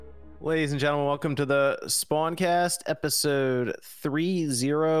Ladies and gentlemen, welcome to the Spawncast episode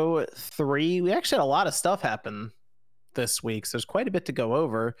 303. We actually had a lot of stuff happen this week, so there's quite a bit to go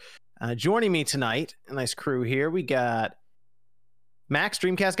over. Joining me tonight, a nice crew here. We got Max,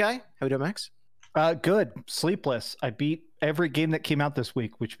 Dreamcast guy. How we doing, Max? Good. Sleepless. I beat every game that came out this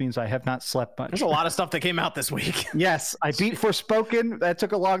week, which means I have not slept much. There's a lot of stuff that came out this week. Yes, I beat Forspoken. That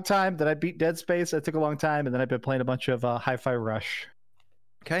took a long time. Then I beat Dead Space. That took a long time. And then I've been playing a bunch of Hi-Fi Rush.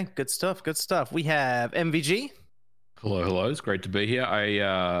 Okay, good stuff. Good stuff. We have MVG. Hello. It's great to be here.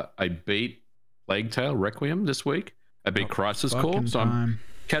 I beat Plague Tale Requiem this week. I beat Crisis Core, so I'm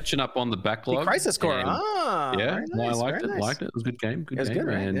catching up on the backlog. Crisis Core. Yeah, nice, I liked it. Liked it. It was a good game. Good game.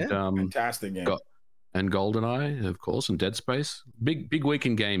 And Fantastic game. And GoldenEye, of course, and Dead Space. Big week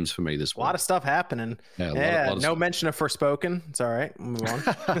in games for me this week. A lot of stuff happening. Yeah, a lot of no stuff. mention of Forspoken. It's all right. We'll move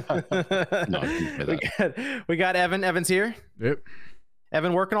on. No, I didn't say that. we got Evan. Evan's here. Yep.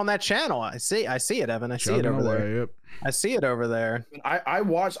 Evan working on that channel. I see it, Evan. I see it over there. Yep. I see it over there. I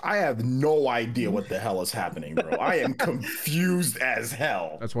watched. I have no idea what the hell is happening, bro. I am confused as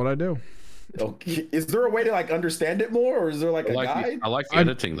hell. That's what I do. Okay. Is there a way to like understand it more, or is there like a guide? I like the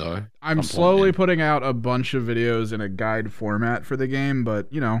editing though. I'm slowly putting out a bunch of videos in a guide format for the game,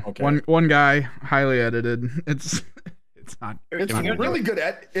 but you know, Okay. one guy, highly edited. It's not. It's really good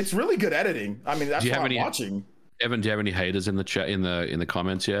it's really good editing. I mean, that's Do you what have I'm any- watching. Evan, do you have any haters in the chat in the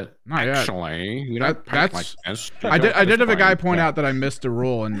comments yet? Not yet. Actually, you don't That's- like this. I did have a guy point out that I missed a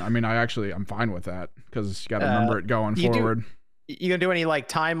rule, and I mean, I'm fine with that because you got to remember it going forward. You gonna do any like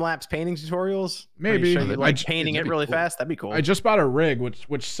time lapse painting tutorials? Maybe. Show you, like I- painting it that'd be really cool. fast. That'd be cool. I just bought a rig,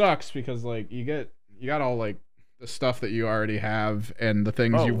 which sucks because like you got all like the stuff that you already have and the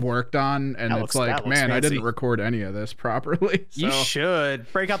things Oh. you've worked on, and That it's looks like, man, I fancy. didn't record any of this properly. You so-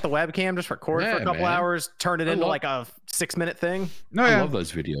 should break out the webcam, just record for a Yeah, couple man. hours, turn it I into love- like a 6-minute thing. No, I yeah. love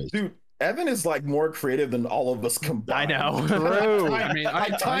those videos. Dude, Evan is like more creative than all of us combined. I know. True. I mean, I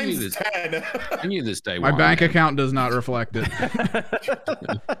knew times this. 10. I knew this day My one. bank account does not reflect it.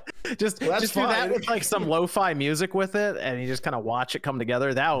 just Well, that's just do that fine. with like some lo-fi music with it, and you just kind of watch it come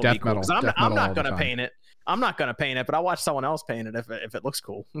together. That would Death be cool. metal. 'Cause I'm Death not metal all the gonna time. paint it. I'm not gonna paint it, but I'll watch someone else paint it if it looks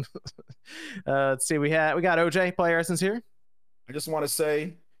cool. Let's see. We got OJ Player Essence here. I just want to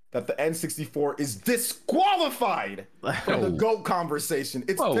say that the N64 is disqualified from the Whoa. GOAT conversation.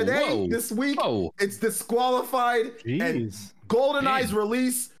 It's Whoa, today, whoa. this week. Oh, It's disqualified. And Jeez. GoldenEye's Damn.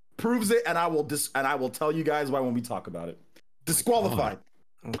 release proves it, and I will tell you guys why when we talk about it. Disqualified.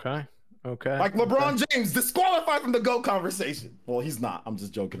 Okay. Like LeBron James, disqualified from the GOAT conversation. Well, he's not. I'm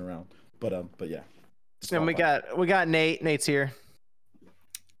just joking around. But yeah. And we got Nate. Nate's here.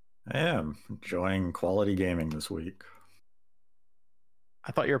 I am enjoying quality gaming this week.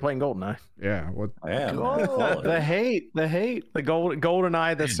 I thought you were playing GoldenEye. Yeah. What? I am. Oh, the hate. The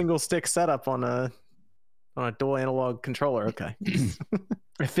GoldenEye, the single stick setup on a dual analog controller. Okay.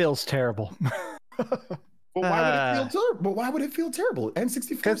 It feels terrible. But why would it feel terrible? But why would it feel terrible?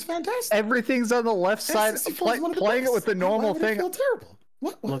 N64 is fantastic. Everything's on the left side. N64 is one of the Playing it best. with the Why normal would it thing. feel terrible.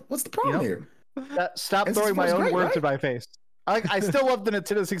 What's the problem you here? Stop N64 throwing my is own great, words right? in my face. I still love the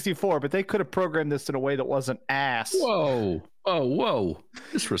Nintendo 64, but they could have programmed this in a way that wasn't ass. whoa.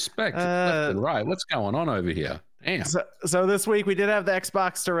 Disrespect left and right. What's going on over here? Damn. So this week we did have the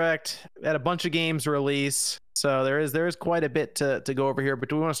Xbox Direct. We had a bunch of games release. So there is quite a bit to go over here. But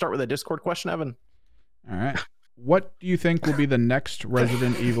do we want to start with a Discord question, Evan? All right. What do you think will be the next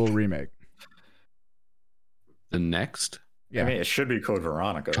Resident Evil remake? The next Yeah. I mean, it should be Code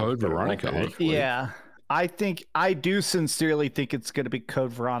Veronica. Code but it won't Veronica, be. hopefully. Yeah, I do sincerely think it's going to be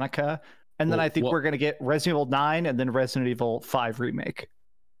Code Veronica, and then Well, I think well- we're going to get Resident Evil 9 and then Resident Evil 5 remake.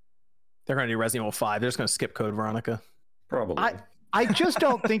 They're going to do Resident Evil 5. They're just going to skip Code Veronica. Probably. I just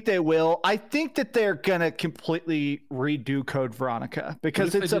don't think they will. I think that they're going to completely redo Code Veronica because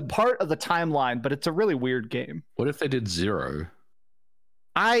What if it's they a did- part of the timeline, but it's a really weird game. What if they did Zero?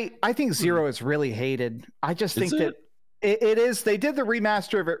 I think Zero is really hated. I just Is think that it is. They did the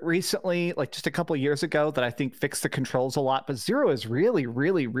remaster of it recently, like just a couple of years ago, that I think fixed the controls a lot. But Zero is really,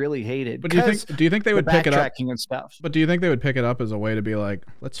 really, really hated. But do you think they would the pick it up? backtracking and stuff? But do you think they would pick it up as a way to be like,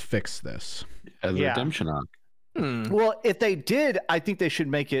 let's fix this? The Yeah. redemption arc. Well, if they did, I think they should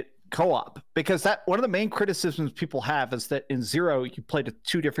make it co-op because that one of the main criticisms people have is that in Zero you played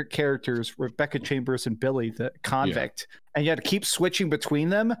two different characters, Rebecca Chambers and Billy the convict, and you had to keep switching between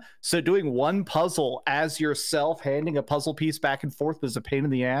them. So doing one puzzle as yourself, handing a puzzle piece back and forth, was a pain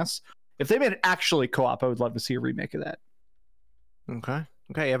in the ass. If they made it actually co-op, I would love to see a remake of that. Okay.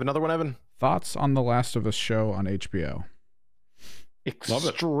 You have another one, Evan? Thoughts on the Last of Us show on HBO? Love it.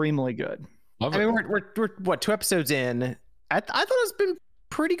 Extremely good. Love I it. mean, we're what, 2 episodes in? I thought it's been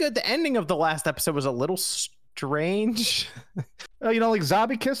pretty good. The ending of the last episode was a little strange. You know, like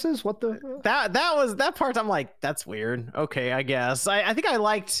zombie kisses. What the? That part. I'm like, that's weird. Okay, I guess. I think I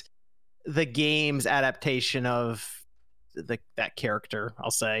liked the game's adaptation of that character. I'll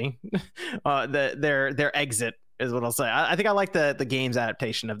say, their exit is what I'll say. I think I like the game's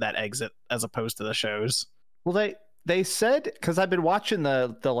adaptation of that exit as opposed to the show's. Well, they said, because I've been watching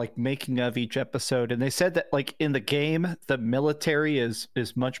the like making of each episode, and they said that like in the game the military is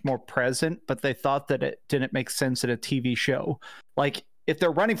much more present, but they thought that it didn't make sense in a TV show. Like if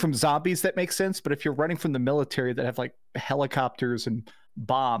they're running from zombies, that makes sense, but if you're running from the military that have like helicopters and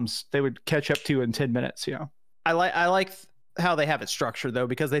bombs, they would catch up to you in 10 minutes. You know, I like how they have it structured though,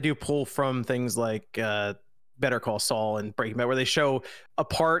 because they do pull from things like Better Call Saul and Breaking Bad, where they show a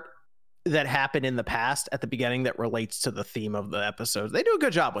part that happened in the past at the beginning that relates to the theme of the episodes. They do a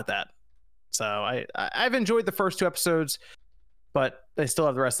good job with that. So I've enjoyed the first 2 episodes, but they still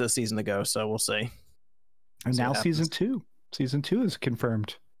have the rest of the season to go. So we'll see. And now season 2 is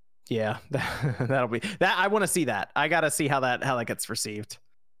confirmed. Yeah, that'll be that. I want to see that. I got to see how that gets received,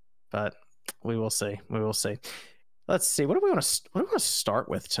 but we will see. Let's see. What do we want to start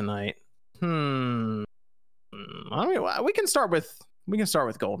with tonight? I mean, we can start with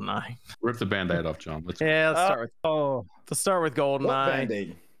GoldenEye. Rip the Band-Aid off, John. Let's start with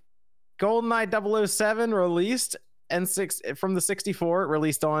GoldenEye. GoldenEye 007 released from the 64,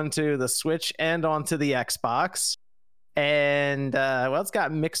 released onto the Switch and onto the Xbox. And it's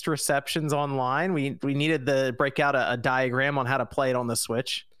got mixed receptions online. We needed to break out a diagram on how to play it on the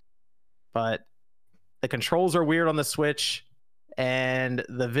Switch, but the controls are weird on the Switch, and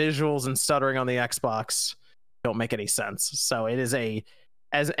the visuals and stuttering on the Xbox don't make any sense. So it is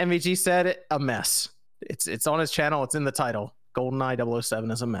as MVG said, a mess. It's on his channel. It's in the title. GoldenEye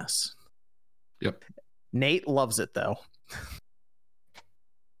 007 is a mess. Yep. Nate loves it though.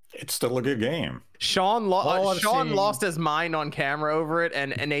 It's still a good game. Sean lost his mind on camera over it,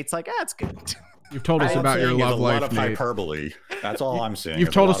 and Nate's like, that's good. You've told us about your love life, A lot of Nate. Hyperbole. That's all I'm saying.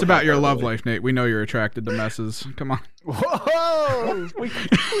 You've told us about your love life, Nate. We know you're attracted to messes. Come on. Whoa!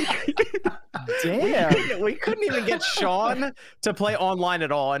 Damn. We couldn't even get Sean to play online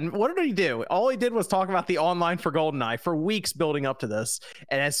at all. And what did he do? All he did was talk about the online for GoldenEye for weeks building up to this.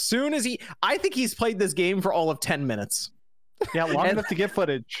 And as soon as I think he's played this game for all of 10 minutes. Yeah, long enough to get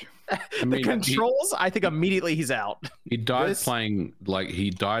footage. The controls, I think immediately he's out. He died playing, like, he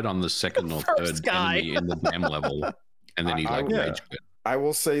died on the second or third enemy in the damn level. And then he rage quit. I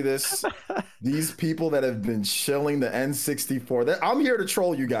will say this. These people that have been shilling the N64, I'm here to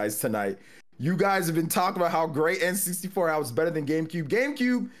troll you guys tonight. You guys have been talking about how great N64, how it's better than GameCube.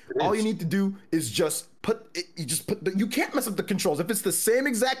 GameCube, all you need to do is you can't mess up the controls. If it's the same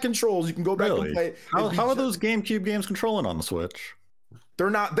exact controls, you can go back and play. How are those GameCube games controlling on the Switch? They're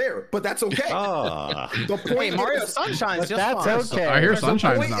not there, but that's okay. The point, Mario Sunshine's just that's fine. okay. I hear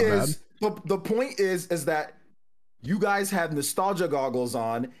Sunshine's not bad. The point is that you guys have nostalgia goggles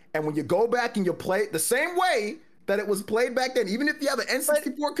on, and when you go back and you play it the same way that it was played back then, even if you have an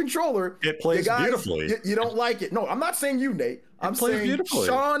N64 controller, it plays beautifully. You don't like it. No, I'm not saying you, Nate. I'm saying beautifully.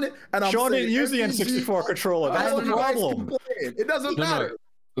 Sean, and Sean didn't use the N64 controller. That's the problem. It doesn't matter.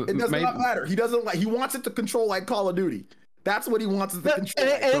 It does not matter. He doesn't like. He wants it to control like Call of Duty. That's what he wants it to control.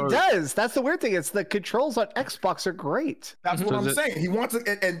 And it does. That's the weird thing. It's the controls on Xbox are great. That's what I'm saying. He wants it,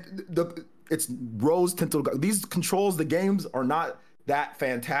 and it's rose tinted. These controls, the games are not that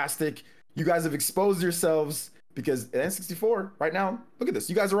fantastic. You guys have exposed yourselves because N64 right now. Look at this.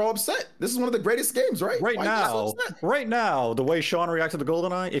 You guys are all upset. This is one of the greatest games, right? Right now, the way Sean reacted to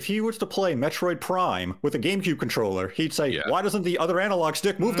GoldenEye, if he was to play Metroid Prime with a GameCube controller, he'd say, "Why doesn't the other analog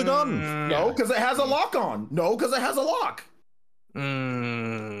stick move the gun?" No, because it has a lock on. No, because it has a lock.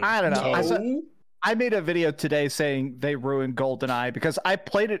 I don't know. I made a video today saying they ruined GoldenEye because I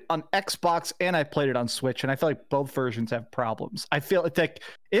played it on Xbox and I played it on Switch, and I feel like both versions have problems. I feel like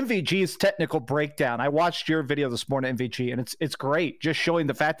MVG's technical breakdown. I watched your video this morning, MVG, and it's great. Just showing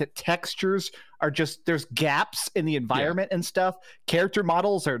the fact that textures are there's gaps in the environment and stuff. Character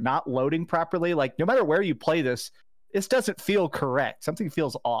models are not loading properly. Like no matter where you play this doesn't feel correct. Something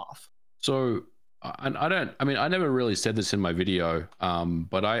feels off. So I never really said this in my video,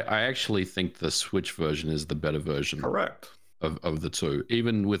 but I actually think the Switch version is the better version. Correct. Of the two,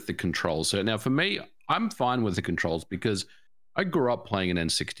 even with the controls. So now for me, I'm fine with the controls because I grew up playing an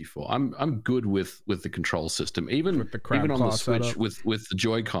N64. I'm good with the control system, even on the Switch with the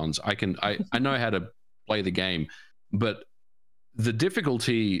Joy-Cons. I know how to play the game, but the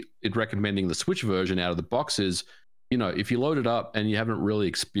difficulty in recommending the Switch version out of the box is if you load it up and you haven't really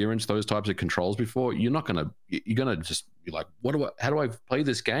experienced those types of controls before, you're gonna just be like, how do I play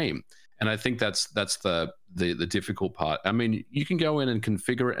this game? And I think that's the difficult part. I mean, you can go in and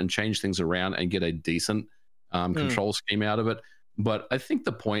configure it and change things around and get a decent control scheme out of it. But I think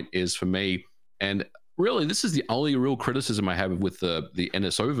the point is, for me, and really this is the only real criticism I have with the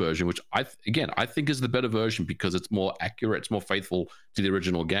NSO version, which I think is the better version because it's more accurate, it's more faithful to the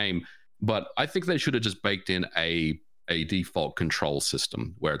original game. But I think they should have just baked in a default control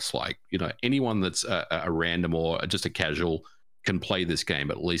system where it's like, anyone that's a random or just a casual can play this game,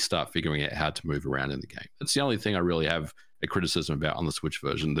 at least start figuring out how to move around in the game. That's the only thing I really have a criticism about on the Switch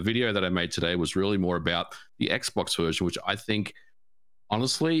version. The video that I made today was really more about the Xbox version, which I think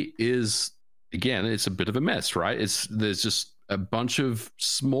honestly is, again, it's a bit of a mess, right? There's just a bunch of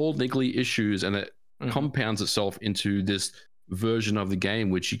small niggly issues, and it compounds itself into this version of the game,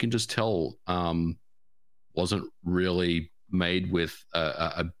 which you can just tell wasn't really made with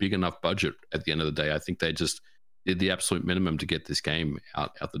a big enough budget at the end of the day. I think they just did the absolute minimum to get this game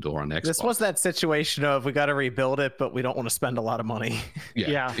out the door on Xbox. This was that situation of, we got to rebuild it, but we don't want to spend a lot of money.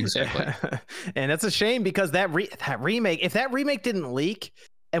 Yeah. Exactly. And it's a shame because that remake, if that remake didn't leak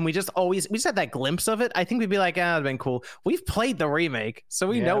and we just had that glimpse of it, I think we'd be like, it'd been cool. We've played the remake, so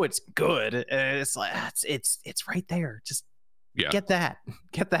we know it's good. And it's like, it's right there. Just get that.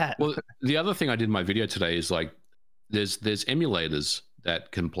 Well, the other thing I did in my video today is like, there's emulators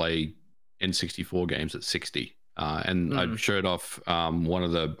that can play N64 games at 60. And I showed off one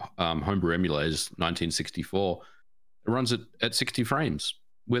of the homebrew emulators, 1964. It runs at 60 frames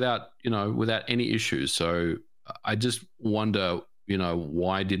without any issues. So I just wonder,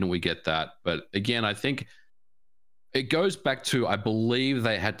 why didn't we get that? But again, I think it goes back to, I believe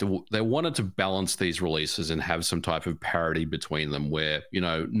they wanted to balance these releases and have some type of parity between them where,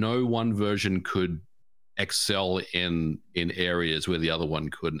 no one version could excel in areas where the other one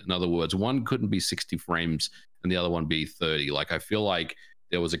couldn't. In other words, one couldn't be 60 frames and the other one be 30. Like, I feel like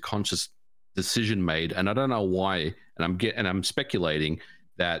there was a conscious decision made, and I don't know why, and I'm speculating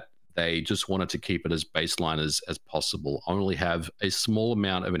that they just wanted to keep it as baseline as possible, only have a small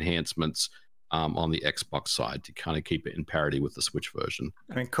amount of enhancements on the Xbox side to kind of keep it in parity with the Switch version.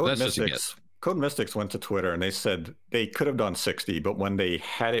 I mean, Code Mystics went to Twitter and they said they could have done 60, but when they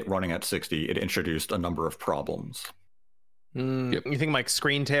had it running at 60, it introduced a number of problems. You think like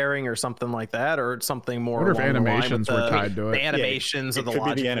screen tearing or something like that, or something more? I wonder if animations were tied to it. The animations of the logic. It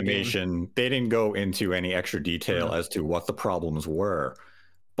could be the animation. They didn't go into any extra detail as to what the problems were.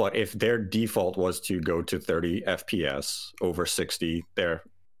 But if their default was to go to 30 FPS over 60, there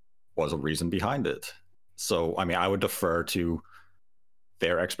was a reason behind it. So, I mean, I would defer to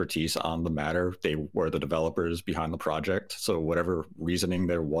their expertise on the matter. They were the developers behind the project. So whatever reasoning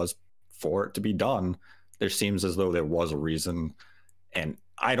there was for it to be done, there seems as though there was a reason. And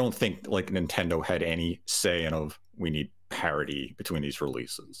I don't think like Nintendo had any say in of, we need parity between these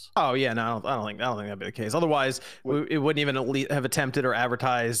releases. Oh yeah, no, I don't think that'd be the case. Otherwise, it wouldn't even have attempted or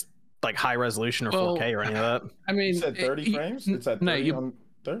advertised like high resolution or 4K or any of that. I mean, it's at 30 frames. It's at 30 on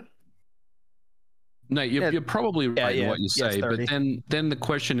there. No, you're probably right in what you say, but then the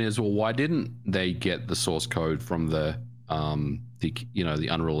question is, well, why didn't they get the source code from the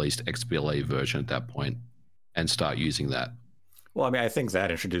unreleased XBLA version at that point and start using that? Well, I mean, I think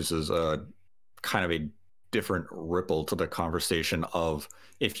that introduces a kind of a different ripple to the conversation of,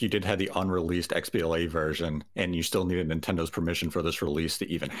 if you did have the unreleased XBLA version and you still needed Nintendo's permission for this release to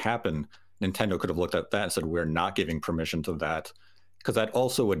even happen, Nintendo could have looked at that and said, we're not giving permission to that, because that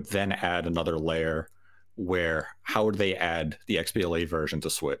also would then add another layer where, how would they add the XBLA version to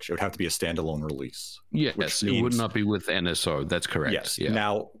Switch? It would have to be a standalone release. Yes, it would not be with NSO. That's correct. Yes. Yeah.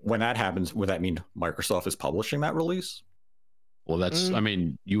 Now, when that happens, would that mean Microsoft is publishing that release? Well, that's, I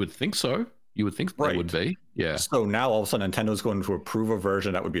mean, you would think so. You would think that would be. Yeah. So now all of a sudden Nintendo's going to approve a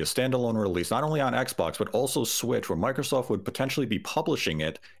version that would be a standalone release, not only on Xbox, but also Switch, where Microsoft would potentially be publishing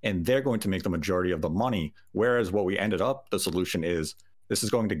it, and they're going to make the majority of the money. Whereas what we ended up, the solution is, this is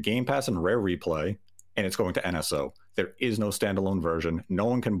going to Game Pass and Rare Replay, and it's going to NSO. There is no standalone version. No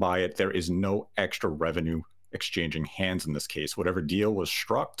one can buy it. There is no extra revenue exchanging hands in this case. Whatever deal was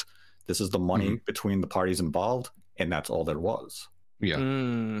struck, this is the money between the parties involved, and that's all there was.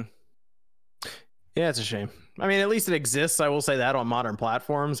 Yeah. Yeah, it's a shame. I mean, at least it exists. I will say that on modern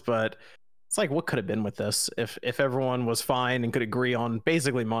platforms, but it's like, what could have been with this if everyone was fine and could agree on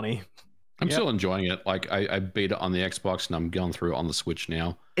basically money? I'm still enjoying it. Like I beat it on the Xbox and I'm going through it on the Switch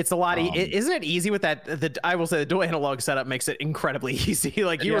now. It's a lot. Isn't it easy with that? I will say the dual analog setup makes it incredibly easy.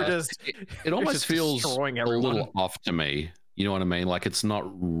 Like you were just, it almost feels a little off to me. You know what I mean? Like it's not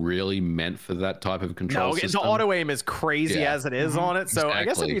really meant for that type of control system. The auto aim is crazy as it is on it. So I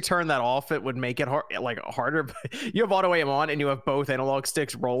guess if you turn that off, it would make it harder. But you have auto aim on and you have both analog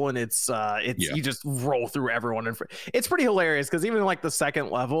sticks rolling. You just roll through everyone. It's pretty hilarious because even like the second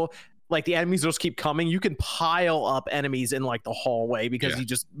level, like the enemies just keep coming. You can pile up enemies in like the hallway because you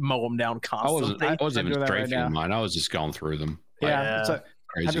just mow them down constantly. I wasn't even strafing mine. I was just going through them. It's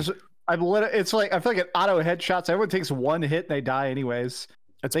crazy. It's like I feel like an auto headshots. Everyone takes one hit and they die anyways.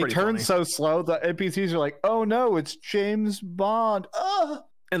 They turn so slow. The NPCs are like, "Oh no, it's James Bond."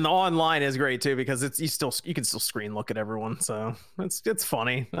 And the online is great too because you can still screen look at everyone. So it's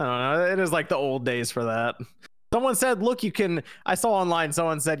funny. I don't know. It is like the old days for that. Someone said, "Look, you can." I saw online.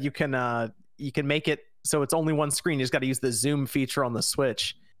 Someone said you can make it so it's only one screen. You just got to use the zoom feature on the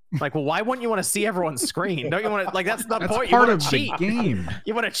Switch. Like, well, why wouldn't you want to see everyone's screen? Don't you want to, like, that's the point. Part of the game.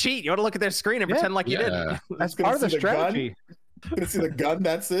 You want to cheat. You want to look at their screen and pretend like you didn't. That's part of the strategy. Gonna see the gun.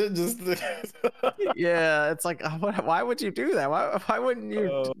 That's it. Yeah, it's like, why would you do that? Why wouldn't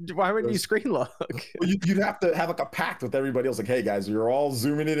you screen look? Well, you'd have to have like a pact with everybody else. Like, hey guys, you're all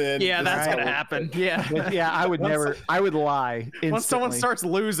zooming it in. Yeah, that's gonna happen. Yeah, I would never. I would lie. Instantly. Once someone starts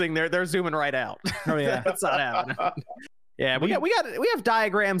losing, they're zooming right out. Oh yeah, that's not happening. Yeah, we have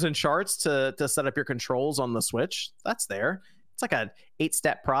diagrams and charts to set up your controls on the Switch. That's there. It's like a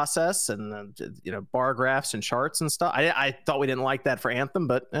 8-step process, and bar graphs and charts and stuff. I thought we didn't like that for Anthem,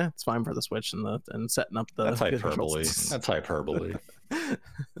 but it's fine for the Switch and setting up the. That's hyperbole. That's hyperbole.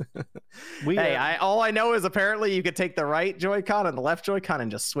 All I know is apparently you could take the right Joy-Con and the left Joy-Con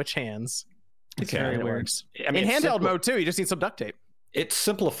and just switch hands. It's very weird. In handheld mode too, you just need some duct tape. It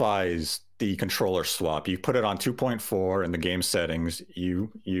simplifies the controller swap. You put it on 2.4 in the game settings. You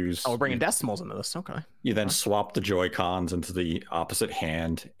use. Oh, we're bringing decimals into this. Okay. You then swap the Joy-Cons into the opposite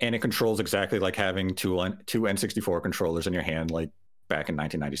hand, and it controls exactly like having two N64 controllers in your hand, like back in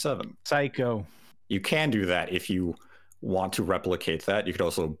 1997. Psycho. You can do that if you want to replicate that. You could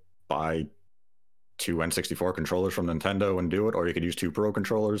also buy 2 N64 controllers from Nintendo and do it, or you could use 2 Pro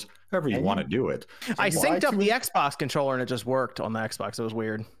controllers, however you want to do it. I synced up the Xbox controller and it just worked on the Xbox. It was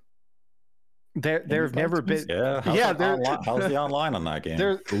weird. There've never been. How's the online on that game?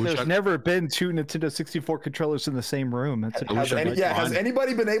 There's never been 2 Nintendo 64 controllers in the same room. Has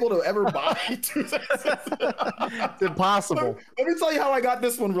anybody been able to ever buy 2? It's impossible. Let me tell you how I got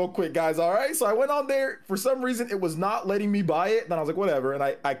this one real quick, guys. All right, so I went on there. For some reason, it was not letting me buy it. Then I was like, whatever, and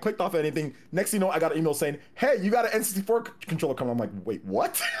I clicked off anything. Next thing you know, I got an email saying, "Hey, you got an N64 controller coming." I'm like, wait,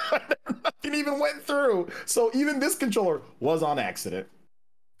 what? Nothing even went through. So even this controller was on accident.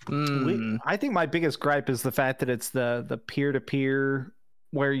 I think my biggest gripe is the fact that it's the peer-to-peer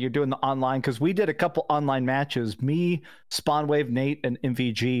where you're doing the online, because we did a couple online matches, me, Spawnwave, Nate, and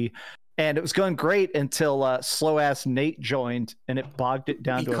MVG, and it was going great until slow-ass Nate joined, and it bogged it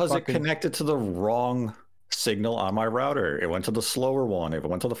down because it connected to the wrong signal on my router. It went to the slower one. If it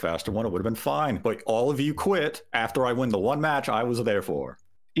went to the faster one, it would have been fine. But all of you quit after I win the one match I was there for.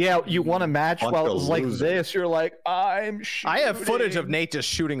 Yeah, you won a match while it was like this. You're like, I have footage of Nate just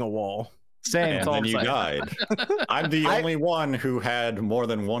shooting a wall. Same. And then you died. I'm the only one who had more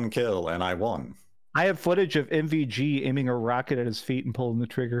than one kill, and I won. I have footage of MVG aiming a rocket at his feet and pulling the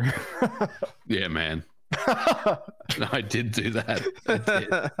trigger. Yeah, man. I did do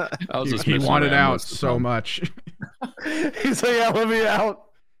that. He wanted out so much. He's like, "Yeah, let me out."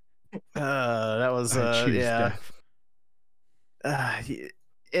 That was yeah.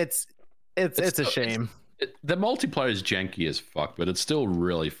 It's a shame. The multiplayer is janky as fuck, but it's still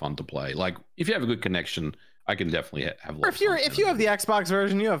really fun to play. Like if you have a good connection, I can definitely have. Or if you have the Xbox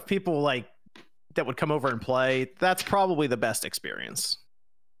version, you have people like that would come over and play. That's probably the best experience.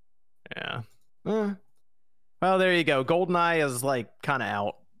 Yeah. Well, there you go. GoldenEye is like kind of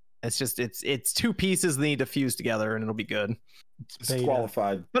out. It's just it's 2 pieces that need to fuse together, and it'll be good. It's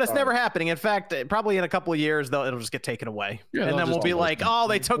qualified, but it's never happening. In fact, probably in a couple of years, it'll just get taken away, and then we'll be like, "Oh,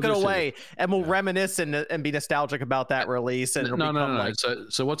 they took it away," and we'll reminisce and be nostalgic about that release. And no.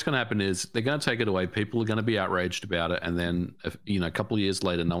 So what's going to happen is they're going to take it away. People are going to be outraged about it, and then a couple of years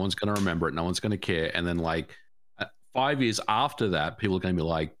later, no one's going to remember it. No one's going to care, and then like 5 years after that, people are going to be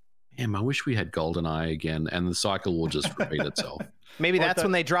like, "Damn, I wish we had GoldenEye again," and the cycle will just repeat itself. Maybe that's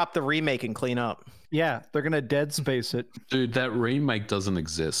when they drop the remake and clean up. Yeah, they're gonna Dead Space it. Dude, that remake doesn't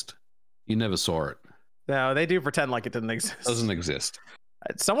exist. You never saw it. No, they do pretend like it didn't exist. It doesn't exist.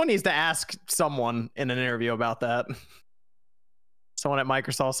 Someone needs to ask someone in an interview about that. Someone at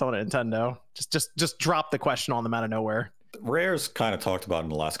Microsoft, someone at Nintendo. Just drop the question on them out of nowhere. Rare's kind of talked about it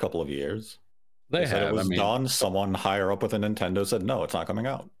in the last couple of years. They said it was done. Someone higher up within Nintendo said, no, it's not coming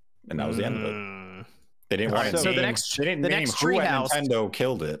out. And that was the end of it. They didn't want to. So the next treehouse, Nintendo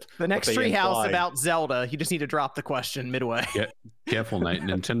killed it. The next treehouse about Zelda. You just need to drop the question midway. Yeah, careful, Nate.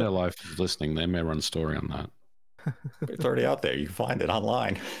 Nintendo Life is listening. They may run a story on that. It's already out there. You can find it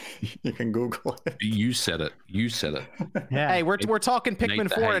online. You can Google it. You said it. Yeah. Hey, we're talking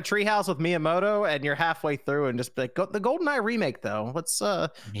Pikmin 4 in a treehouse with Miyamoto, and you're halfway through, and just like the GoldenEye remake though. Let's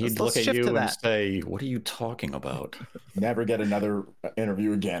he'd look at you and say, "What are you talking about?" Never get another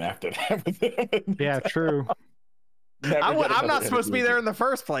interview again after that. Yeah, true. I'm not supposed to be there in the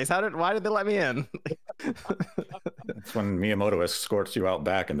first place. Why did they let me in? That's when Miyamoto escorts you out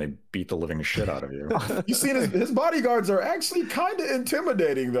back and they beat the living shit out of you. You see, his bodyguards are actually kind of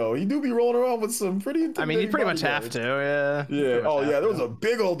intimidating, though. He do be rolling around with some pretty intimidating. I mean, you pretty much have to, yeah. Yeah. Oh, yeah. There was a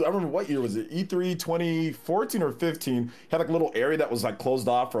big old. I remember what year was it? E3 2014 or 15. Had like a little area that was like closed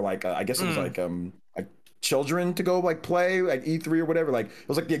off for like I guess it was like children to go like play like E3 or whatever. Like it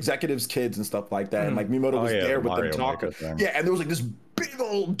was like the executives' kids and stuff like that. And like Miyamoto was there with them talking. Yeah, and there was like this big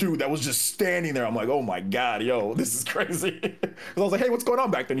old dude that was just standing there. I'm like, oh my god, yo, this is crazy. Because I was like, hey, what's going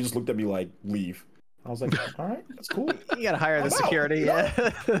on back then? He just looked at me like, leave. I was like, all right, that's cool. You gotta hire the security. Yeah.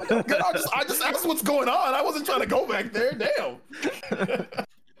 I just asked what's going on. I wasn't trying to go back there. Damn.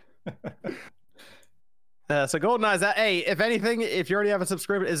 So GoldenEye's that. Hey, if anything, if you already have a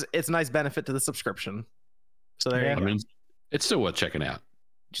subscription, it's a nice benefit to the subscription. So there you go. I mean, it's still worth checking out.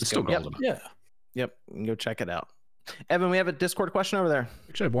 It's still GoldenEye. Yep. You can go check it out. Evan, we have a Discord question over there.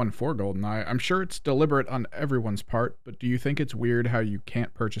 Actually, I have one for GoldenEye. I'm sure it's deliberate on everyone's part, but do you think it's weird how you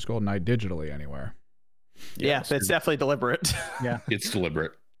can't purchase GoldenEye digitally anywhere? Yeah, it's definitely deliberate. Yeah, it's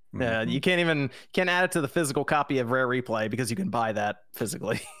deliberate. Yeah, you can't add it to the physical copy of Rare Replay because you can buy that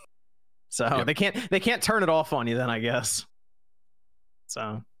physically. So they can't turn it off on you then, I guess.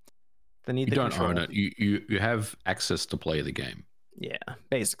 So they need. You don't own it. You have access to play the game. Yeah,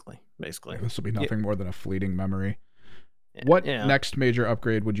 basically. This will be nothing more than a fleeting memory. Yeah, what next major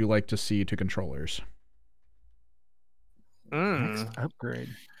upgrade would you like to see to controllers? Next upgrade.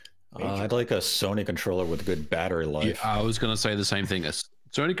 I'd like a Sony controller with good battery life. Yeah, I was going to say the same thing. A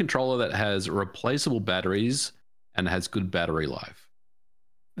Sony controller that has replaceable batteries and has good battery life.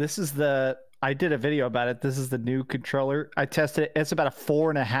 I did a video about it. This is the new controller. I tested it. It's about a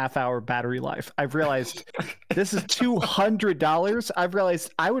 4.5 hour battery life. I've realized this is $200. I've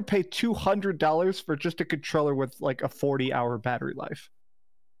realized I would pay $200 for just a controller with like a 40-hour battery life.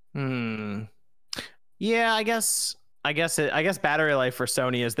 Yeah, I guess battery life for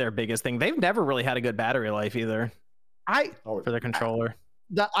Sony is their biggest thing. They've never really had a good battery life either. For their controller.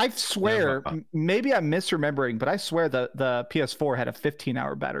 I swear, maybe I'm misremembering, but I swear the PS4 had a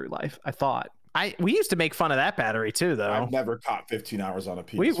 15-hour battery life. I thought. We used to make fun of that battery too, though. I've never caught 15 hours on a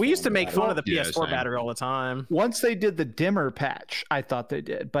PS4. We used to make fun of the PS4 battery all the time. Once they did the dimmer patch, I thought they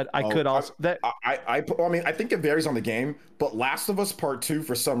did, but I mean, I think it varies on the game, but Last of Us Part 2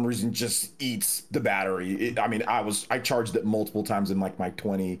 for some reason just eats the battery. I charged it multiple times in like my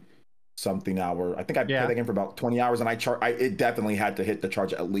 20-something hour. I think I played that game for about 20 hours, and it definitely had to hit the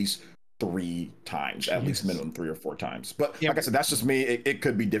charge at least 3 times, at least minimum 3 or 4 times. But like I said, that's just me. It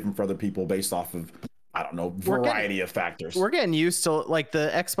could be different for other people based off of, I don't know, variety of factors. We're getting used to, like,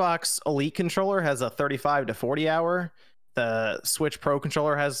 the Xbox Elite controller has a 35 to 40 hour. The Switch Pro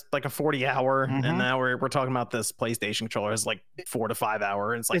controller has like a 40 hour, and now we're talking about this PlayStation controller has like 4 to 5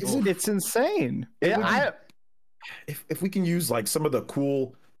 hour. And it's insane. If we can use like some of the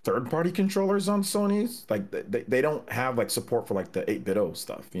cool third-party controllers on Sony's, like they don't have like support for like the 8BitO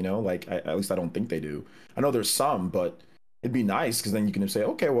stuff, you know, like at least I don't think they do. I know there's some, but it'd be nice because then you can say,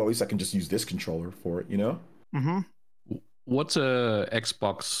 okay, well, at least I can just use this controller for it, you know. What's a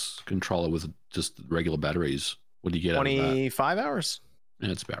Xbox controller with just regular batteries? What do you get 25 hours? Yeah,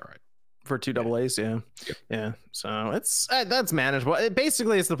 that's about right for 2 AA's. Yeah. So that's manageable.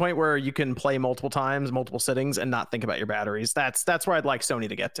 Basically, it's the point where you can play multiple times, multiple sittings, and not think about your batteries. That's where I'd like Sony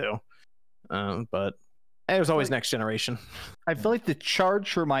to get to. But there's always next generation. I feel like the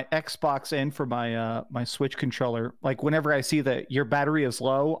charge for my Xbox and for my my Switch controller, like whenever I see that your battery is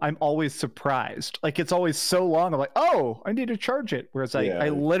low, I'm always surprised. Like it's always so long. I'm like, oh, I need to charge it. Whereas I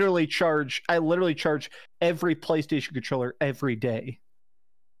literally charge every PlayStation controller every day.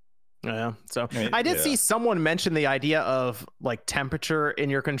 Yeah, so I did see someone mention the idea of like temperature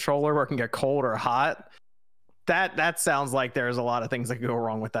in your controller where it can get cold or hot. That sounds like there's a lot of things that could go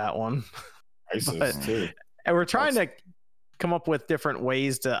wrong with that one. Too. And we're trying to come up with different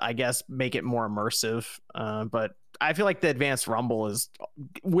ways to, I guess, make it more immersive. But I feel like the advanced rumble is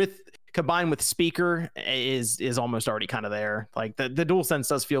combined with speaker is almost already kind of there. Like the DualSense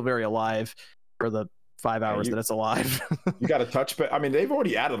does feel very alive for the 5 hours that it's alive. You got a touchpad. I mean, they've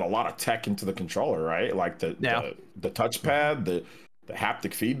already added a lot of tech into the controller, right? Like the touchpad, the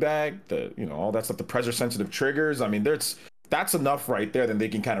haptic feedback, all that stuff, the pressure sensitive triggers. I mean, that's enough right there. Then they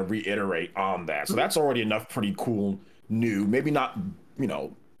can kind of reiterate on that. So that's already enough pretty cool new, maybe not,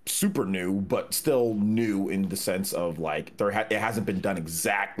 super new, but still new in the sense of like it hasn't been done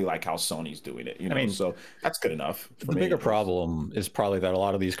exactly like how Sony's doing it. I mean, so that's good enough. The bigger problem is probably that a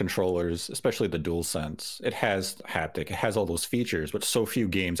lot of these controllers, especially the DualSense, it has haptic, it has all those features, but so few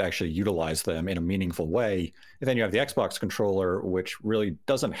games actually utilize them in a meaningful way. And then you have the Xbox controller, which really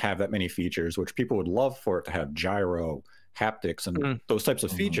doesn't have that many features, which people would love for it to have gyro, haptics, and those types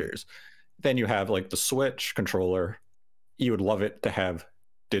of features. Then you have like the Switch controller. You would love it to have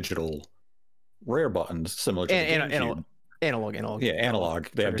digital rare buttons similar to analog. Yeah, analog.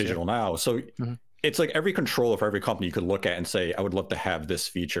 They have digital now. So it's like every controller for every company you could look at and say, I would love to have this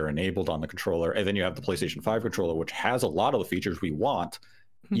feature enabled on the controller. And then you have the PlayStation 5 controller, which has a lot of the features we want.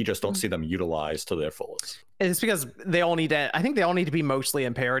 You just don't see them utilized to their fullest. It's because I think they all need to be mostly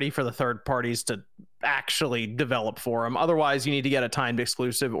in parity for the third parties to actually develop for them. Otherwise, you need to get a timed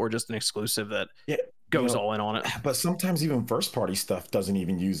exclusive or just an exclusive that goes all in on it. But sometimes even first party stuff doesn't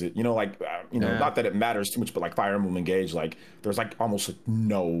even use it. Not that it matters too much, but like Fire Emblem Engage, like there's like almost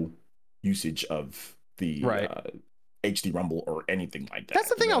no usage of the HD Rumble or anything like that. That's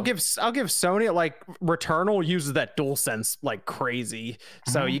the thing. I'll give Sony, like Returnal uses that DualSense like crazy.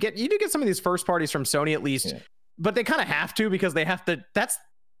 So you do get some of these first parties from Sony at least, but they kind of have to because they have to. That's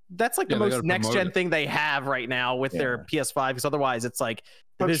like the most next gen thing they have right now with their PS5. Because otherwise, it's like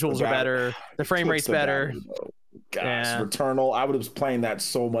the visuals are better, the frame rate's better. Gosh, Returnal, I was playing that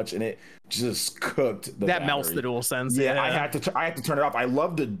so much and it just cooked. That melts the DualSense. Yeah, I had to turn it off. I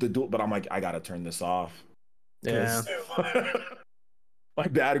love the dual, but I'm like, I gotta turn this off. Yeah.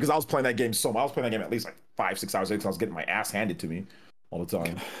 Like that, because I was playing that game at least like 5-6 hours because I was getting my ass handed to me all the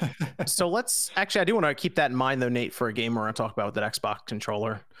time. So I do want to keep that in mind though, Nate, for a game we're going to talk about with that Xbox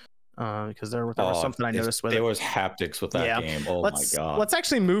controller. Because there was something I noticed with it. There was haptics with that game. Oh my god. Let's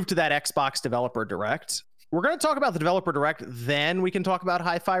actually move to that Xbox Developer Direct. We're going to talk about the Developer Direct, then we can talk about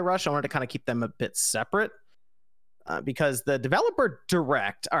Hi-Fi Rush. I wanted to kind of keep them a bit separate because the Developer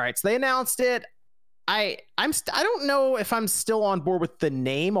Direct. All right, so they announced it. I don't know if I'm still on board with the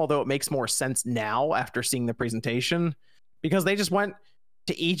name, although it makes more sense now after seeing the presentation, because they just went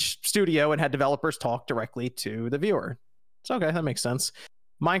to each studio and had developers talk directly to the viewer. So okay, that makes sense.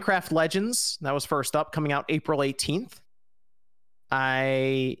 Minecraft Legends, that was first up, coming out April 18th.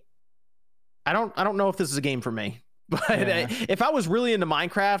 I don't know if this is a game for me, but if I was really into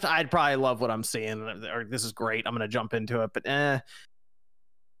Minecraft, I'd probably love what I'm seeing. Or this is great, I'm gonna jump into it. But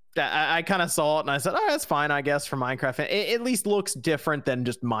I kind of saw it and I said, oh, that's fine, I guess, for Minecraft. It at least looks different than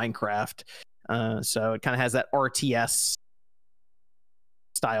just Minecraft. So it kind of has that RTS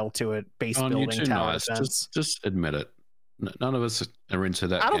style to it, base building, tower defense. Just admit it. None of us are into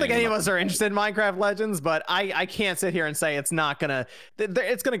that. I don't think any of us are interested in Minecraft Legends, but I can't sit here and say it's not gonna.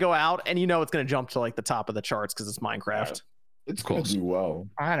 It's gonna go out, and it's gonna jump to like the top of the charts because it's Minecraft. It's gonna do well.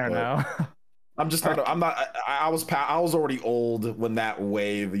 I don't know. I'm just not. I'm not. I was already old when that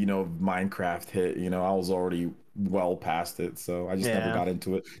wave, Minecraft hit. I was already well past it, so I just never got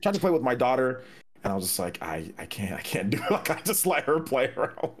into it. Tried to play with my daughter. And I was just like, I can't do it. Like, I just let her play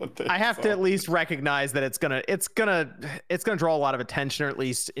around with it. I have to at least recognize that it's gonna draw a lot of attention, or at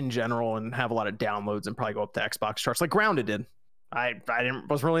least in general, and have a lot of downloads and probably go up to Xbox charts like Grounded did. I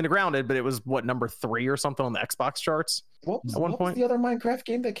wasn't really into Grounded, but it was number 3 or something on the Xbox charts. What was the other Minecraft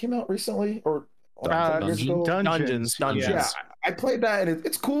game that came out recently? Or Dungeons. Yeah, I played that and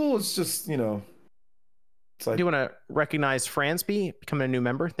it's cool. It's just it's like. I do want to recognize Fransby becoming a new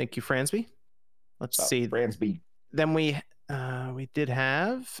member. Thank you, Fransby. Let's see. Fransby. Then we did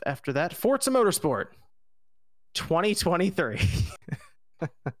have after that Forza Motorsport 2023.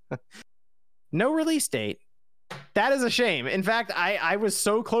 No release date. That is a shame. In fact, I was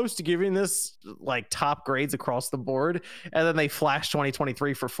so close to giving this like top grades across the board, and then they flashed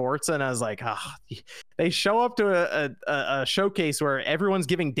 2023 for Forza, and I was like, they show up to a showcase where everyone's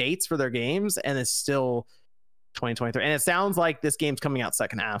giving dates for their games, and it's still 2023, and it sounds like this game's coming out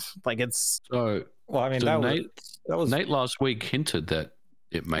second half. Like it's. Well, I mean, Nate last week hinted that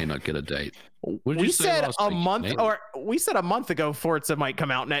it may not get a date. We said a month ago Forza might come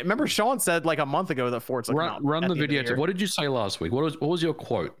out. Remember, Sean said like a month ago that Forza come out. Run the video. What did you say last week? What was your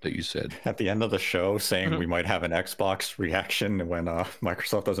quote that you said at the end of the show, saying we might have an Xbox reaction when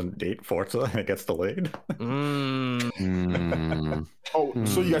Microsoft doesn't date Forza and it gets delayed? So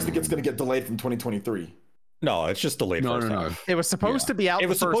you guys think it's going to get delayed from 2023? No, it's just delayed. No. It was supposed to be out. It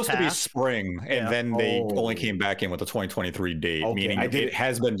was supposed to be half. spring, and then they only came back in with the 2023 date, meaning it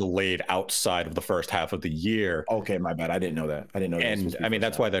has been delayed outside of the first half of the year. Okay, my bad. I didn't know that. And I mean,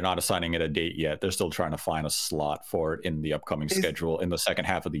 that's why they're not assigning it a date yet. They're still trying to find a slot for it in the upcoming schedule in the second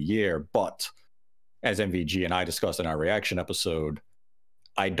half of the year. But as MVG and I discussed in our reaction episode,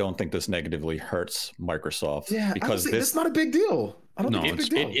 I don't think this negatively hurts Microsoft. Yeah, because it's not a big deal. I don't think it's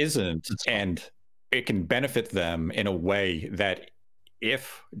a big deal. It isn't. And it can benefit them in a way that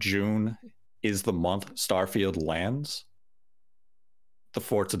if June is the month Starfield lands, the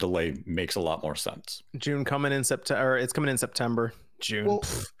Forza delay makes a lot more sense. June coming in September. It's coming in September. June. Well,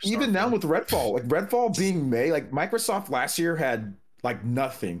 even now with Redfall, like Redfall being May, like Microsoft last year had like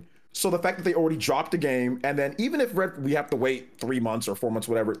nothing. So the fact that they already dropped the game, and then even if we have to wait 3 months or 4 months,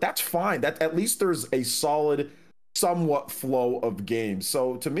 whatever, that's fine. That at least there's a solid, somewhat flow of games.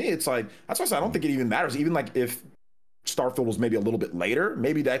 So to me, it's like, that's why I said I don't think it even matters. Even like if Starfield was maybe a little bit later,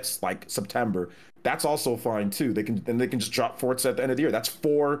 maybe that's like September. That's also fine too. They can just drop Forza at the end of the year. That's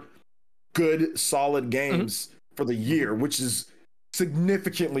 4 good, solid games for the year, which is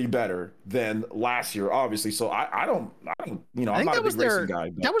significantly better than last year, obviously. So I don't, you know, I'm not a big racing guy.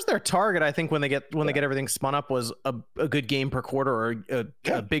 But that was their target, I think, when they get everything spun up, was a good game per quarter, or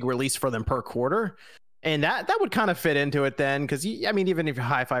a big release for them per quarter. And that would kind of fit into it then, because I mean, even if you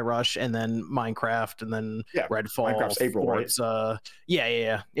Hi-Fi Rush and then Minecraft and then Redfall, Minecraft's April, Forza,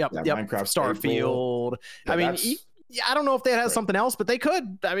 yep, Minecraft, Starfield. I mean, I don't know if they had something else, but they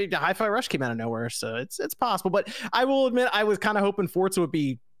could. I mean, Hi-Fi Rush came out of nowhere, so it's possible. But I will admit, I was kind of hoping Forza would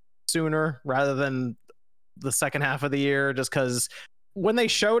be sooner rather than the second half of the year, just because when they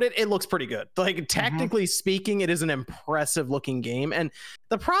showed it, it looks pretty good. Like, technically speaking, it is an impressive looking game. And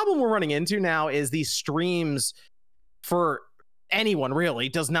the problem we're running into now is these streams, for anyone really,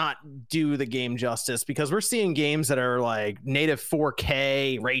 does not do the game justice, because we're seeing games that are like native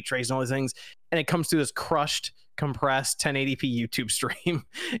 4K, ray tracing, all these things, and it comes through this crushed, compressed 1080p YouTube stream.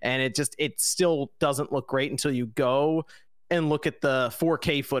 And it still doesn't look great until you go and look at the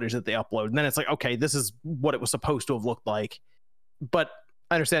 4K footage that they upload. And then it's like, okay, this is what it was supposed to have looked like. But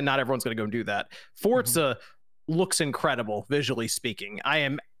I understand not everyone's going to go and do that. Forza looks incredible, visually speaking. I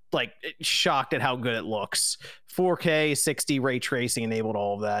am like shocked at how good it looks. 4K, 60 ray tracing enabled,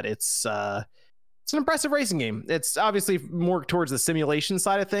 all of that. It's an impressive racing game. It's obviously more towards the simulation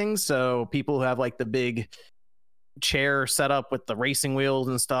side of things. So people who have like the big chair set up with the racing wheels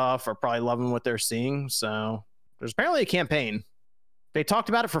and stuff are probably loving what they're seeing. So there's apparently a campaign. They talked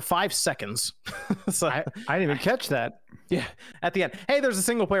about it for 5 seconds. So I didn't even catch that. Yeah, at the end. Hey, there's a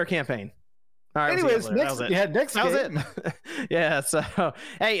single player campaign. All right. Anyways, next game. That was it. Yeah. So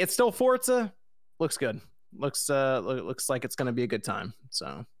hey, it's still Forza. Looks good. Looks like it's going to be a good time. So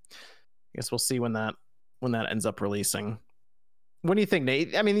I guess we'll see when that ends up releasing. What do you think,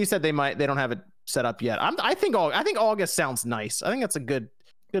 Nate? I mean, you said they don't have it set up yet. I think August sounds nice. I think that's a good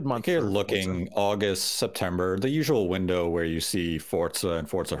month. You're looking Forza. August, September, the usual window where you see Forza and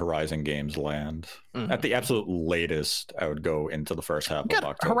Forza Horizon games land. At the absolute latest, I would go into the first half of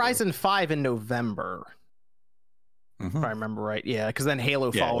October. Horizon 5 in November, if I remember right. Yeah, because then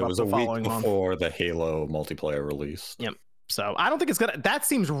Halo followed up the following month. Before the Halo multiplayer release. Yep. So I don't think it's gonna. That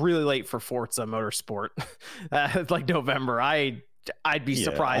seems really late for Forza Motorsport. Like November. I'd be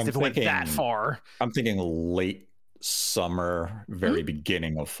surprised if it went that far. I'm thinking late summer, very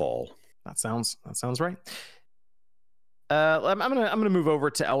beginning of fall. That sounds right. I'm gonna move over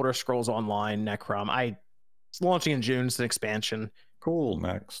to Elder Scrolls Online Necrom. It's launching in June. It's an expansion. Cool.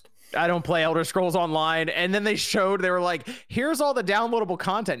 Next. I don't play Elder Scrolls Online, and then they were like, here's all the downloadable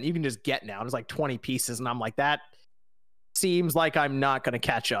content you can just get now. There's like 20 pieces, and I'm like, that seems like I'm not going to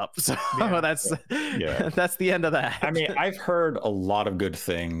catch up. So that's the end of that. I mean, I've heard a lot of good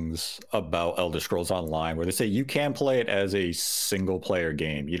things about Elder Scrolls Online, where they say you can play it as a single player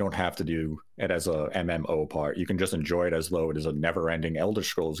game. You don't have to do it as a MMO part. You can just enjoy it as though it is a never ending Elder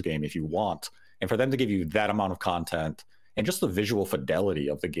Scrolls game if you want. And for them to give you that amount of content and just the visual fidelity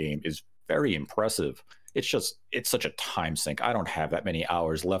of the game is very impressive. It's such a time sink. I don't have that many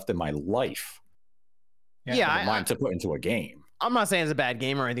hours left in my life. Mind to put into a game. I'm not saying it's a bad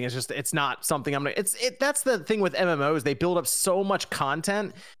game or anything. It's just, it's not something that's the thing with MMOs. They build up so much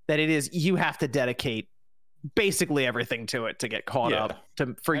content that you have to dedicate basically everything to it to get caught up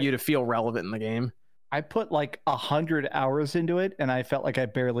for you to feel relevant in the game. I put like 100 hours into it and I felt like I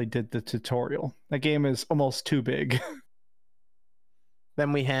barely did the tutorial. The game is almost too big.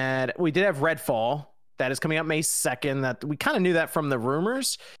 Then we did have Redfall that is coming out May 2nd. That we kind of knew that from the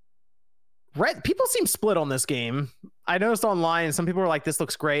rumors. People seem split on this game. I noticed online, some people were like, this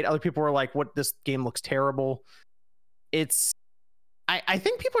looks great. Other people were like, what, this game looks terrible. I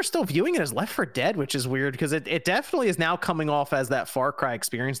think people are still viewing it as Left 4 Dead, which is weird because it definitely is now coming off as that Far Cry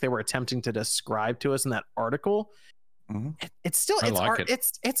experience they were attempting to describe to us in that article. Mm-hmm. It's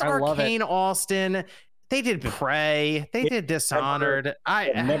Arcane, Austin. They did Prey. They did Dishonored.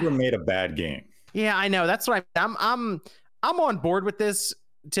 I never made a bad game. Yeah, I know. That's what I'm on board with this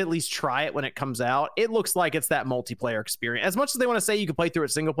to at least try it when it comes out. It looks like it's that multiplayer experience. As much as they want to say you can play through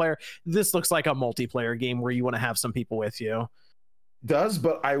it single player, this looks like a multiplayer game where you want to have some people with you. Does,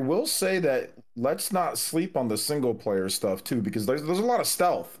 but I will say that let's not sleep on the single player stuff too, because there's a lot of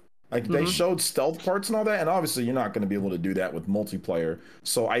stealth. Like they showed stealth parts and all that, and obviously you're not going to be able to do that with multiplayer.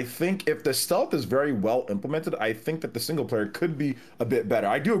 So I think if the stealth is very well implemented, I think that the single player could be a bit better.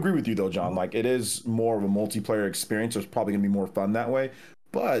 I do agree with you though, John. Like it is more of a multiplayer experience. It's probably going to be more fun that way.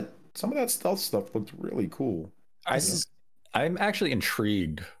 But some of that stealth stuff looked really cool. I'm actually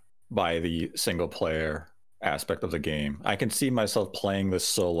intrigued by the single player aspect of the game. I can see myself playing this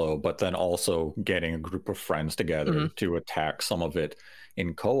solo, but then also getting a group of friends together to attack some of it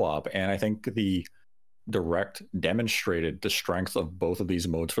in co-op. And I think the Direct demonstrated the strength of both of these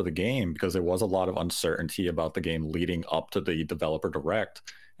modes for the game, because there was a lot of uncertainty about the game leading up to the developer Direct.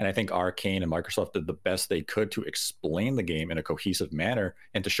 And I think Arcane and Microsoft did the best they could to explain the game in a cohesive manner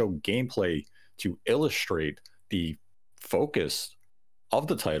and to show gameplay to illustrate the focus of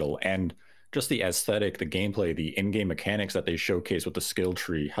the title and just the aesthetic, the gameplay, the in-game mechanics that they showcase with the skill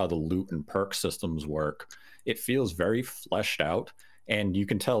tree, how the loot and perk systems work. It feels very fleshed out, and you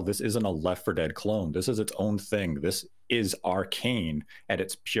can tell this isn't a Left 4 Dead clone. This is its own thing. This is Arcane at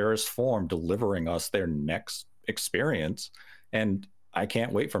its purest form, delivering us their next experience. And I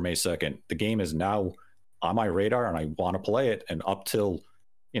can't wait for May 2nd. The game is now on my radar, and I want to play it. And up till,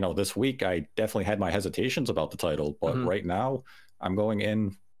 this week, I definitely had my hesitations about the title. But right now, I'm going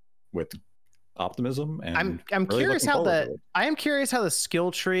in with optimism, and I'm really curious how the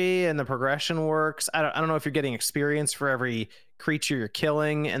skill tree and the progression works. I don't know if you're getting experience for every creature you're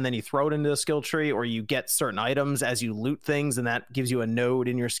killing and then you throw it into the skill tree, or you get certain items as you loot things and that gives you a node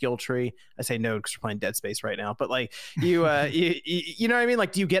in your skill tree. I say node because we're playing Dead Space right now, but like you you know what I mean?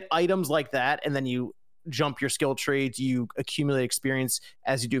 Like, do you get items like that and then you jump your skill tree? Do you accumulate experience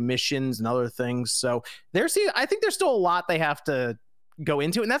as you do missions and other things? So I think there's still a lot they have to go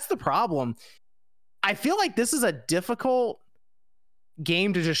into, and that's the problem. I feel like this is a difficult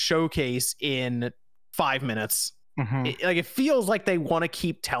game to just showcase in 5 minutes. It feels like they want to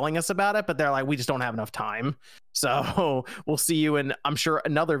keep telling us about it, but they're like, we just don't have enough time. So we'll see you in, I'm sure,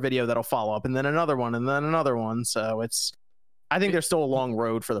 another video that'll follow up, and then another one, and then another one. So I think there's still a long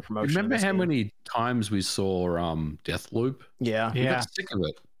road for the promotion. Remember how many times we saw Deathloop? Yeah. We got sick of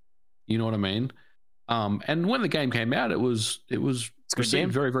it. You know what I mean? And when the game came out, it was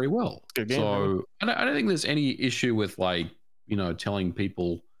received very, very well. Good game, so I don't think there's any issue with telling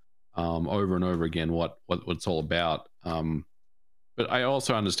people over and over again what it's all about. But I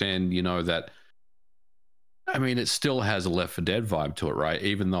also understand, that it still has a Left 4 Dead vibe to it, right?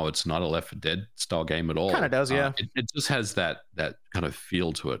 Even though it's not a Left 4 Dead style game at all. Kind of does, yeah. It just has that kind of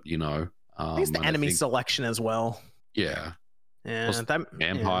feel to it, I think the enemy selection as well. Yeah. Yeah.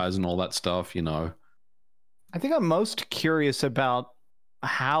 Vampires and all that stuff, I think I'm most curious about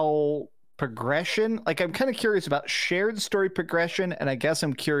how progression, I'm kind of curious about shared story progression, and I guess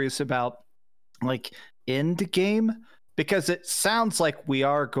I'm curious about end game, because it sounds like we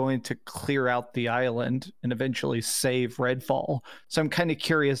are going to clear out the island and eventually save Redfall. So I'm kind of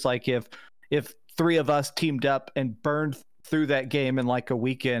curious, if 3 of us teamed up and burned through that game in a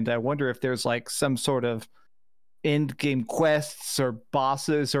weekend, I wonder if there's some sort of end game quests or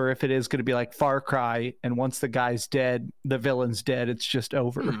bosses, or if it is going to be like Far Cry, and once the guy's dead, the villain's dead, it's just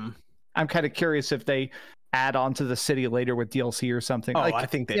over. I'm kind of curious if they add on to the city later with DLC or something. I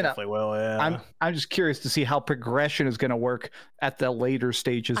think they definitely will. Yeah. I'm just curious to see how progression is going to work at the later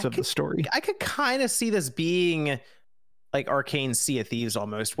stages of the story. I could kind of see this being like Arcane Sea of Thieves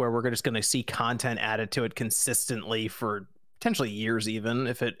almost, where we're just going to see content added to it consistently for potentially years, even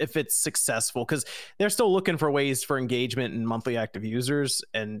if it's successful, because they're still looking for ways for engagement and monthly active users,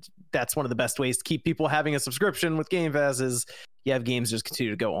 and that's one of the best ways to keep people having a subscription with Game Pass is you have games just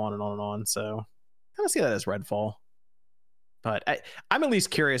continue to go on and on and on. So I kind of see that as Redfall, but I'm at least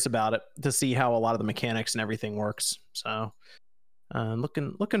curious about it to see how a lot of the mechanics and everything works. So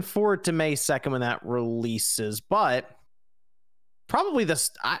looking forward to May 2nd when that releases. But probably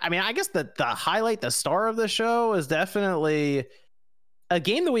I guess the highlight, the star of the show is definitely a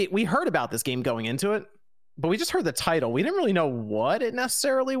game that we heard about this game going into it. but we just heard the title. We didn't really know what it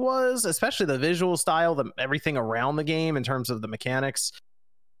necessarily was, especially the visual style, everything around the game in terms of the mechanics.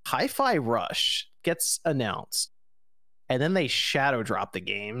 Hi-Fi Rush gets announced, and then they shadow drop the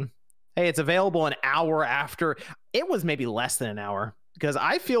game. Hey, it's available an hour after. It was maybe less than an hour, because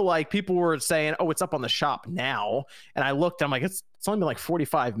I feel like people were saying, oh, it's up on the shop now. And I looked, I'm like, it's only been like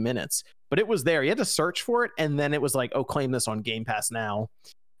 45 minutes, but it was there. You had to search for it. And then it was like, oh, claim this on Game Pass now.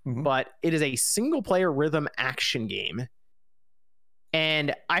 But it is a single player rhythm action game.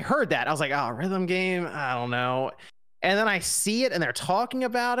 And I heard that. I was like, oh, rhythm game? I don't know. And then I see it and they're talking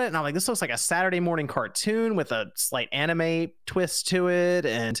about it. And I'm like, this looks like a Saturday morning cartoon with a slight anime twist to it.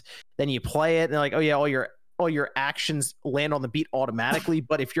 And then you play it and they're like, oh yeah, all your actions land on the beat automatically.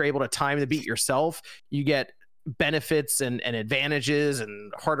 But if you're able to time the beat yourself, you get benefits and advantages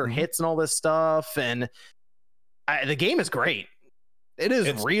and harder hits and all this stuff. And the game is great.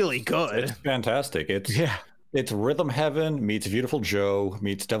 It's really good. It's fantastic. It's Rhythm Heaven meets Beautiful Joe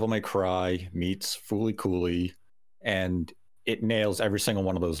meets Devil May Cry meets Fooly Cooly, and it nails every single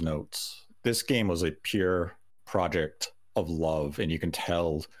one of those notes. This game was a pure project of love, and you can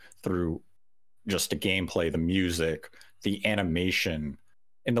tell through just the gameplay, the music, the animation,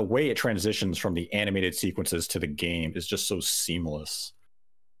 and the way it transitions from the animated sequences to the game is just so seamless.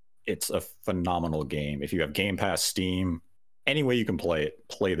 It's a phenomenal game. If you have Game Pass, Steam, any way you can play it,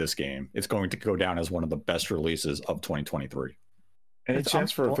 play this game. It's going to go down as one of the best releases of 2023. Any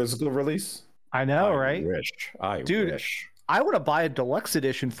chance for a physical release? I know, right? I wish. I want to buy a deluxe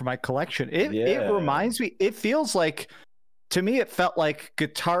edition for my collection. It reminds me, it feels like, to me, it felt like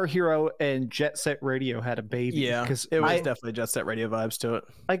Guitar Hero and Jet Set Radio had a baby. Yeah, because it was definitely Jet Set Radio vibes to it.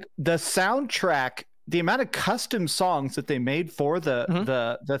 Like the soundtrack, the amount of custom songs that they made for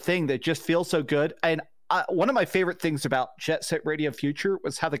the thing that just feels so good. And one of my favorite things about Jet Set Radio Future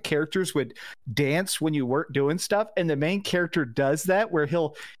was how the characters would dance when you weren't doing stuff, and the main character does that where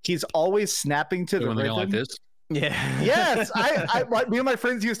he's always snapping to the rhythm. Like this. Yeah. Yes. Me and my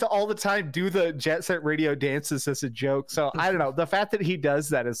friends used to all the time do the Jet Set Radio dances as a joke. So I don't know. The fact that he does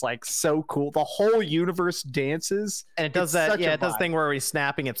that is like so cool. The whole universe dances, and it does that. Yeah, it does thing where he's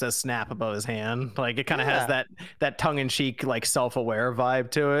snapping. It says snap above his hand. Like it kind of has that tongue in cheek, like self-aware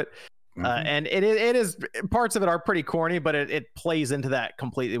vibe to it. And it is, parts of it are pretty corny, but it plays into that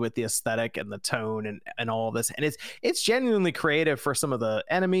completely with the aesthetic and the tone and all of this. And it's genuinely creative for some of the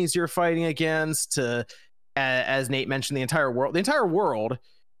enemies you're fighting against. As Nate mentioned, the entire world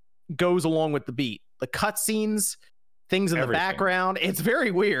goes along with the beat. The cutscenes, things in the background, it's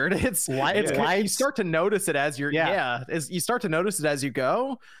very weird. You start to notice it as you start to notice it as you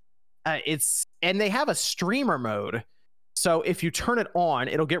go. And they have a streamer mode. So if you turn it on,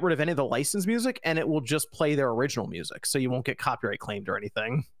 it'll get rid of any of the licensed music and it will just play their original music. So you won't get copyright claimed or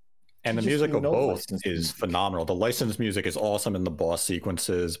anything. And the music of both is phenomenal. The licensed music is awesome in the boss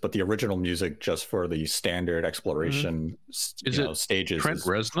sequences, but the original music just for the standard exploration stages. Trent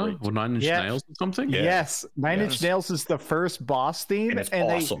Reznor or Nine Inch Nails or something? Yeah. Yes. Nine Inch Nails is the first boss theme. And it's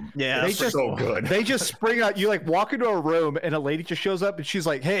awesome. They just so good. They just spring out. You like walk into a room and a lady just shows up and she's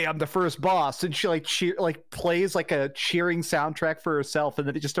like, "Hey, I'm the first boss," and she plays like a cheering soundtrack for herself, and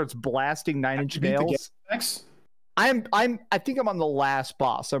then it just starts blasting Nine Inch Nails. I think I'm on the last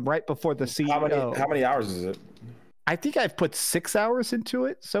boss. I'm right before the CEO. How many hours is it? I think I've put 6 hours into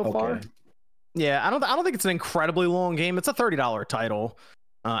it so far. Yeah, I don't think it's an incredibly long game. It's a $30 title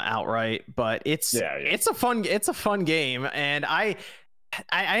outright, but it's a fun game, and I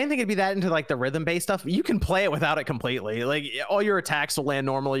didn't think it'd be that into like the rhythm based stuff. You can play it without it completely. Like all your attacks will land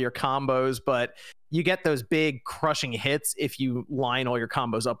normally, your combos, but you get those big crushing hits if you line all your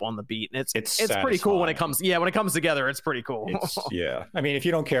combos up on the beat. And it's pretty cool when it comes together. It's pretty cool. I mean, if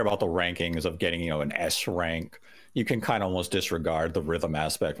you don't care about the rankings of getting, an S rank, you can kind of almost disregard the rhythm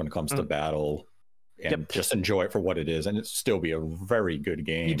aspect when it comes to battle and just enjoy it for what it is. And it'll still be a very good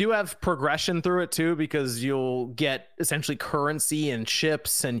game. You do have progression through it too, because you'll get essentially currency and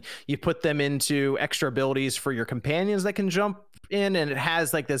chips, and you put them into extra abilities for your companions that can jump in, and it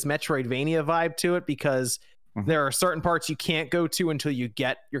has like this Metroidvania vibe to it, because there are certain parts you can't go to until you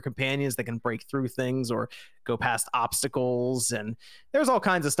get your companions that can break through things or go past obstacles, and there's all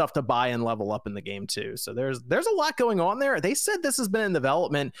kinds of stuff to buy and level up in the game too. So there's a lot going on there. They said this has been in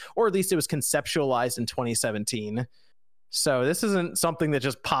development, or at least it was conceptualized in 2017. So this isn't something that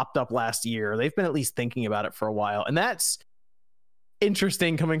just popped up last year. They've been at least thinking about it for a while, and that's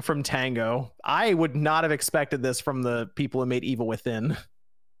interesting coming from Tango. I would not have expected this from the people who made Evil Within.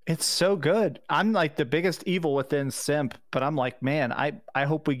 It's so good. I'm like the biggest Evil Within simp, but I'm like, man, I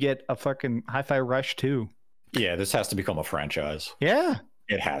hope we get a fucking Hi-Fi Rush too. Yeah, this has to become a franchise. Yeah.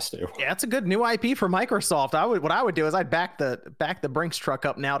 It has to. Yeah, that's a good new IP for Microsoft. What I would do is I'd back the Brinks truck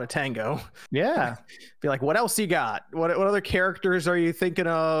up now to Tango. Yeah. Be like, what else you got? What other characters are you thinking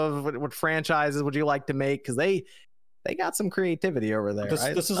of? What franchises would you like to make? Because they got some creativity over there.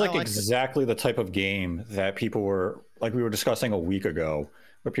 This is like exactly the type of game that people were like we were discussing a week ago,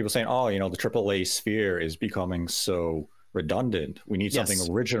 where people saying, "Oh, the AAA sphere is becoming so redundant. We need something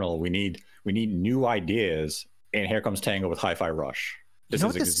original. We need new ideas." And here comes Tango with Hi-Fi Rush. This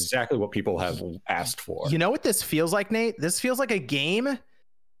is exactly what people have asked for. You know what this feels like, Nate? This feels like a game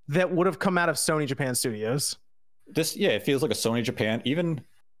that would have come out of Sony Japan Studios. It feels like a Sony Japan, even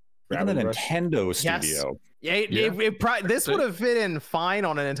a Nintendo studio. Yeah, this would have fit in fine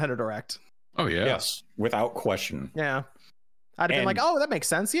on a Nintendo Direct. Oh yeah, yes, without question. Yeah, I'd have been like, oh, that makes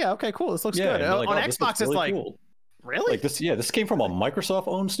sense. Yeah, okay, cool. This looks good. On Xbox, it's like, cool. Really? Like this? Yeah, this came from a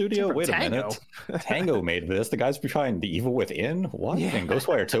Microsoft-owned studio. Wait a minute, Tango made this. The guys behind The Evil Within. What? Yeah. And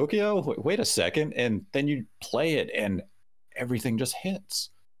Ghostwire Tokyo. Wait a second, and then you play it, and everything just hits.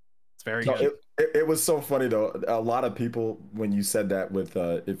 It's very good. It was so funny though. A lot of people, when you said that with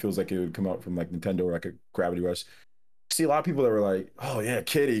it feels like it would come out from like Nintendo or like a Gravity Rush. See a lot of people that were like, oh yeah,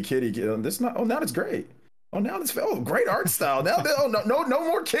 kitty. This not. Oh, now it's great. Oh, now this great art style. Now, no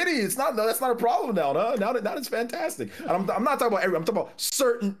more kitty. It's not. That's not a problem now. No, now it's fantastic. And I'm not talking about everyone. I'm talking about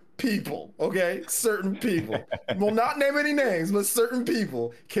certain people. Okay, certain people. We'll not name any names, but certain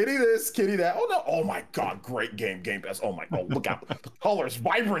people. Kitty this, kitty that. Oh no. Oh my God, great game. Game Pass. Oh my. Oh, look out. The colors,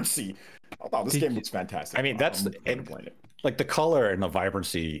 vibrancy. Oh, this game looks fantastic. I mean, like the color and the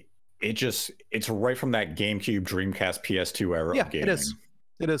vibrancy. It's right from that GameCube, Dreamcast, PS2 era of gaming.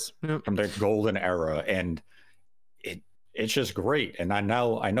 It is from the golden era, and it's just great. And I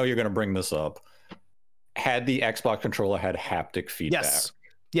know you're going to bring this up. Had the Xbox controller had haptic feedback,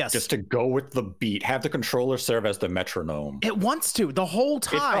 yes, just to go with the beat, have the controller serve as the metronome. It wants to the whole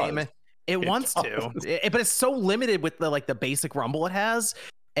time. It wants to, but it's so limited with the basic rumble it has.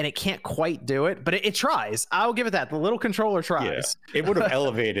 And it can't quite do it, but it tries. I'll give it that. The little controller tries. Yeah. It would have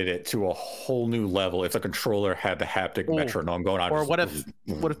elevated it to a whole new level if the controller had the haptic metronome going on. Or what if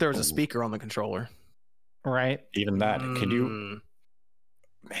there was a speaker on the controller? Right. Even that. Can you?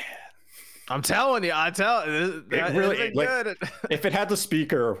 Man, I'm telling you. It really good. If it had the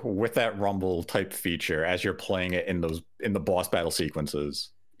speaker with that rumble type feature as you're playing it in the boss battle sequences,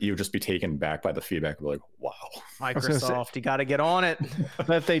 you would just be taken back by the feedback. Be like, wow, Microsoft, you got to get on it.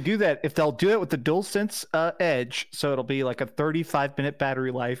 But if they do that, if they'll do it with the DualSense Edge, so it'll be like a 35-minute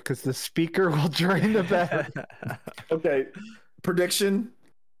battery life because the speaker will drain the battery. Okay, prediction: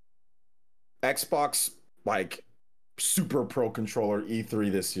 Xbox Super Pro controller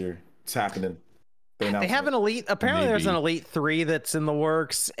E3 this year. It's happening. They have an Elite. Apparently, there's an Elite 3 that's in the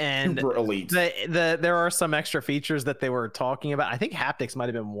works, and Super Elite. There are some extra features that they were talking about. I think haptics might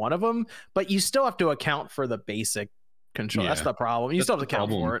have been one of them, but you still have to account for the basic control. That's the problem. You still have to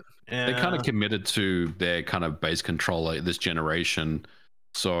account for it. They kind of committed to their kind of base controller this generation,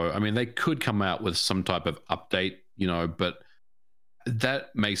 so I mean, they could come out with some type of update, but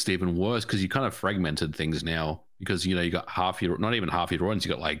that makes it even worse because you kind of fragmented things now. Because you got not even half your audience,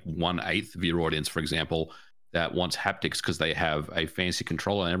 you got like 1/8 of your audience, for example, that wants haptics because they have a fancy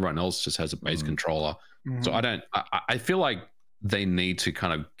controller, and everyone else just has a base controller. Mm-hmm. So I feel like they need to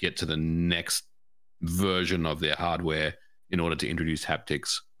kind of get to the next version of their hardware in order to introduce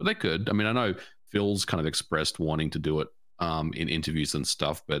haptics. But they could. I mean, I know Phil's kind of expressed wanting to do it in interviews and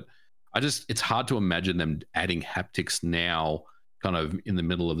stuff, but it's hard to imagine them adding haptics now, kind of in the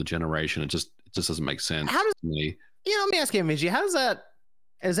middle of the generation. It just doesn't make sense to me. Let me ask you, Miji, how does that?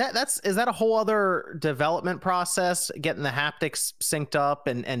 Is that a whole other development process? Getting the haptics synced up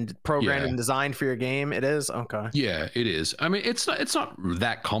and programmed and designed for your game? It is. Okay. Yeah, it is. I mean, it's not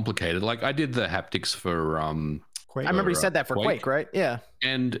that complicated. Like I did the haptics for Quake. I remember you said that for Quake, right? Yeah.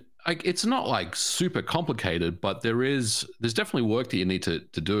 And it's not like super complicated, but there's definitely work that you need to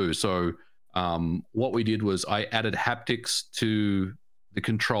do. So what we did was I added haptics to the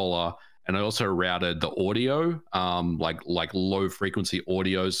controller. And I also routed the audio, like low frequency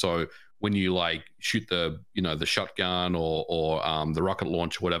audio. So when you shoot the shotgun or the rocket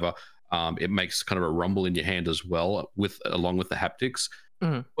launch or whatever, it makes kind of a rumble in your hand as well along with the haptics.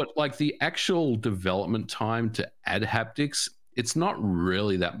 Mm-hmm. But the actual development time to add haptics, it's not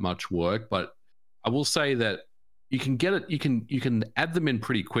really that much work. But I will say that you can get it, you can add them in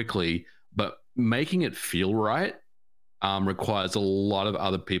pretty quickly, but making it feel right requires a lot of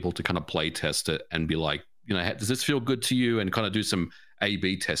other people to kind of play test it and be like, does this feel good to you? And kind of do some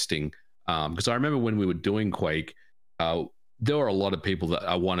A/B testing. Because I remember when we were doing Quake, there were a lot of people that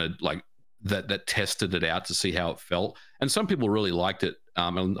I wanted that tested it out to see how it felt. And some people really liked it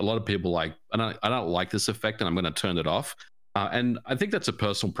and a lot of people like, I don't like this effect, and I'm going to turn it off. And I think that's a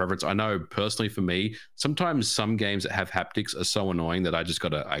personal preference. I know personally for me, sometimes some games that have haptics are so annoying that I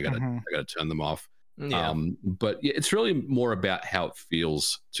gotta turn them off. Yeah. But yeah, it's really more about how it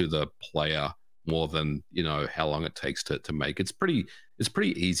feels to the player more than how long it takes to make. It's pretty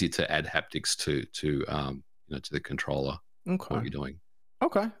easy to add haptics to the controller. Okay. What you're doing.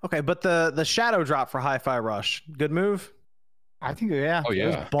 Okay. But the shadow drop for Hi-Fi Rush, good move. I think it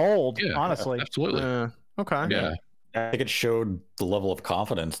was bold. Honestly, absolutely. Okay. Yeah. I think it showed the level of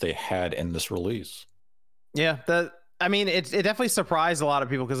confidence they had in this release. Yeah, it definitely surprised a lot of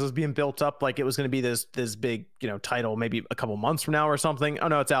people because it was being built up like it was going to be this big title maybe a couple months from now or something. Oh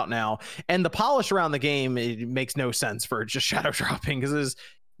no, it's out now, and the polish around the game, it makes no sense for just shadow dropping because it's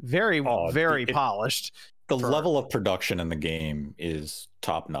very polished. The level of production in the game is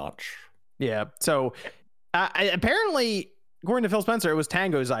top notch. Yeah, so apparently, according to Phil Spencer, it was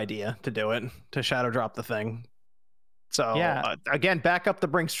Tango's idea to do it, to shadow drop the thing. So again, back up the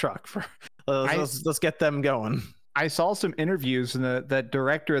Brinks truck. Let's get them going. I saw some interviews, and the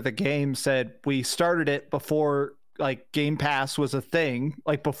director of the game said we started it before like Game Pass was a thing,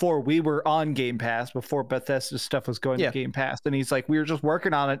 like before we were on Game Pass, before Bethesda stuff was going to Game Pass. And he's like, we were just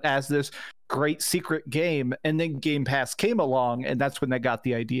working on it as this great secret game, and then Game Pass came along, and that's when they got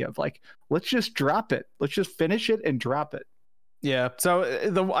the idea of like, let's just drop it, let's just finish it and drop it. Yeah.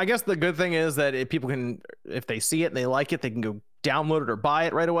 So I guess the good thing is that if people can, if they see it and they like it, they can go download it or buy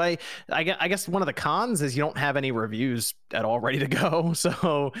it right away. I guess one of the cons is you don't have any reviews at all ready to go,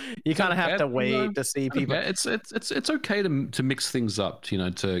 so you kind of have to wait to see people. It's okay to mix things up,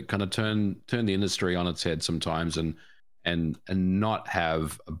 to kind of turn the industry on its head sometimes, and not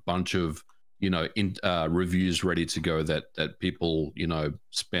have a bunch of reviews ready to go that people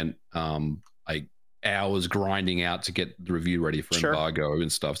spent like hours grinding out to get the review ready for embargo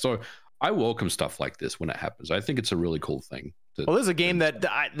and stuff. So I welcome stuff like this when it happens. I think it's a really cool thing. Well, there's a game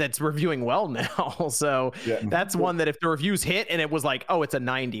that's reviewing well now. So that's one that if the reviews hit and it was like, oh, it's a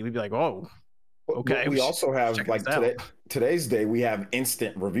 90, we'd be like, oh, okay. We also have like today's day, we have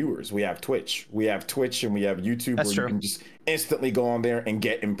instant reviewers. We have Twitch. We have Twitch and we have YouTube where you can just instantly go on there and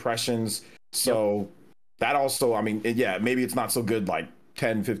get impressions. So that also, I mean, maybe it's not so good like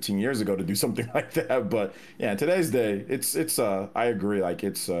 10, 15 years ago to do something like that. But yeah, in today's day, it's I agree. Like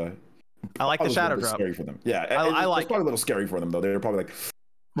it's I like the shadow drop. Scary for them. Yeah, I like. It's probably a little scary for them though. They're probably like,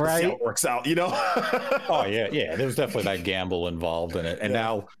 right, see how it works out, Oh yeah. There's definitely that gamble involved in it. And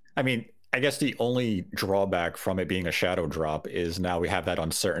now, I mean, I guess the only drawback from it being a shadow drop is now we have that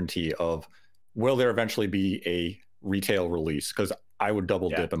uncertainty of will there eventually be a retail release? Because I would double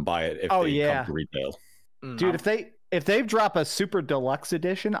dip and buy it if they come to retail. Dude, if they drop a super deluxe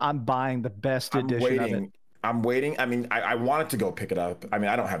edition, I'm buying the best edition of it. I'm waiting. I mean, I wanted to go pick it up. I mean,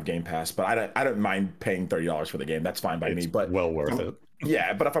 I don't have Game Pass, but I don't mind paying $30 for the game. That's fine by me. But well worth it.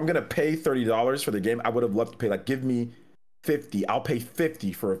 Yeah, but if I'm gonna pay $30 for the game, I would have loved to pay like give me $50. I'll pay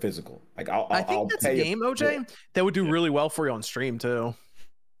 $50 for a physical. Like I think that's a game, OJ, that would do really well for you on stream too.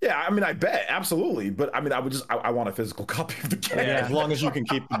 Yeah, I mean, I bet absolutely, but I mean, I want a physical copy of the game. Yeah, as long as you can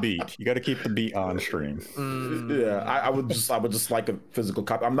keep the beat, you got to keep the beat on stream. Yeah, I would just like a physical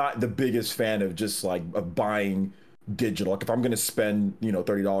copy. I'm not the biggest fan of just like of buying digital. Like if I'm gonna spend $30,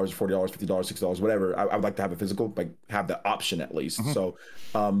 $40, $50, $60, whatever, I would like to have a physical, like have the option at least. So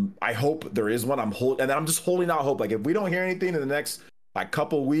I hope there is one. I'm just holding out hope. Like if we don't hear anything in the next like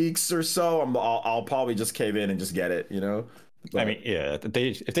couple weeks or so, I'll probably just cave in and just get it. But, I mean, yeah,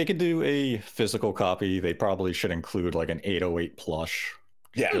 if they could do a physical copy, they probably should include like an 808 plush.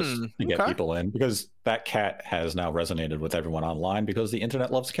 Yeah, to get people in, because that cat has now resonated with everyone online because the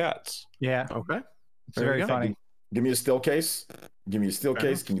internet loves cats. Yeah. Okay. It's very funny. Give me a still case. Give me a still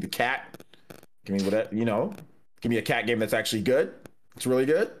case. Give me the cat. Give me whatever, give me a cat game that's actually good. It's really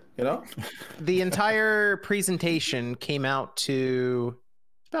good, The entire presentation came out to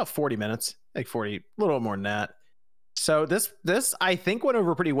about 40 minutes, like 40, a little more than that. So this I think went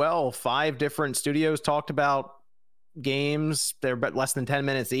over pretty well. 5 different studios talked about games. They're less than 10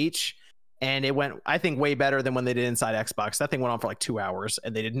 minutes each. And it went, I think, way better than when they did Inside Xbox. That thing went on for like 2 hours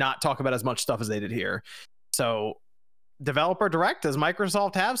and they did not talk about as much stuff as they did here. So Developer Direct, does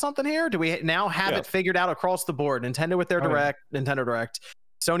Microsoft have something here? Do we now have it figured out across the board? Nintendo with their Nintendo Direct,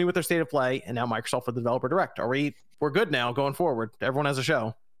 Sony with their State of Play, and now Microsoft with the Developer Direct. We're good now going forward. Everyone has a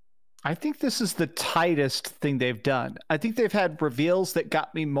show. I think this is the tightest thing they've done. I think they've had reveals that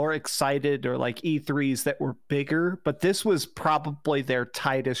got me more excited, or like E3s that were bigger, but this was probably their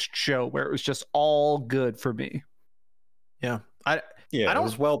tightest show where it was just all good for me. Yeah. It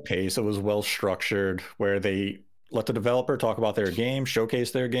was well paced. It was well structured, where they let the developer talk about their game,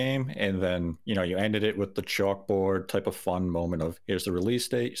 showcase their game, and then you ended it with the chalkboard type of fun moment of here's the release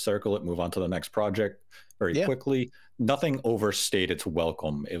date, circle it, move on to the next project very quickly. Nothing overstayed its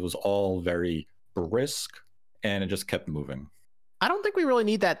welcome. It was all very brisk, and it just kept moving. I don't think we really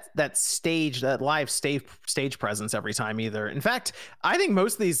need that live stage presence every time either. In fact, I think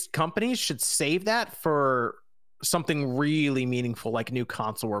most of these companies should save that for something really meaningful, like a new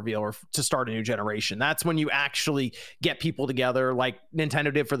console reveal or to start a new generation. That's when you actually get people together, like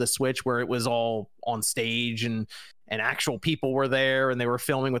Nintendo did for the Switch, where it was all on stage and actual people were there and they were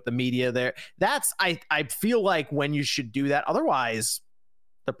filming with the media there. That's I feel like when you should do that. Otherwise,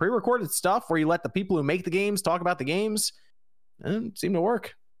 the pre-recorded stuff where you let the people who make the games talk about the games, it seem to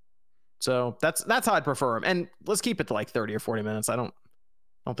work. So that's how I'd prefer them. And let's keep it to like 30 or 40 minutes. I don't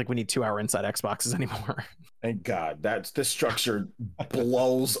think we need 2-hour inside Xboxes anymore. Thank God. The structure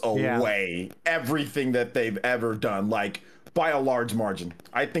blows away everything that they've ever done, like by a large margin.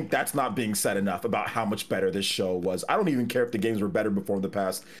 I think that's not being said enough about how much better this show was. I don't even care if the games were better before in the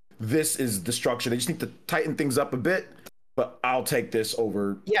past. This is the structure. They just need to tighten things up a bit, but I'll take this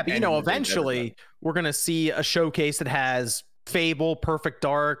over. Yeah, but eventually we're going to see a showcase that has Fable, Perfect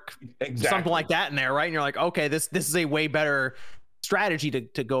Dark, something like that in there, right? And you're like, okay, this is a way better strategy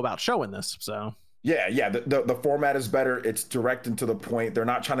to go about showing this. So yeah, the format is better. It's direct and to the point. They're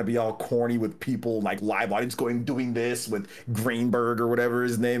not trying to be all corny with people like live audience doing this with Greenberg or whatever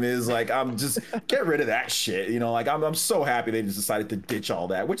his name is. Like, I'm just get rid of that shit. Like I'm so happy they just decided to ditch all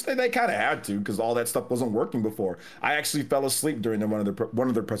that, which they kind of had to, because all that stuff wasn't working before. I actually fell asleep during one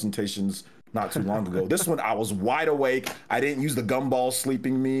of their presentations not too long ago. This one, I was wide awake. I didn't use the gumball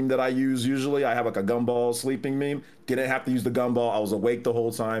sleeping meme that I use usually. I have like a gumball sleeping meme. Didn't have to use the gumball. I was awake the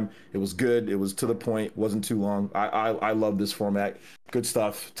whole time. It was good. It was to the point. Wasn't too long. I love this format. Good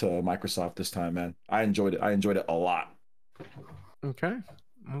stuff to Microsoft this time, man. I enjoyed it. I enjoyed it a lot. Okay.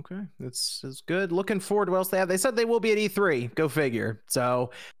 It's good. Looking forward to what else they have. They said they will be at E3. Go figure.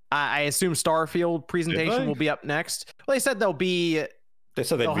 So I assume Starfield presentation will be up next. Well, they said they'll be. They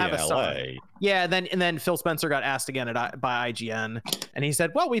said they'd be in LA. Yeah, and then Phil Spencer got asked again by IGN, and he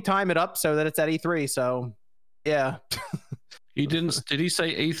said, "Well, we time it up so that it's at E3." So, yeah. He didn't. Did he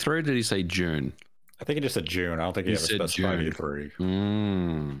say E3? Or did he say June? I think he just said June. I don't think he ever specified E3.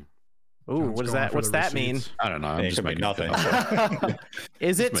 Ooh, what is that? What's that mean? I don't know. I'm just making nothing.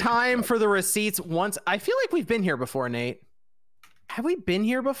 Is it time for the receipts? Once I feel like we've been here before, Nate. Have we been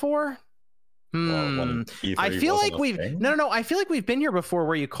here before? I feel like we've no. I feel like we've been here before,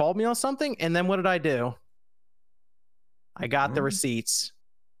 where you called me on something, and then what did I do? I got the receipts.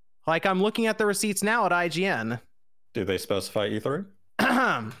 Like, I'm looking at the receipts now at IGN. Did they specify E3?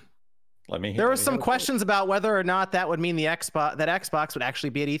 There were some questions about whether or not that would mean that Xbox would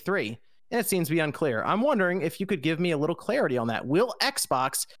actually be at E3, and it seems to be unclear. I'm wondering if you could give me a little clarity on that. Will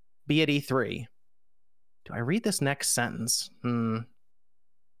Xbox be at E3? Do I read this next sentence?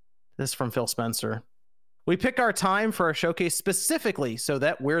 This is from Phil Spencer. We pick our time for a showcase specifically so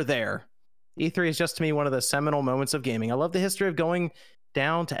that we're there. E3 is just to me one of the seminal moments of gaming. I love the history of going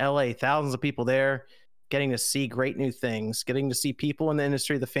down to LA, thousands of people there, getting to see great new things, getting to see people in the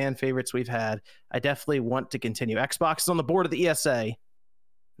industry, the fan favorites we've had. I definitely want to continue. Xbox is on the board of the ESA, and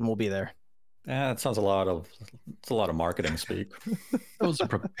we'll be there. Yeah, that sounds a lot of marketing speak. That was a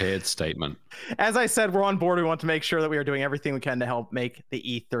prepared statement. As I said, we're on board. We want to make sure that we are doing everything we can to help make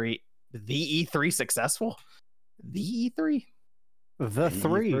the E3 successful. The E3?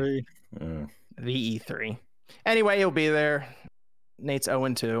 The E3. Anyway, he'll be there. Nate's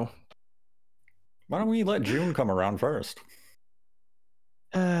 0-2. Why don't we let June come around first?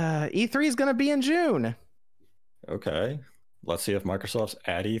 E3 is going to be in June. Okay. Let's see if Microsoft's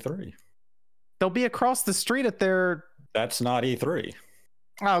at E3. They'll be across the street at their... That's not E3.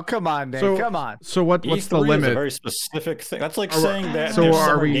 Oh, come on, Dave. Come on. So what's the limit? Is a very specific thing. That's like saying that there's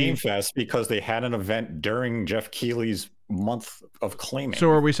Summer Game Fest because they had an event during Jeff Keighley's month of claiming.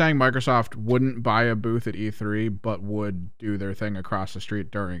 So are we saying Microsoft wouldn't buy a booth at E3 but would do their thing across the street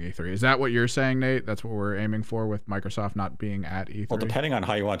during E3? Is that what you're saying, Nate? That's what we're aiming for with Microsoft not being at E3? Well, depending on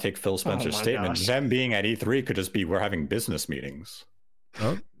how you want to take Phil Spencer's statement, them being at E3 could just be we're having business meetings.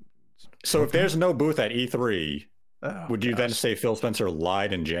 Oh. So if there's no booth at E3, would you then say Phil Spencer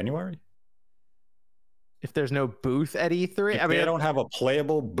lied in January? If there's no booth at E3? If they don't have a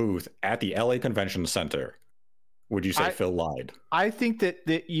playable booth at the LA Convention Center, would you say Phil lied? I think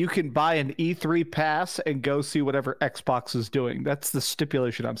that you can buy an E3 pass and go see whatever Xbox is doing. That's the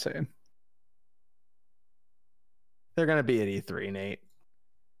stipulation I'm saying. They're going to be at E3, Nate.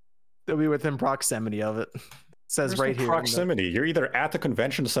 They'll be within proximity of it. Says right here. Proximity. You're either at the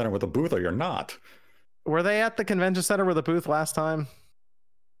convention center with a booth or you're not. Were they at the convention center with a booth last time?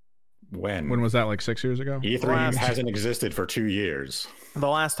 When was that? Like 6 years ago? E3 hasn't existed for 2 years. The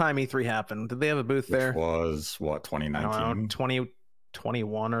last time E3 happened, did they have a booth there? Which was what, 2019?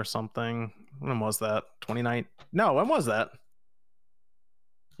 2021 or something. When was that? 2019? No, when was that?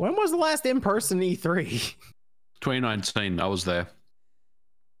 When was the last in-person E3? 2019. I was there.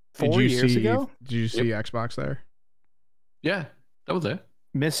 4 years ago? Did you see Xbox there? Yeah, that was there.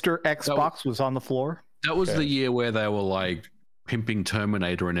 Mr. Xbox was on the floor. That was the year where they were like pimping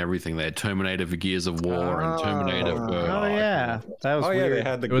Terminator and everything. They had Terminator for Gears of War and Terminator for. Oh yeah, that was weird. They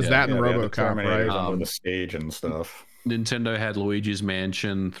had it was that and RoboCop, right? On the stage and stuff. Nintendo had Luigi's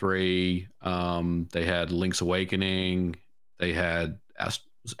Mansion 3. They had Link's Awakening. They had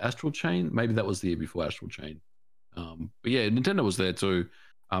Astral Chain. Maybe that was the year before Astral Chain. But yeah, Nintendo was there too.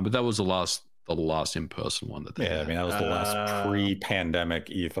 But that was the last in-person one that they had. I mean, that was the last pre-pandemic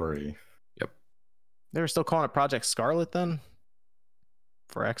E3. Yep. They were still calling it Project Scarlet then?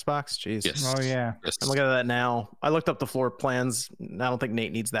 For Xbox? Jeez. Yes. Oh yeah. Yes. I'm looking at that now. I looked up the floor plans. I don't think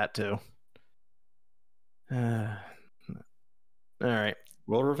Nate needs that too. All right.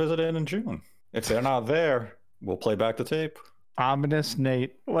 We'll revisit it in June. If they're not there, we'll play back the tape. Ominous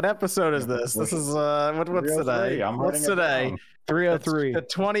Nate. What episode is this? This is what's today? What's today? 303. The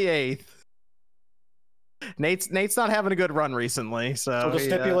 28th. Nate's not having a good run recently, so the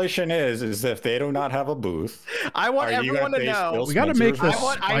stipulation is if they do not have a booth, I want everyone to know. We got to make this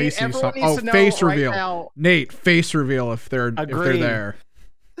spicy. Face right reveal. Now. Nate, face reveal if they're there.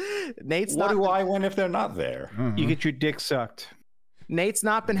 Nate's what do I win if they're not there? You get your dick sucked. Nate's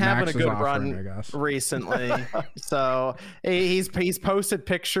not been having a good run recently, so he's posted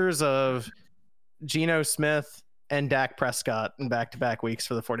pictures of Geno Smith and Dak Prescott in back-to-back weeks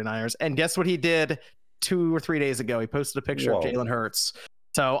for the 49ers. And guess what he did 2 or 3 days ago? He posted a picture of Jalen Hurts.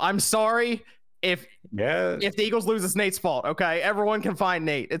 So I'm sorry if the Eagles lose, it's Nate's fault. Okay, everyone can find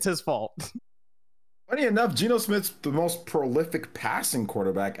Nate. It's his fault. Funny enough, Geno Smith's the most prolific passing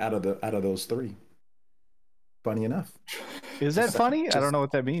quarterback out of those three. Funny enough. Is that funny? I don't know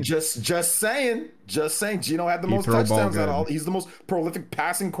what that means. Just saying. Geno had the most touchdowns out of all. He's the most prolific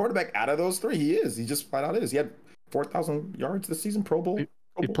passing quarterback out of those three. He is. He just flat out is. He had 4,000 yards this season, Pro Bowl.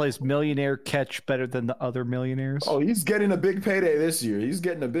 He plays millionaire catch better than the other millionaires. Oh, he's getting a big payday this year. He's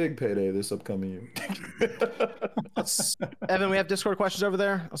getting a big payday this upcoming year. Evan, we have Discord questions over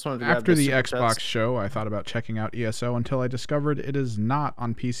there. I just wanted to After the Xbox show, I thought about checking out ESO until I discovered it is not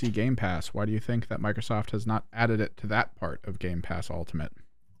on PC Game Pass. Why do you think that Microsoft has not added it to that part of Game Pass Ultimate?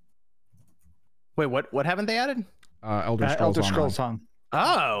 Wait, what haven't they added? Elder Scrolls Online.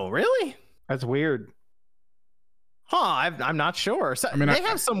 Oh, really? That's weird. Huh, I'm not sure. So, I mean, they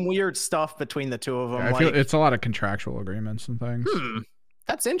have some weird stuff between the two of them. I feel it's a lot of contractual agreements and things.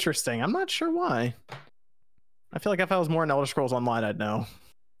 That's interesting. I'm not sure why. I feel like if I was more in Elder Scrolls Online, I'd know.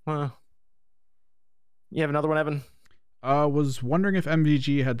 You have another one, Evan? Was wondering if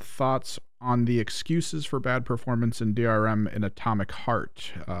MVG had thoughts on the excuses for bad performance in DRM in Atomic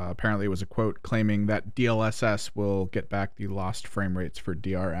Heart. Apparently, it was a quote claiming that DLSS will get back the lost frame rates for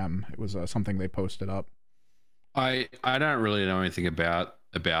DRM. It was something they posted up. I don't really know anything about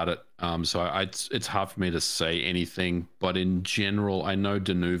it, so it's hard for me to say anything. But in general, I know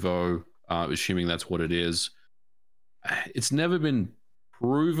Denuvo, assuming that's what it is. It's never been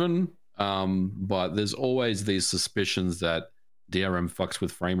proven, but there's always these suspicions that DRM fucks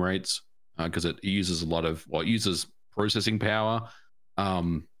with frame rates because it uses it uses processing power.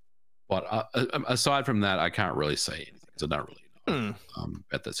 But aside from that, I can't really say anything because I don't really know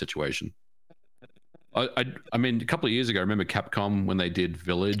about that situation. I mean, a couple of years ago, I remember Capcom when they did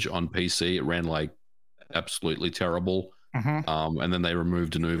Village on PC, it ran like absolutely terrible. And then they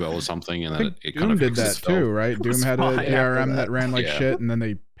removed Denuvo or something, and then it Doom kind of did that too, right? Doom had a DRM that ran like shit, and then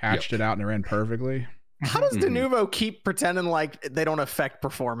they patched it out and it ran perfectly. How does Denuvo keep pretending like they don't affect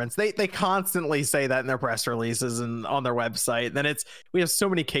performance? They constantly say that in their press releases and on their website. Then we have so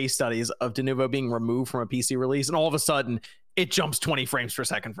many case studies of Denuvo being removed from a PC release, and all of a sudden it jumps 20 frames per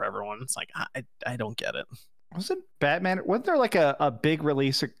second for everyone. It's like I don't get it. Wasn't there like a big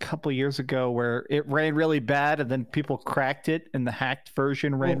release a couple years ago where it ran really bad and then people cracked it and the hacked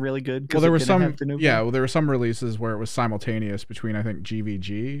version ran really good? Well, there were there were some releases where it was simultaneous between I think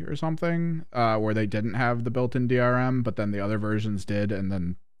GVG or something, where they didn't have the built-in DRM, but then the other versions did, and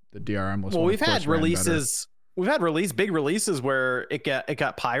then the DRM was. Well, we've had releases. We've had big releases where it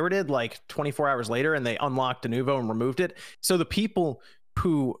got pirated like 24 hours later, and they unlocked Denuvo and removed it. So the people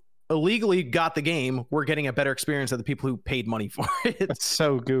who illegally got the game were getting a better experience than the people who paid money for it. It's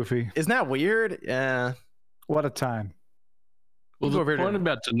so goofy. Isn't that weird? Yeah. What a time. Well, the point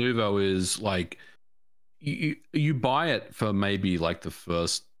about Denuvo is like you buy it for maybe like the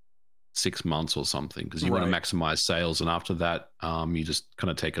first 6 months or something because you want to maximize sales, and after that, you just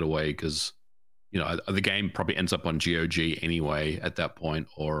kind of take it away because the game probably ends up on GOG anyway at that point,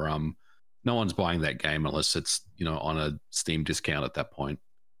 or no one's buying that game unless it's on a Steam discount at that point.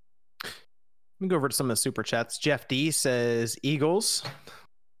 Let me go over to some of the super chats. Jeff D says Eagles.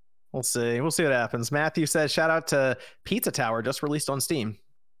 We'll see what happens. Matthew says shout out to Pizza Tower, just released on Steam.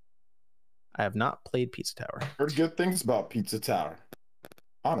 I have not played Pizza Tower. Heard good things about Pizza Tower,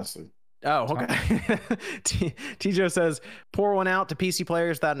 honestly. Oh, okay. Tijo says, pour one out to PC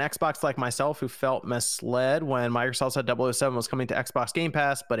players without an Xbox like myself who felt misled when Microsoft said 007 was coming to Xbox Game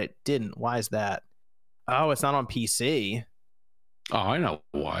Pass, but it didn't. Why is that? Oh, it's not on PC. Oh, I know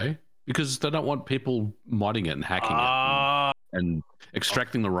why. Because they don't want people modding it and hacking it and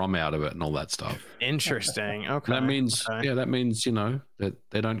extracting the ROM out of it and all that stuff. Interesting. Okay. That means, that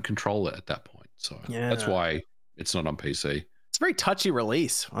they don't control it at that point. So that's why it's not on PC. It's a very touchy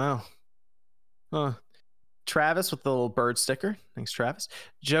release. Wow. Travis with the little bird sticker. Thanks, Travis.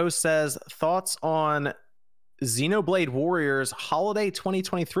 Joe says, thoughts on Xenoblade Warriors holiday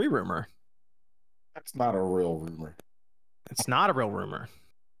 2023 rumor? That's not a real rumor. It's not a real rumor.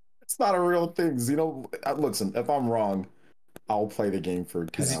 It's not a real thing. Listen, if I'm wrong, I'll play the game for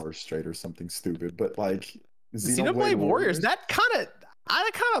 10 hours straight or something stupid. But like Xenoblade Warriors, that kind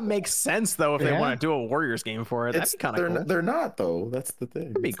of makes sense though if they want to do a Warriors game for it. That's kind of cool. They're not though. That's the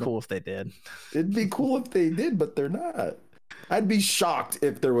thing. It'd be cool if they did. It'd be cool if they did, but they're not. I'd be shocked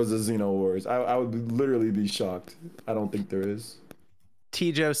if there was a Xeno Wars. I would literally be shocked. I don't think there is.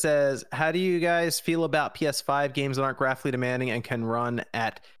 Tijo says, how do you guys feel about PS5 games that aren't graphically demanding and can run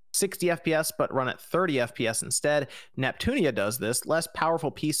at 60 FPS but run at 30 FPS instead? Neptunia does this. Less powerful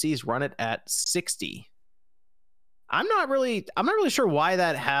PCs run it at 60. I'm not really sure why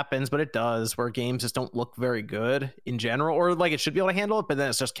that happens, but it does, where games just don't look very good in general, or like it should be able to handle it, but then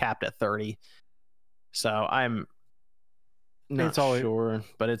it's just capped at 30. So I'm not sure,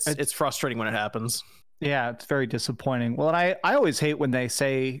 but it's frustrating when it happens. Yeah, it's very disappointing. Well, and I always hate when they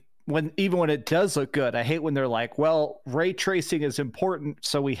say, even when it does look good, I hate when they're like, well, ray tracing is important,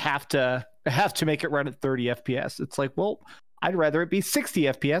 so we have to make it run at 30 FPS. It's like, well, I'd rather it be 60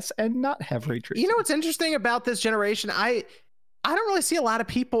 FPS and not have ray tracing. You know what's interesting about this generation? I don't really see a lot of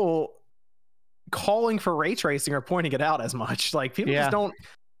people calling for ray tracing or pointing it out as much. Like people just don't.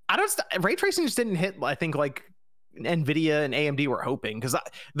 Ray tracing just didn't hit. I think like NVIDIA and AMD were hoping, because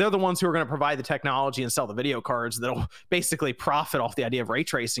they're the ones who are going to provide the technology and sell the video cards that'll basically profit off the idea of ray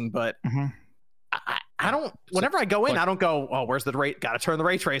tracing. But I don't. Whenever I go in, I don't go, oh, where's the rate? Got to turn the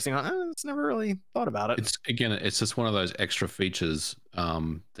ray tracing on. It's never really thought about it. It's just one of those extra features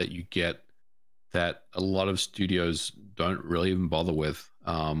that you get that a lot of studios don't really even bother with.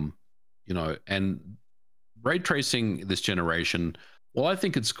 And ray tracing this generation, well, I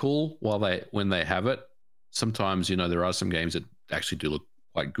think it's cool when they have it. Sometimes, there are some games that actually do look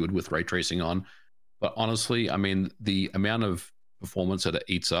quite good with ray tracing on. But honestly, I mean, the amount of performance that it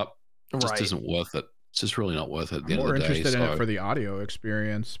eats up just isn't worth it. It's just really not worth it at the end of the day. I'm more interested in it for the audio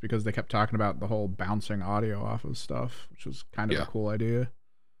experience, because they kept talking about the whole bouncing audio off of stuff, which was kind of a cool idea.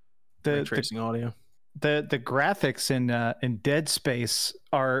 Ray tracing audio. The graphics in Dead Space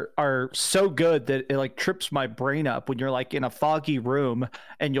are so good that it like trips my brain up when you're like in a foggy room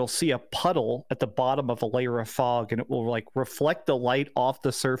and you'll see a puddle at the bottom of a layer of fog and it will like reflect the light off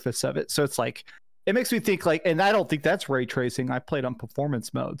the surface of it. So it's like, it makes me think like, and I don't think that's ray tracing. I played on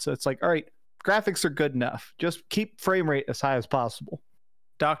performance mode. So it's like, all right, graphics are good enough. Just keep frame rate as high as possible.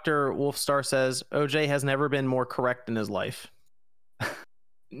 Dr. Wolfstar says, OJ has never been more correct in his life.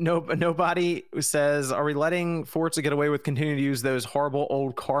 Nobody says, are we letting Forza get away with continuing to use those horrible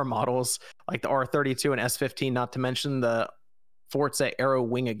old car models like the R32 and S15, not to mention the Forza Aero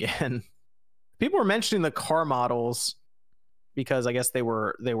Wing again? People were mentioning the car models because I guess some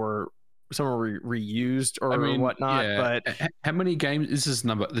were reused or whatnot. Yeah. But how many games is this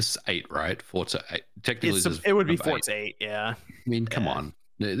number? This is 8, right? Forza 8. Technically, it would be Forza 8. Yeah. I mean, come on.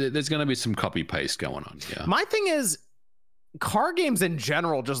 There's going to be some copy paste going on. Yeah. My thing is, car games in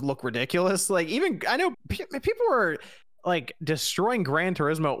general just look ridiculous. Like, even I know people were like destroying Gran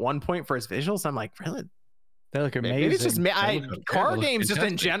Turismo at one point for its visuals. I'm like, really? They look amazing. Maybe it's just me. Car games just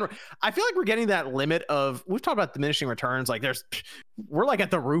in general. I feel like we're getting that limit of, we've talked about diminishing returns. Like we're like at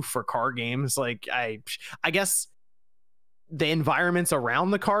the roof for car games. Like I guess the environments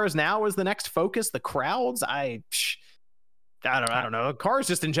around the cars now is the next focus. The crowds. I don't know. Cars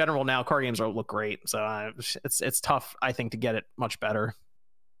just in general now, car games look great. So it's tough, I think, to get it much better.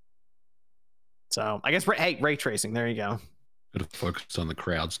 So I guess, ray tracing. There you go. Got to focus on the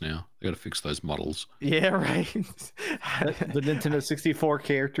crowds now. They got to fix those models. Yeah, right. The Nintendo 64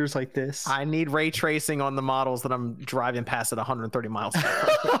 characters like this. I need ray tracing on the models that I'm driving past at 130 miles per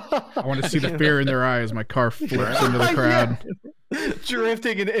hour. I want to see the fear in their eyes. My car flips into the crowd. Yeah.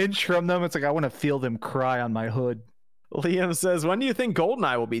 Drifting an inch from them. It's like, I want to feel them cry on my hood. Liam says, when do you think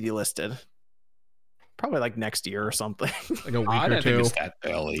GoldenEye will be delisted? Probably like next year or something. Like a week I or don't think two. it's that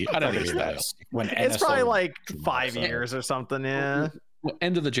early. I don't think it's that. When It's probably like 5 out. years or something. Yeah. Well,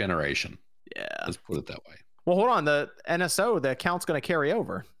 end of the generation. Yeah. Let's put it that way. Well, hold on. The NSO, the account's going to carry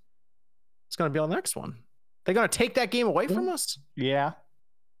over. It's going to be on the next one. They're going to take that game away from us? Yeah.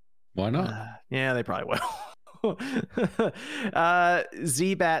 Why not? Yeah, they probably will.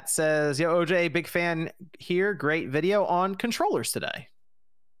 Zbat says, yo, OJ, big fan here. Great video on controllers today.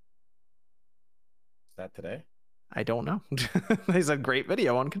 Is that today? I don't know. They said great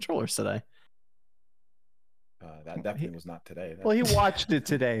video on controllers today. That definitely was not today. Well, he watched it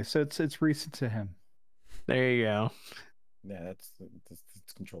today, so it's recent to him. There you go. Yeah, that's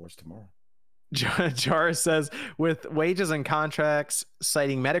controllers tomorrow. Jar says, with wages and contracts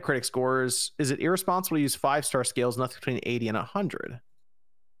citing Metacritic scores, is it irresponsible to use 5-star scales, nothing between 80 and 100?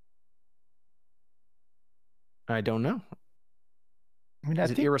 I don't know. I mean,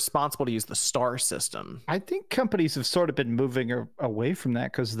 Is it irresponsible to use the star system? I think companies have sort of been moving away from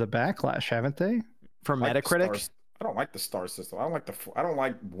that because of the backlash, haven't they? For Metacritic? I don't like the star system. I don't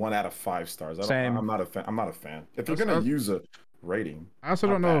like 1 out of 5 stars. Same. I'm not a fan. If you're gonna use a rating, I also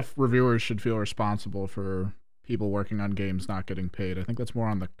don't know if reviewers should feel responsible for people working on games not getting paid. I think that's more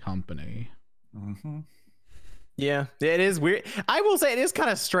on the company. Mm-hmm. Yeah, it is weird. I will say it is kind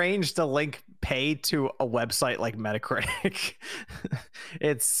of strange to link pay to a website like Metacritic.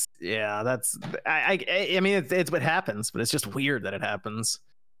 It's I mean it's what happens, but it's just weird that it happens.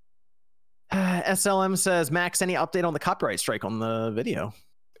 SLM says, Max, any update on the copyright strike on the video?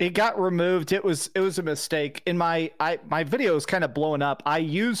 It got removed. It was a mistake. In my video is kind of blowing up. I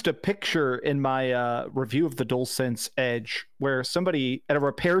used a picture in my review of the DualSense Edge where somebody at a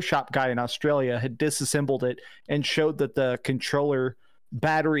repair shop guy in Australia had disassembled it and showed that the controller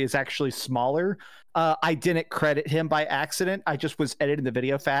battery is actually smaller. I didn't credit him by accident. I just was editing the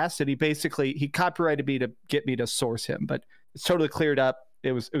video fast, and he copyrighted me to get me to source him, but it's totally cleared up.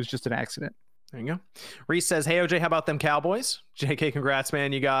 It was just an accident. There you go. Reese says, hey, OJ, how about them Cowboys? JK, congrats,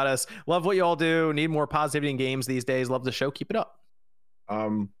 man. You got us. Love what you all do. Need more positivity in games these days. Love the show. Keep it up.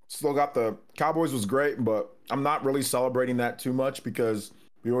 Still got the Cowboys was great, but I'm not really celebrating that too much because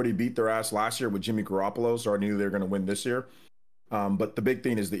we already beat their ass last year with Jimmy Garoppolo, so I knew they were going to win this year. But the big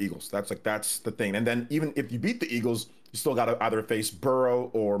thing is the Eagles. That's the thing. And then even if you beat the Eagles, you still got to either face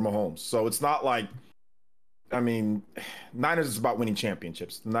Burrow or Mahomes. So it's not like, I mean, Niners is about winning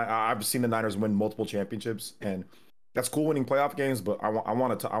championships. I've seen the Niners win multiple championships, and that's cool winning playoff games. But I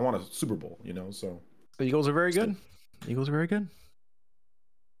want a Super Bowl, So the Eagles are very good. Eagles are very good.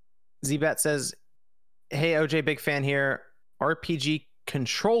 Zbat says, "Hey OJ, big fan here. RPG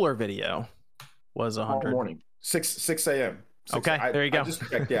controller video was 100 tomorrow morning, 6 a.m. Okay, there you go. I just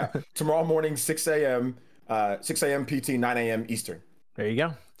checked, yeah, tomorrow morning, 6 a.m. 6 a.m. PT, 9 a.m. Eastern. There you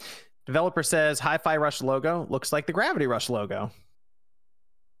go. Developer says Hi-Fi Rush logo looks like the Gravity Rush logo.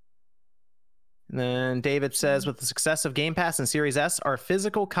 And then David says, with the success of Game Pass and Series S, are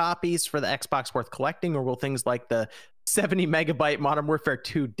physical copies for the Xbox worth collecting, or will things like the 70 megabyte Modern Warfare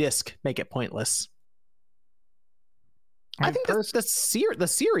 2 disc make it pointless? I think the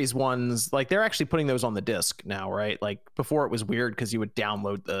series ones, like they're actually putting those on the disc now, right? Like before it was weird because you would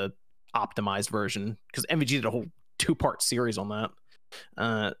download the optimized version because MVG did a whole 2-part series on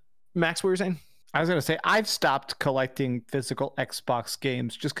that. Max, what were you saying? I was going to say, I've stopped collecting physical Xbox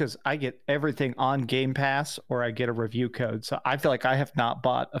games just because I get everything on Game Pass or I get a review code. So I feel like I have not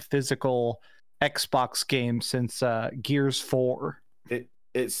bought a physical Xbox game since Gears 4.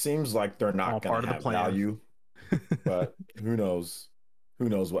 It seems like they're not going to have value, but who knows? Who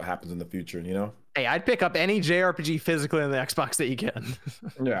knows what happens in the future, Hey, I'd pick up any JRPG physically on the Xbox that you can.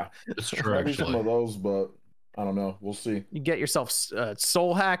 Yeah. It's true, Maybe actually. some of those, but I don't know. We'll see. You get yourself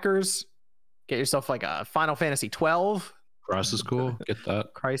Soul Hackers. Get yourself like a Final Fantasy 12. Crisis Core, get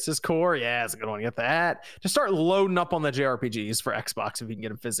that. Crisis Core, yeah, it's a good one. Get that. Just start loading up on the JRPGs for Xbox if you can get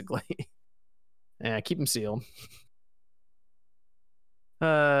them physically. Yeah, keep them sealed.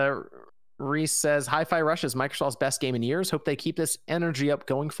 Reese says, Hi-Fi Rush is Microsoft's best game in years. Hope they keep this energy up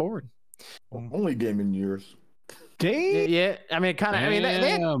going forward. Only game in years. Yeah, I mean, kind of. I mean,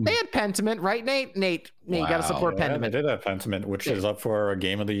 they had Pentiment, right, Nate? Nate, you got to support Pentiment. They did have Pentiment, which is up for a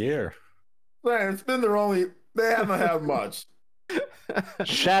game of the year. Man, it's been their only. They haven't had much.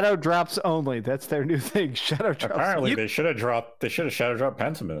 Shadow drops only. That's their new thing. Shadow drops. Apparently, they should have shadow dropped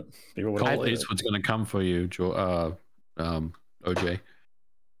Pentiment. Colt Eastwood's going to come for you, OJ.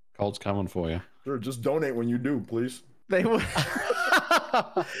 Colt's coming for you. Sure, just donate when you do, please. They would.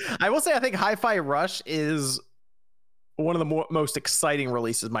 I will say, I think Hi-Fi Rush is one of the most exciting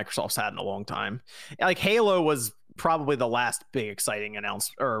releases Microsoft's had in a long time. Like Halo was probably the last big exciting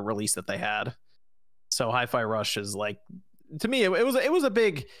announcement or release that they had. So Hi-Fi Rush is like, to me, it was a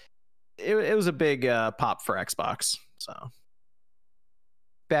big pop for Xbox. So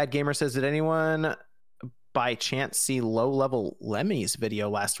Bad Gamer says, did anyone by chance see Low Level Lemmy's video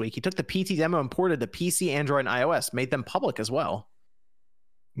last week? He took the PT demo and ported to PC, Android, and iOS, made them public as well.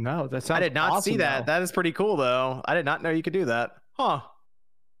 No, that sounds I did not awesome, see that. though. That is pretty cool, though. I did not know you could do that. Huh.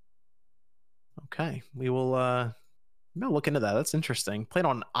 Okay. We will look into that. That's interesting. Played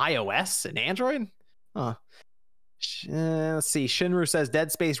on iOS and Android? Huh. Let's see. Shinru says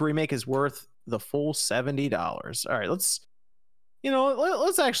Dead Space remake is worth the full $70. All right,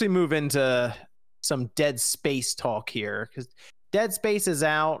 let's actually move into some Dead Space talk here, because Dead Space is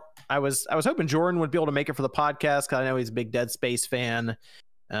out. I was hoping Jordan would be able to make it for the podcast, because I know he's a big Dead Space fan.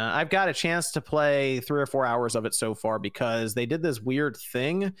 I've got a chance to play 3 or 4 hours of it so far, because they did this weird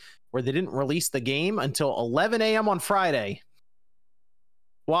thing where they didn't release the game until 11 a.m. on Friday.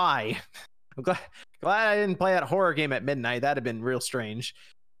 Why? I'm glad I didn't play that horror game at midnight. That'd have been real strange.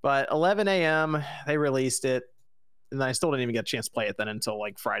 But 11 a.m. they released it, and I still didn't even get a chance to play it then until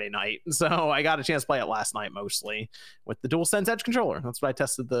like Friday night. So I got a chance to play it last night, mostly with the DualSense Edge controller. That's what I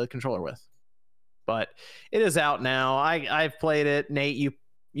tested the controller with. But it is out now. I've played it. Nate,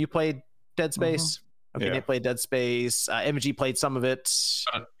 you played Dead Space? Okay, yeah. Nate played Dead Space. MG played some of it.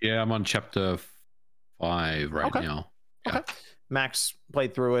 Yeah, I'm on chapter 5 right now. Yeah. Okay. Max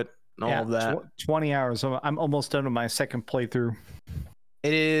played through it and all of that. 20 hours. I'm almost done with my second playthrough.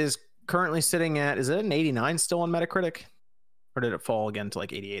 It is currently sitting at, is it an 89 still on Metacritic? Or did it fall again to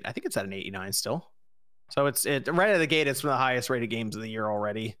like 88? I think it's at an 89 still. So it's right out of the gate, it's one of the highest rated games of the year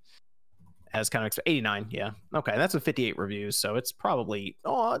already. As kind of 89, yeah. Okay, that's with 58 reviews, so it's probably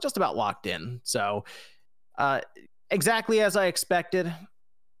just about locked in. So exactly as I expected,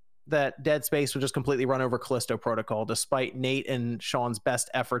 that Dead Space would just completely run over Callisto Protocol, despite Nate and Sean's best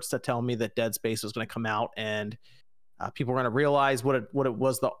efforts to tell me that Dead Space was going to come out and people were going to realize what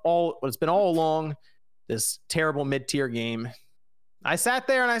it's been all along, this terrible mid-tier game. I sat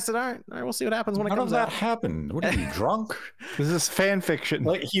there and I said, all right, we'll see what happens when it comes out. How does that happen? What are you, drunk? This is fan fiction.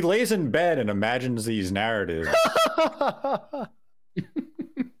 Like, he lays in bed and imagines these narratives. I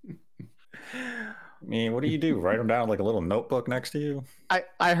mean, what do you do? Write them down like a little notebook next to you?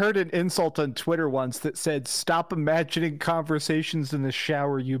 I heard an insult on Twitter once that said, "Stop imagining conversations in the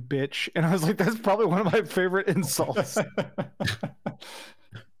shower, you bitch." And I was like, that's probably one of my favorite insults.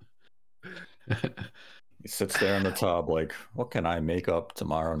 He sits there in the tub like, what can I make up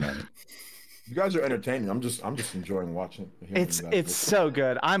tomorrow night? You guys are entertaining. I'm just enjoying watching. It's so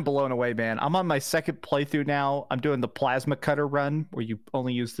good. I'm blown away, man. I'm on my second playthrough now. I'm doing the plasma cutter run where you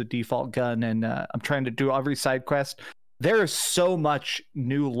only use the default gun, and I'm trying to do every side quest. There is so much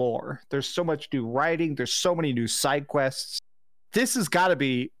new lore. There's so much new writing. There's so many new side quests. This has got to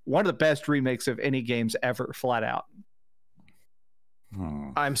be one of the best remakes of any games ever, flat out.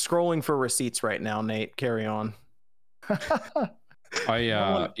 I'm scrolling for receipts right now, Nate. Carry on. I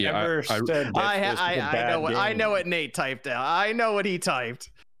know what Nate typed out. I know what he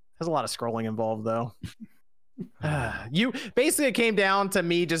typed. There's a lot of scrolling involved, though. You basically, it came down to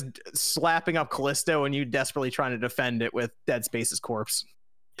me just slapping up Callisto and you desperately trying to defend it with Dead Space's corpse.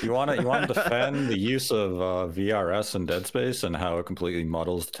 You want to defend the use of VRS in Dead Space and how it completely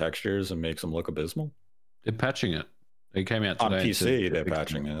muddles the textures and makes them look abysmal? They're patching it. They came out today. On PC, they're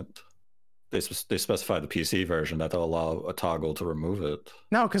patching it. They specify the PC version that they'll allow a toggle to remove it.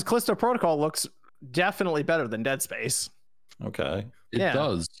 No, because Callisto Protocol looks definitely better than Dead Space. Okay. It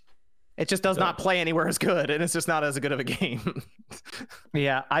does. It just does not play anywhere as good, and it's just not as good of a game.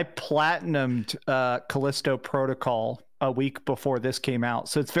 Yeah, I platinumed Callisto Protocol a week before this came out,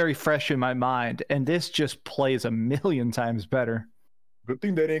 so it's very fresh in my mind, and this just plays a million times better. Good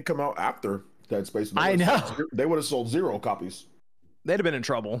thing they didn't come out after Dead Space. I know. They would have sold 0 copies. They'd have been in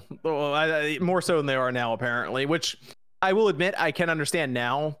trouble. More so than they are now, apparently, which I will admit I can understand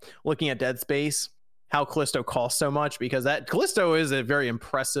now, looking at Dead Space, how Callisto costs so much, because that Callisto is a very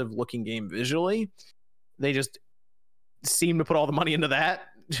impressive looking game visually. They just seem to put all the money into that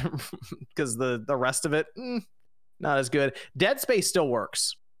because the rest of it, not as good. Dead Space still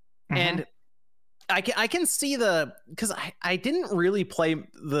works. And I can see because I didn't really play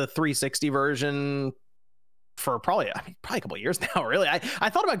the 360 version for probably a couple of years now. Really, I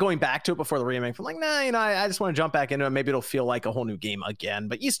thought about going back to it before the remake. I'm like, nah, I just want to jump back into it. Maybe it'll feel like a whole new game again.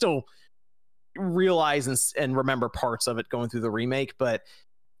 But you still realize and remember parts of it going through the remake. But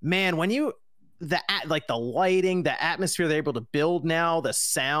man, when the lighting, the atmosphere they're able to build now, the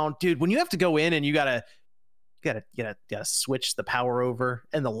sound, dude, when you have to go in and you gotta switch the power over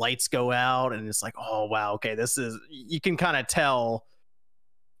and the lights go out and it's like, oh wow, okay, you can kind of tell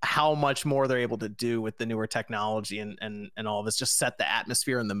how much more they're able to do with the newer technology and all of this, just set the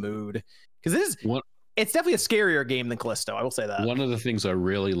atmosphere and the mood, because it's definitely a scarier game than Callisto, I will say that. One of the things I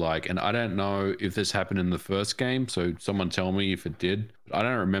really like, and I don't know if this happened in the first game, so someone tell me if it did, but I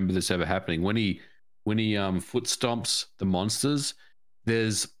don't remember this ever happening. When he foot stomps the monsters,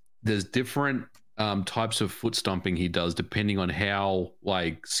 there's different types of foot stomping he does depending on how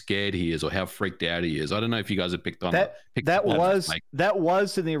like scared he is or how freaked out he is. I don't know if you guys have picked on that. That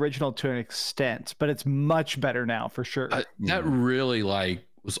was in the original to an extent, but it's much better now for sure. That really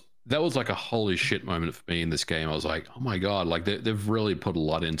was like a holy shit moment for me in this game. I was like, oh my god, like they've really put a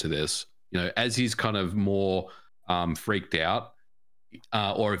lot into this. As he's kind of more freaked out,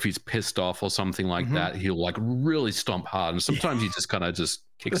 or if he's pissed off or something like that, he'll like really stomp hard. And sometimes he just kind of just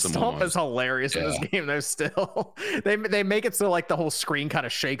kicks them. The stomp almost. is hilarious in this game though. Still, they make it so like the whole screen kind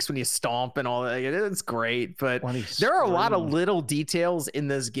of shakes when you stomp and all that. It's great, but there are a lot of little details in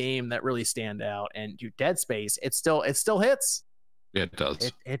this game that really stand out. And Dead Space, it still hits. Yeah, it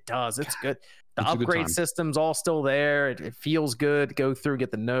does. It does. It's good. The upgrade system's all still there. It feels good. Go through,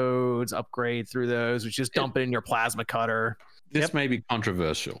 get the nodes, upgrade through those, which just dump it in your plasma cutter. This may be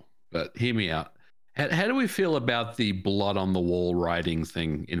controversial, but hear me out. How do we feel about the blood on the wall writing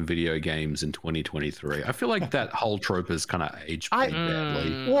thing in video games in 2023? I feel like that whole trope has kind of aged pretty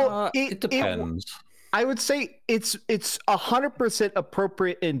badly. Well, it depends. I would say it's 100%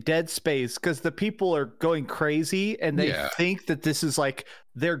 appropriate in Dead Space because the people are going crazy and they think that this is like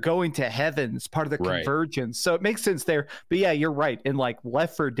they're going to heaven. It's part of the convergence. So it makes sense there. But yeah, you're right. In like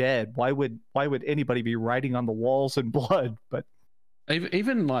Left 4 Dead, why would anybody be writing on the walls in blood? But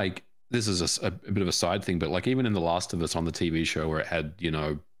even like this is a bit of a side thing, but like even in The Last of Us on the TV show where it had,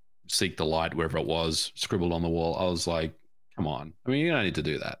 seek the light, wherever it was, scribbled on the wall, I was like, come on. I mean, you don't need to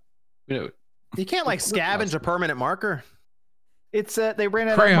do that. You can't like scavenge a permanent marker. It's they ran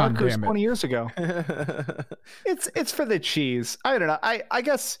out of markers 20 years ago. It's for the cheese. I don't know. I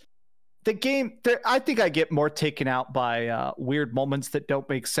guess the game. I think I get more taken out by weird moments that don't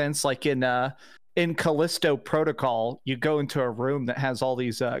make sense. Like in Callisto Protocol, you go into a room that has all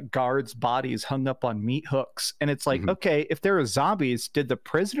these guards' bodies hung up on meat hooks, and it's like, okay, if there are zombies, did the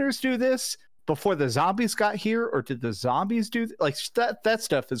prisoners do this before the zombies got here, or did the zombies do like that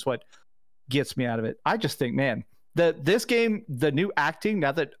stuff is what gets me out of it. I just think, man, this game, the new acting,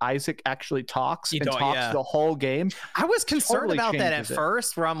 now that Isaac actually talks the whole game, I was concerned about that at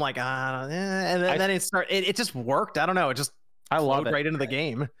first, where I'm like, and then it just worked. I don't know, it just love it right into the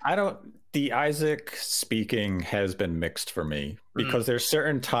game. The Isaac speaking has been mixed for me because there's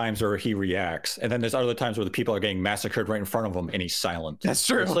certain times where he reacts, and then there's other times where the people are getting massacred right in front of him and he's silent. That's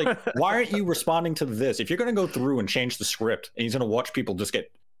true. It's like, why aren't you responding to this? If you're going to go through and change the script and he's going to watch people just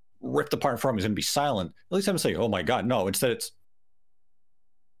get ripped apart in front of him, he's going to be silent. At least I'm saying, oh my god, no. Instead, it's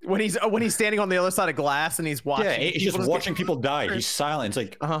when he's standing on the other side of glass and he's watching. Yeah, he's just watching people die. He's silent.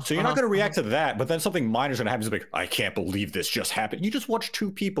 It's like, so you're not going to react to that, but then something minor is going to happen. It's like, I can't believe this just happened. You just watch two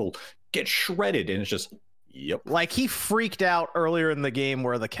people get shredded, and it's just, yep. Like he freaked out earlier in the game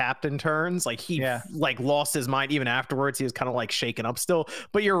where the captain turns. Like he like lost his mind. Even afterwards, he was kind of like shaken up still.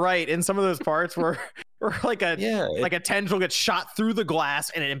 But you're right. In some of those parts where like a tendril gets shot through the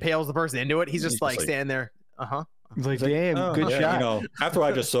glass and it impales the person into it, he's just like standing there. Like, damn, good shot. After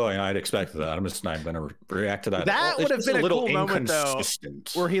what I just saw, I'd expected that. I'm just not going to react to that. That would have been a cool moment, though,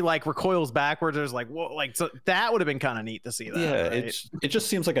 where he like recoils backwards. There's like, whoa, like, so that would have been kind of neat to see that. Yeah, right? it just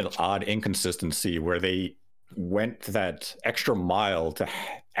seems like an odd inconsistency where they went that extra mile to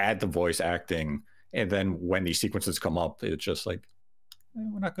add the voice acting, and then when these sequences come up, it's just like,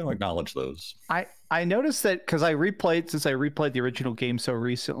 we're not going to acknowledge those. I noticed that because I replayed the original game so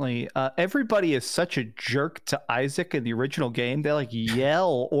recently, everybody is such a jerk to Isaac in the original game. They like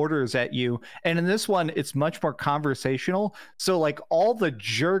yell orders at you, and in this one it's much more conversational. So like all the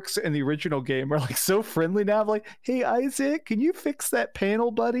jerks in the original game are like so friendly now. I'm like, hey Isaac, can you fix that panel,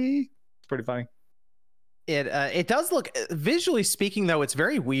 buddy? It's pretty funny. It does look, visually speaking though, it's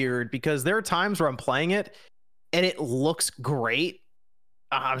very weird because there are times where I'm playing it and it looks great.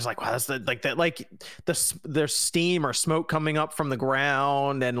 I was like, wow, that's there's steam or smoke coming up from the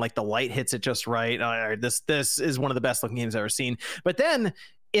ground and like the light hits it just right. This is one of the best looking games I've ever seen. But then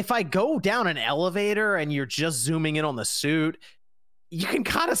if I go down an elevator and you're just zooming in on the suit, you can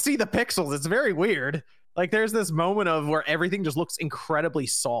kind of see the pixels. It's very weird. Like there's this moment of where everything just looks incredibly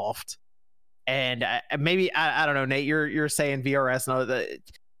soft. And maybe I don't know, Nate, you're saying VRS. No,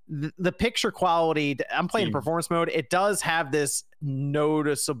 the picture quality. I'm playing performance mode. It does have this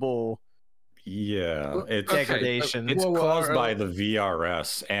noticeable, degradation. It's caused by the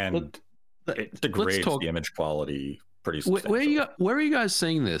VRS, and it degrades the image quality pretty substantially. Where are you guys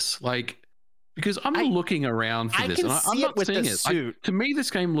seeing this? Like, because I'm looking around for this, and I'm not seeing it. To me,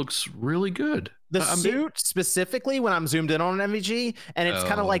 this game looks really good. The suit specifically, when I'm zoomed in on an MVG, and it's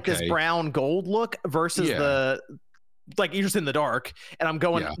kind of like this brown gold look versus like you're just in the dark, and I'm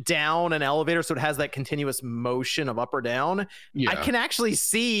going down an elevator, so it has that continuous motion of up or down. I can actually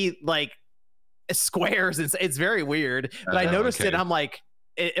see like squares. It's very weird, but I noticed it. I'm like,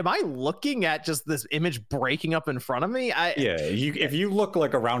 am I looking at just this image breaking up in front of me? If you look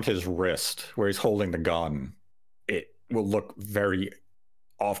like around his wrist where he's holding the gun, it will look very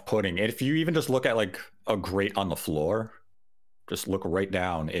off-putting. And if you even just look at like a grate on the floor, just look right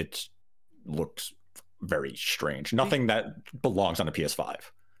down, it looks very strange. Nothing that belongs on a PS5.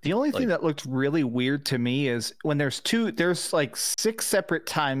 The only thing that looked really weird to me is when there's like 6 separate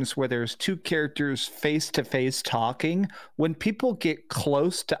times where there's 2 characters face to face talking. When people get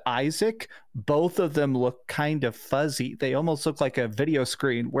close to Isaac, both of them look kind of fuzzy. They almost look like a video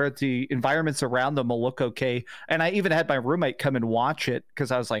screen where the environments around them will look okay. And I even had my roommate come and watch it because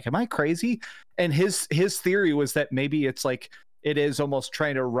I was like, am I crazy? And his theory was that maybe it's like, it is almost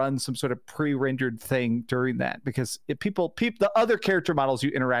trying to run some sort of pre-rendered thing during that, because the other character models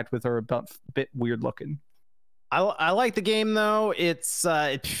you interact with are a bit weird looking. I like the game though. It's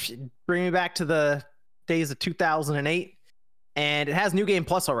bringing me back to the days of 2008, and it has New Game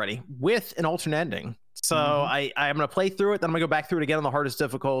Plus already with an alternate ending. So I'm gonna play through it, then I'm gonna go back through it again on the hardest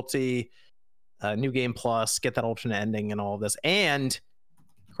difficulty. New Game Plus, get that alternate ending and all of this, and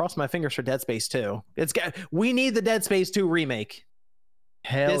cross my fingers for Dead Space 2. We need the Dead Space 2 remake.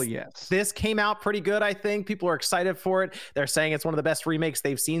 Yes. This came out pretty good, I think. People are excited for it. They're saying it's one of the best remakes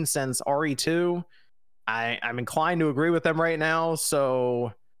they've seen since RE2. I'm inclined to agree with them right now.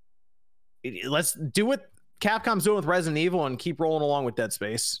 So let's do what Capcom's doing with Resident Evil and keep rolling along with Dead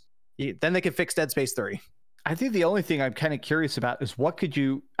Space. Then they can fix Dead Space 3. I think the only thing I'm kind of curious about is what could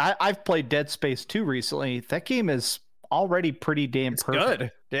you... I've played Dead Space 2 recently. That game is already pretty damn perfect.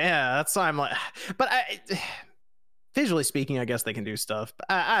 Good. Yeah, that's why I'm like, but visually speaking, I guess they can do stuff.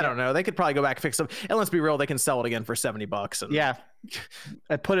 But I don't know. They could probably go back and fix them. And let's be real, they can sell it again for $70. And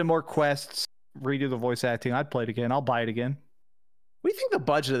I put in more quests, redo the voice acting. I'd play it again. I'll buy it again. What do you think the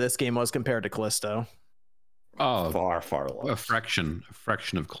budget of this game was compared to Callisto? Oh, far less. A fraction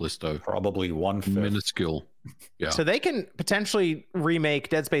of Callisto. Probably 1/5. Minuscule. Yeah. So they can potentially remake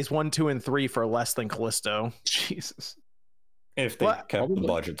Dead Space 1, 2, and 3 for less than Callisto. Jesus. If they kept the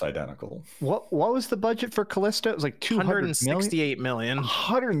budgets identical. What was the budget for Callisto? It was like $268 million.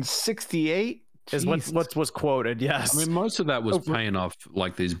 168 is what was quoted. Yes. I mean, most of that was paying off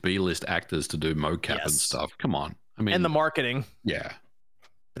like these B-list actors to do mocap and stuff. Come on. I mean, and the marketing. Yeah.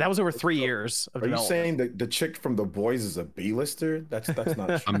 But that was over 3 years of development. You saying that the chick from The Boys is a B-lister? That's not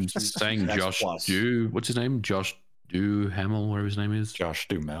true. I'm saying Josh what's his name? Josh Duhamel, whatever his name is. Josh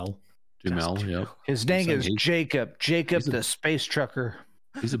Duhamel. Yeah. His name is Jacob the space trucker.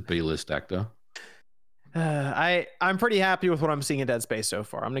 He's a B-list actor. I'm pretty happy with what I'm seeing in Dead Space so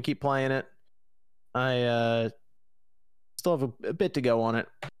far. I'm gonna keep playing it. I still have a bit to go on it.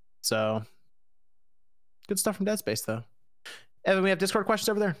 So good stuff from Dead Space though. Evan, we have Discord questions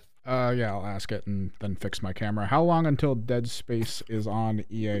over there. Yeah, I'll ask it and then fix my camera. How long until Dead Space is on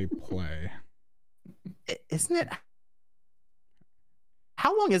EA Play? Isn't it?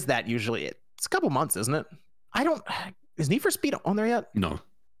 How long is that usually? It's a couple months, isn't it? Is Need for Speed on there yet? No.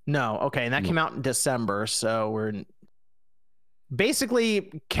 Okay, and that came out in December, so we're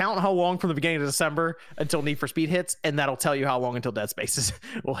basically count how long from the beginning of December until Need for Speed hits, and that'll tell you how long until Dead Space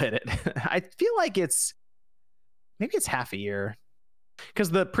will hit it. I feel like maybe it's half a year, because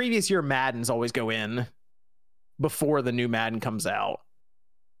the previous year Maddens always go in before the new Madden comes out,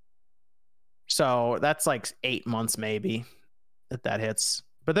 so that's like 8 months maybe that hits.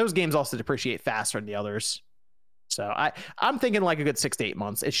 But those games also depreciate faster than the others, so I'm thinking like a good 6 to 8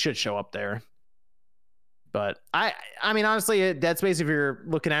 months it should show up there. But I mean, honestly, Dead Space, if you're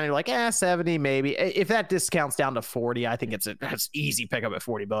looking at it, you're like, 70 maybe. If that discounts down to 40, I think it's easy pickup at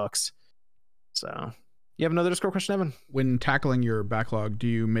 $40. So you have another Discord question, Evan? When tackling your backlog, do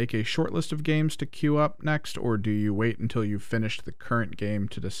you make a short list of games to queue up next, or do you wait until you've finished the current game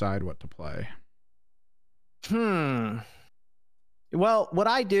to decide what to play? Well, what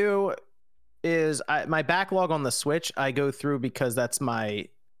I do is my backlog on the Switch, I go through because that's my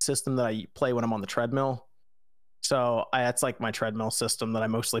system that I play when I'm on the treadmill. So that's like my treadmill system that I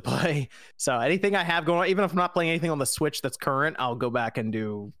mostly play. So anything I have going on, even if I'm not playing anything on the Switch that's current, I'll go back and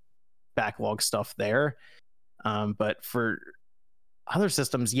do backlog stuff there. But for other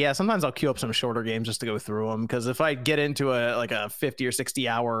systems, yeah, sometimes I'll queue up some shorter games just to go through them. Because if I get into a 50 or 60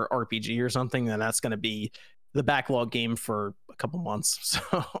 hour RPG or something, then that's going to be the backlog game for a couple months.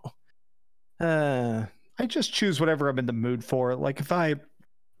 So I just choose whatever I'm in the mood for. Like if I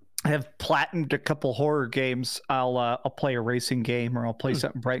have platinumed a couple horror games, I'll play a racing game or I'll play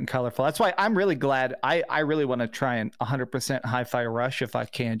something bright and colorful. That's why I'm really glad. I really want to try and 100% Hi-Fi Rush if I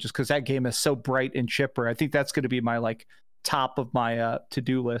can, just because that game is so bright and chipper. I think that's going to be my like top of my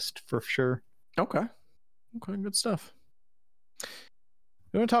to-do list for sure. Okay, good stuff.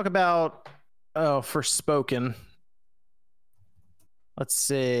 We want to talk about Forspoken. Let's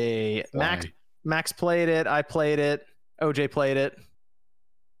see. Max played it. I played it. OJ played it.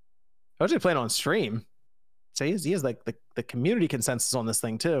 OJ played on stream. So he has like the community consensus on this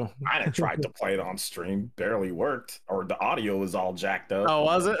thing too. I tried to play it on stream, barely worked, or the audio was all jacked up. Oh,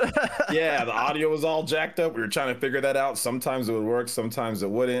 was it? Yeah, the audio was all jacked up. We were trying to figure that out. Sometimes it would work, sometimes it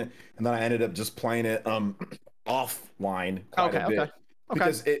wouldn't, and then I ended up just playing it offline quite a bit. Okay.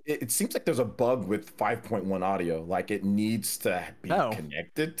 Because it seems like there's a bug with 5.1 audio. Like it needs to be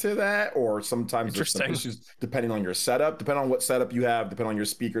connected to that, or sometimes there's some issues depending on your setup, depending on what setup you have, depending on your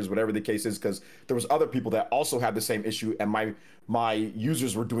speakers, whatever the case is. Because there was other people that also had the same issue, and my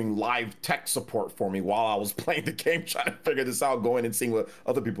users were doing live tech support for me while I was playing the game, trying to figure this out, going and seeing what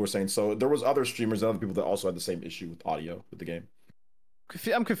other people were saying. So there was other streamers and other people that also had the same issue with audio with the game.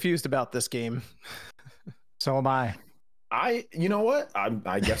 I'm confused about this game. So am I. You know what?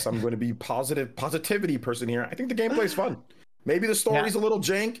 I guess I'm going to be positivity person here. I think the gameplay's fun. Maybe the story's a little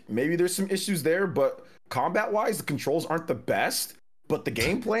jank. Maybe there's some issues there, but combat-wise, the controls aren't the best. But the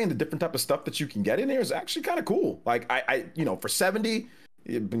gameplay and the different type of stuff that you can get in there is actually kind of cool. Like I for 70,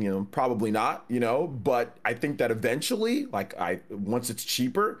 probably not, but I think that eventually, once it's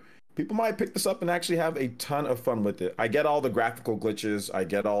cheaper, people might pick this up and actually have a ton of fun with it. I get all the graphical glitches. I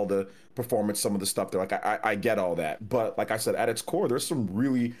get all the performance, some of the stuff there. Like I get all that. But like I said, at its core, there's some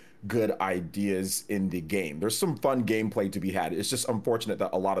really good ideas in the game. There's some fun gameplay to be had. It's just unfortunate that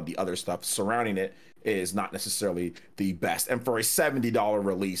a lot of the other stuff surrounding it is not necessarily the best. And for a $70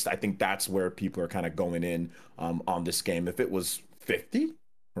 release, I think that's where people are kind of going in on this game. If it was 50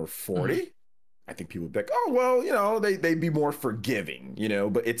 or 40, I think people would be like, oh, well, they'd be more forgiving,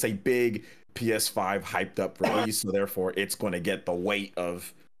 but it's a big PS5 hyped up release. So therefore it's going to get the weight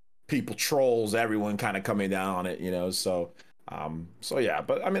of people, trolls, everyone kind of coming down on it, so yeah,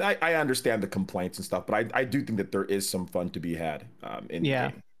 but I mean, I understand the complaints and stuff, but I do think that there is some fun to be had in the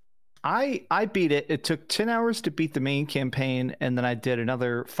game. I beat it. It took 10 hours to beat the main campaign, and then I did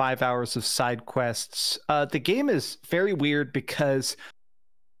another 5 hours of side quests. The game is very weird because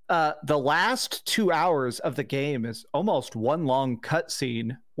the last 2 hours of the game is almost one long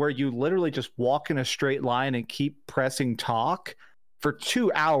cutscene where you literally just walk in a straight line and keep pressing talk for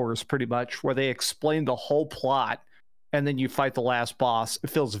 2 hours, pretty much, where they explain the whole plot, and then you fight the last boss.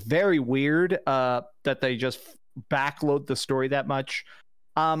 It feels very weird that they just backload the story that much.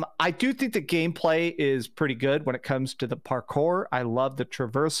 I do think the gameplay is pretty good when it comes to the parkour. I love the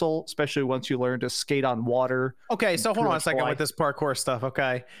traversal, especially once you learn to skate on water. Okay, so hold on a second with this parkour stuff.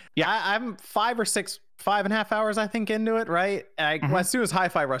 Okay, yeah, I'm 5.5 hours, I think, into it. Right, well, as soon as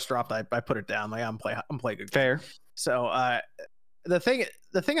Hi-Fi Rush dropped, I put it down. Like I'm playing good. Fair. So the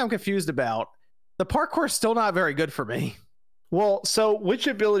thing I'm confused about, the parkour is still not very good for me. Well, so which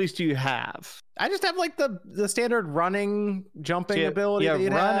abilities do you have? I just have like the standard running, jumping ability.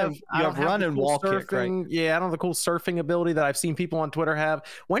 You have run and wall kick, right? Yeah, I don't have the cool surfing ability that I've seen people on Twitter have.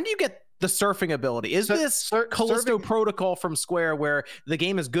 When do you get the surfing ability? Is this Callisto Protocol from Square where the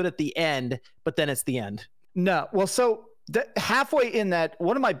game is good at the end, but then it's the end? No. Well, so halfway in that,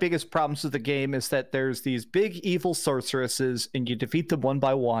 one of my biggest problems with the game is that there's these big evil sorceresses and you defeat them one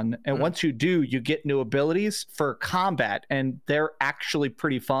by one. And once you do, you get new abilities for combat, and they're actually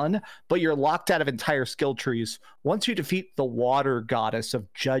pretty fun, but you're locked out of entire skill trees. Once you defeat the water goddess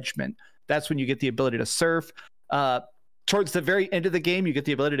of judgment, that's when you get the ability to surf. Towards the very end of the game, you get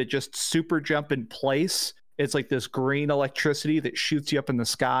the ability to just super jump in place. It's like this green electricity that shoots you up in the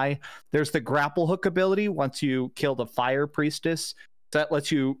sky. There's the grapple hook ability once you kill the fire priestess. That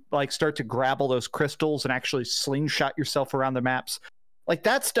lets you like start to grapple those crystals and actually slingshot yourself around the maps. Like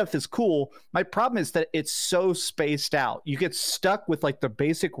that stuff is cool. My problem is that it's so spaced out. You get stuck with like the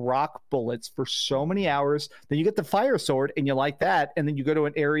basic rock bullets for so many hours. Then you get the fire sword and you like that. And then you go to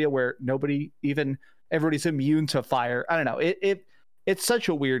an area where everybody's immune to fire. I don't know. It's such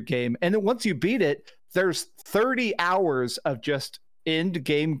a weird game. And then once you beat it, there's 30 hours of just end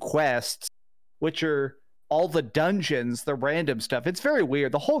game quests, which are all the dungeons, the random stuff. It's very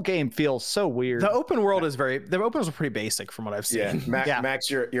weird. The whole game feels so weird. The open world is pretty basic from what I've seen. Yeah,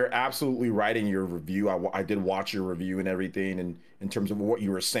 Max, you're absolutely right in your review. I did watch your review and everything, and in terms of what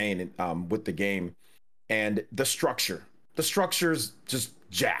you were saying with the game and the structure's just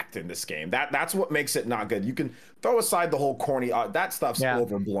jacked in this game. That's what makes it not good. You can throw aside the whole corny that stuff's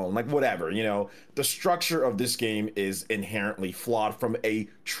overblown, like whatever, the structure of this game is inherently flawed from a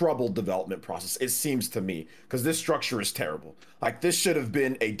troubled development process, it seems to me, because this structure is terrible. Like this should have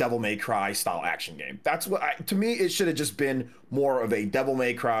been a Devil May Cry style action game. That's what to me it should have just been more of a Devil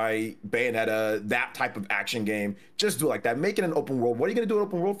May Cry, Bayonetta, that type of action game. Just do it like that. Make it an open world. What are you going to do an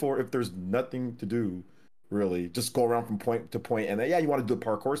open world for if there's nothing to do? Really, just go around from point to point, and then you want to do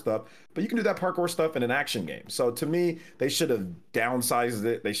parkour stuff, but you can do that parkour stuff in an action game. So to me, they should have downsized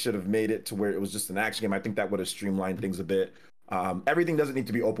it. They should have made it to where it was just an action game. I think that would have streamlined things a bit. Everything doesn't need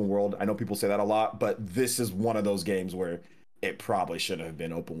to be open world. I know people say that a lot, but this is one of those games where it probably shouldn't have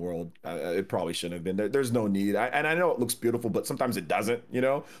been open world. It probably shouldn't have been. There's no need. And I know it looks beautiful, but sometimes it doesn't.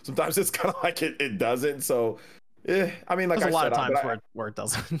 Sometimes it's kind of like it doesn't. So. I mean, like there's a lot of times where it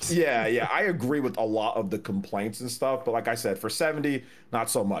doesn't. Yeah, I agree with a lot of the complaints and stuff, but like I said, for 70, not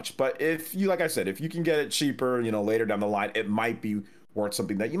so much. But if you can get it cheaper, later down the line, it might be worth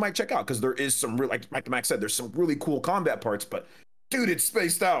something that you might check out, because there is some real, like Max said, there's some really cool combat parts, but dude, it's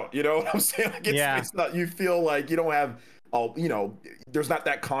spaced out. You know what I'm saying? Like it's spaced out. You feel like you don't have. There's not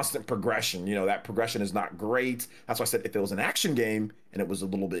that constant progression. That progression is not great. That's why I said if it was an action game and it was a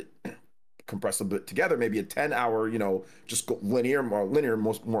little bit compressed a bit together, maybe a 10-hour, just go linear, more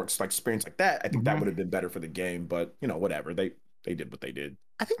like experience like that, I think that would have been better for the game. But whatever, they did what they did.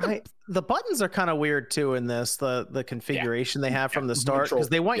 I think the buttons are kind of weird too in this, the configuration they have from the start, because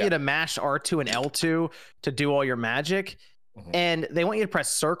they want you to mash R2 and L2 to do all your magic. And they want you to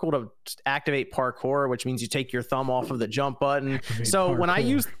press circle to activate parkour, which means you take your thumb off of the jump button. So when I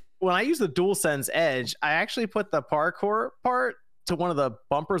use the DualSense Edge, I actually put the parkour part to one of the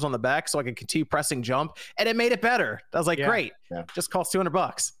bumpers on the back so I could continue pressing jump, and it made it better. I was like, great. Just costs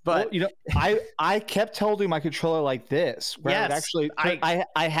 $200. But I kept holding my controller like this, where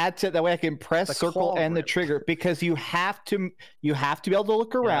I had to, that way I can press circle and the trigger, because you have to be able to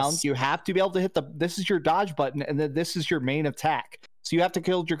look around. You have to be able to hit this is your dodge button, and then this is your main attack. So you have to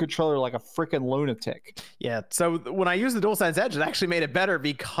hold your controller like a freaking lunatic. Yeah. So when I use the DualSense Edge, it actually made it better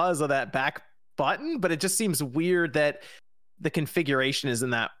because of that back button, but it just seems weird that the configuration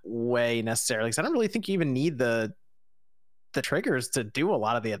isn't that way necessarily, because I don't really think you even need the triggers to do a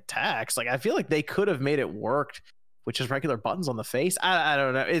lot of the attacks. Like I feel like they could have made it work with just regular buttons on the face. I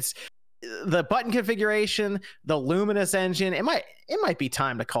don't know. It's the button configuration, the Luminous engine. It might be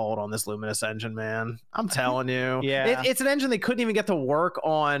time to call it on this Luminous engine, man. I'm telling you. Yeah, it's an engine they couldn't even get to work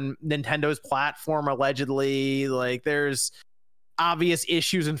on Nintendo's platform, allegedly. Like there's obvious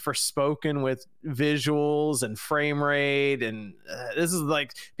issues in Forspoken with visuals and frame rate, and this is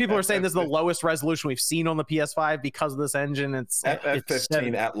like people are saying this is the lowest resolution we've seen on the PS5 because of this engine. It's at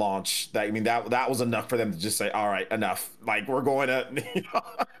 15 at launch. That was enough for them to just say, all right, enough. Like we're going to.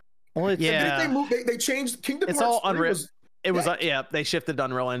 Well, they changed Kingdom Hearts. It's all Unreal. They shifted to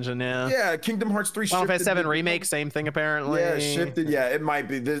Unreal Engine. Yeah, Kingdom Hearts 3 Final Fantasy 7 remake, same thing apparently. Yeah, shifted. Yeah, it might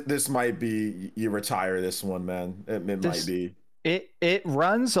be. This might be you retire this one, man. It might be. It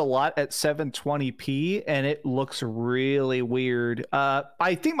runs a lot at 720p, and it looks really weird.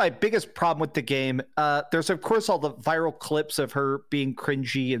 I think my biggest problem with the game, there's of course all the viral clips of her being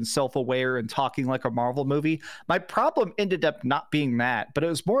cringy and self-aware and talking like a Marvel movie. My problem ended up not being that, but it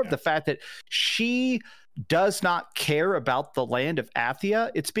was more of the fact that she does not care about the land of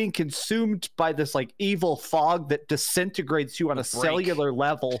Athia. It's being consumed by this like evil fog that disintegrates you on a cellular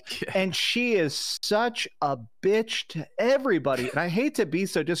level. And she is such a bitch to everybody. And I hate to be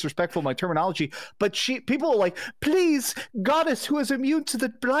so disrespectful in my terminology, but people are like, please, goddess who is immune to the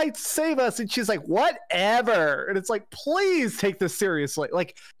blight, save us. And she's like, whatever. And it's like, please take this seriously.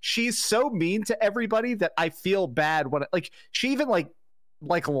 Like she's so mean to everybody that I feel bad when she even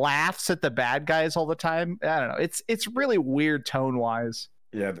laughs at the bad guys all the time. I don't know. It's really weird tone wise.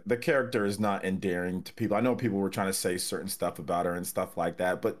 Yeah, the character is not endearing to people. I know people were trying to say certain stuff about her and stuff like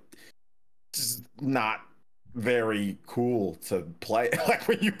that, but it's not very cool to play. Like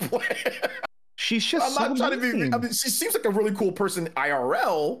when you play. she's just. I'm not trying to be. I mean, she seems like a really cool person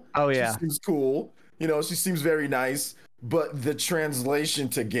IRL. Oh yeah, she seems cool. You know, she seems very nice. But the translation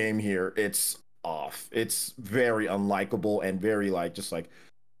to game here, it's off. It's very unlikable and very like just like,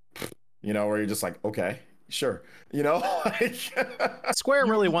 you know, where you're just like, okay, sure, you know. Square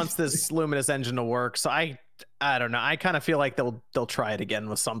really wants this Luminous engine to work, so I don't know. I kind of feel like they'll try it again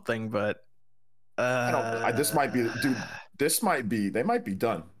with something, but this might be, dude. This might be. They might be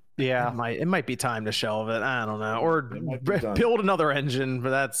done. Yeah, it might be time to shelve it. I don't know, or build another engine, but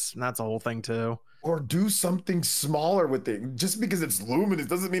that's a whole thing too. Or do something smaller with it. Just because it's Luminous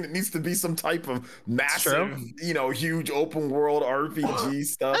doesn't mean it needs to be some type of massive, you know, huge open world RPG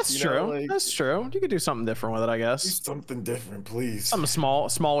stuff. That's true. Like, that's true. You could do something different with it, I guess. Do something different, please. Something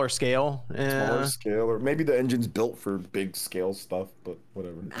smaller scale. Smaller scale, or maybe the engine's built for big scale stuff, but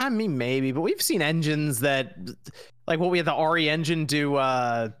whatever. I mean, maybe, but we've seen engines that, like what we had the RE engine do.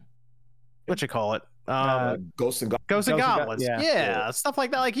 What you call it? Ghosts and Goblins. Yeah, stuff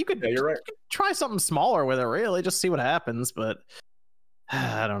like that. Like you could, you're right. Try something smaller with it, really, just see what happens. But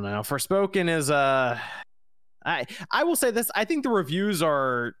I don't know. Forspoken is I will say this. I think the reviews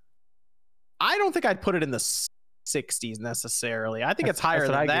are. I don't think I'd put it in the 60s necessarily. I think it's higher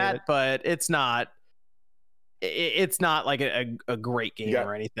than that, but it's not. It's not like a great game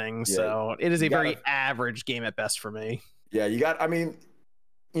or anything. Yeah, so it is a very average game at best for me. Yeah, you got. I mean.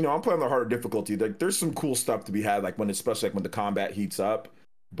 You know, I'm playing the harder difficulty. Like, there's some cool stuff to be had, like especially when the combat heats up.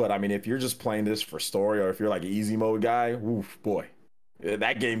 But I mean, if you're just playing this for story, or if you're like an easy mode guy, oof, boy,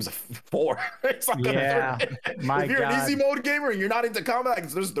 that game's a 4. It's like if you're an easy mode gamer and you're not into combat,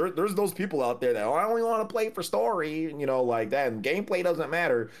 there's those people out there that I only want to play for story, you know, like that. And gameplay doesn't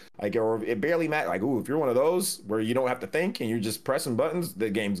matter, like, or it barely matters. Like, ooh, if you're one of those where you don't have to think and you're just pressing buttons, the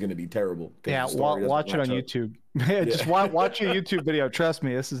game's gonna be terrible. Yeah, watch it on YouTube. Just watch a YouTube video. Trust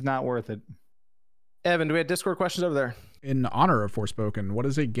me, this is not worth it. Evan, do we have Discord questions over there? In honor of Forspoken, what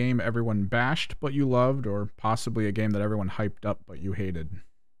is a game everyone bashed but you loved, or possibly a game that everyone hyped up but you hated?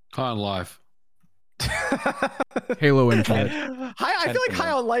 High on Life. Halo Infinite. I feel like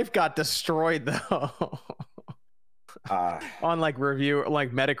High on Life got destroyed though. On like review,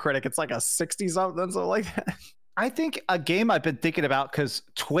 like Metacritic, it's like a 60 something like that. I think a game I've been thinking about because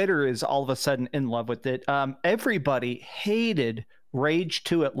Twitter is all of a sudden in love with it. Everybody hated Rage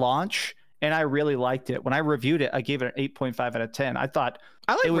 2 at launch, and I really liked it. When I reviewed it, I gave it an 8.5 out of 10. I thought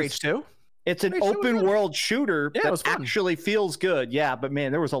I like Rage 2. It's an open world shooter that actually feels good. Yeah, but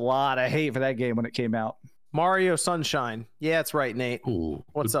man, there was a lot of hate for that game when it came out. Mario Sunshine. Yeah, that's right, Nate. Ooh,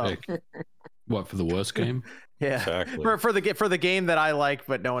 what's up? What, for the worst game? Yeah, exactly. for the game that I like,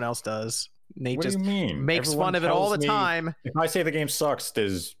 but no one else does. Nate what just do you mean? Makes Everyone fun of it all the time. If I say the game sucks,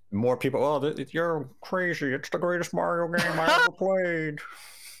 there's more people. Oh, you're crazy! It's the greatest Mario game I ever played.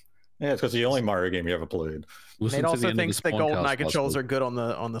 Yeah, it's because the only Mario game you ever played. Nate also thinks that GoldenEye controls are good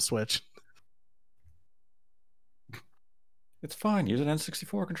on the Switch. It's fine. Use an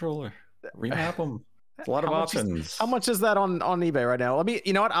N64 controller. Remap them. It's a lot of options. How much is that on eBay right now?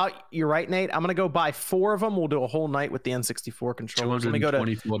 You know what? You're right, Nate. I'm gonna go buy 4 of them. We'll do a whole night with the N64 controllers. Let me go to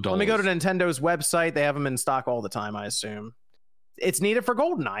Nintendo's website. They have them in stock all the time, I assume. It's needed for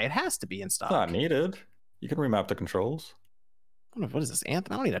GoldenEye. It has to be in stock. It's not needed. You can remap the controls. What is this,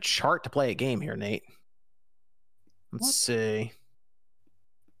 Anthem? I don't need a chart to play a game here, Nate. Let's see.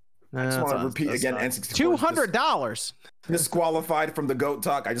 I just want to repeat again, N64. $200. Disqualified from the GOAT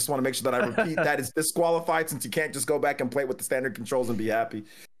talk. I just want to make sure that I repeat that it's disqualified, since you can't just go back and play with the standard controls and be happy.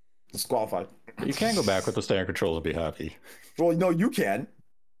 Disqualified. You can go back with the standard controls and be happy. Well, no, you can.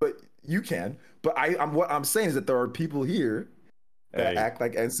 But what I'm saying is that there are people here that act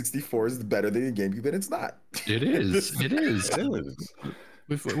like N64 is better than the GameCube, and it's not. It is. It is. It is.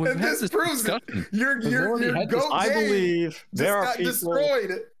 We've had this proves it. Your GOAT I believe there are people.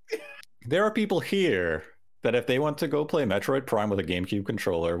 Destroyed. There are people here that if they want to go play Metroid Prime with a GameCube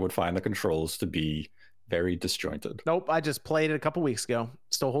controller would find the controls to be very disjointed. Nope, I just played it a couple weeks ago.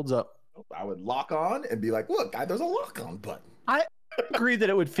 Still holds up. I would lock on and be like, look, there's a lock on button. I agree that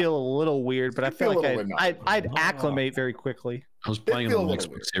it would feel a little weird, but I feel like I'd acclimate very quickly. I was playing it on the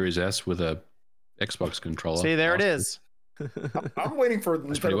Xbox Series S with a Xbox controller. See, there it is. I'm waiting for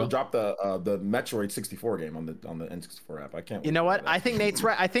Nintendo to drop the Metroid 64 game on the N64 app. I can't. You know what? I think Nate's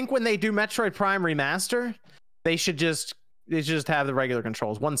right. I think when they do Metroid Prime Remaster, they should just have the regular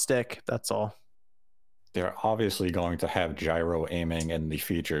controls, one stick. That's all. They're obviously going to have gyro aiming and the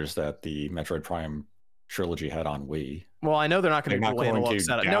features that the Metroid Prime trilogy had on Wii. Well, I know they're not going to do dual analog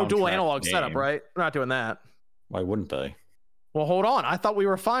setup. No dual analog setup, right? We're not doing that. Why wouldn't they? Well, hold on. I thought we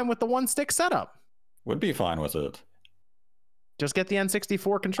were fine with the one stick setup. Would be fine with it. Just get the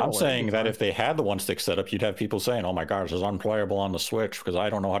N64 controller. I'm saying that if they had the one stick setup, you'd have people saying, "Oh my gosh, it's unplayable on the Switch because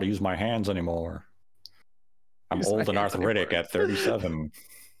I don't know how to use my hands anymore. I'm old and arthritic at 37."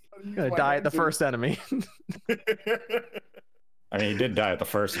 I'm gonna die at the first enemy. I mean, he did die at the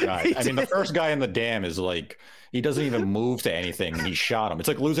first guy. I mean, the first guy in the dam is like, he doesn't even move to anything, and he shot him. It's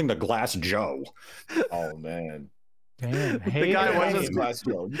like losing to Glass Joe. Oh man. Damn, the guy was Glass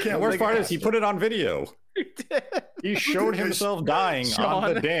Joe. You can't. The worst part is he put it on video. He showed himself dying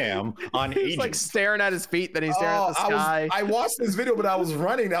on the dam on He's like staring at his feet, then he's staring at the sky. I watched this video, but I was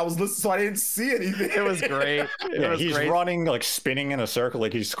running. I was listening, so I didn't see anything. It was great. He's running, like spinning in a circle,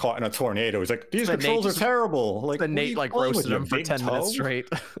 like he's caught in a tornado. He's like, these controls are terrible. Like, Nate like roasted him for 10 minutes straight.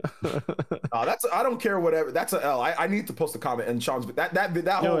 I don't care whatever. That's an L. I need to post a comment in Sean's.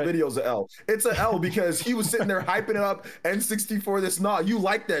 That whole video is an L. It's an L because he was sitting there hyping it up. N64. This you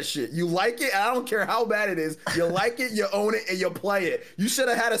like that shit. You like it. I don't care how bad it is. You like it, you own it, and you play it. You should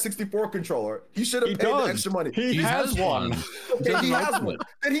have had a 64 controller. He should have paid the extra money. He has one. Okay, he has one.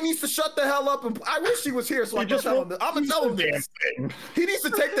 Then he needs to shut the hell up. And I wish he was here so I can tell him this. I'm gonna tell him this. He needs to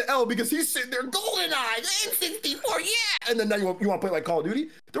take the L because he's sitting there, GoldenEye, N64, yeah. And then now you want to play like Call of Duty?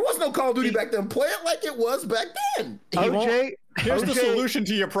 There was no Call of Duty back then. Play it like it was back then. OJ, here's the solution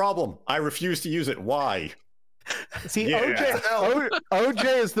to your problem. I refuse to use it. Why? See,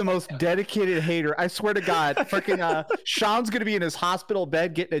 OJ is the most dedicated hater. I swear to God, freaking Sean's gonna be in his hospital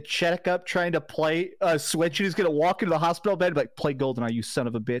bed getting a checkup, trying to play Switch, and he's gonna walk into the hospital bed and be like, "Play GoldenEye, you son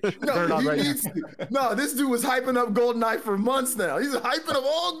of a bitch." No, this dude was hyping up GoldenEye for months now. He's hyping up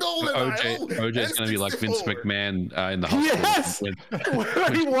all GoldenEye. OJ's gonna be like Vince McMahon in the hospital. Yes,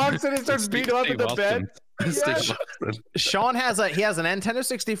 when he walks in and starts beating up in the bed. Yes. Sean has an Nintendo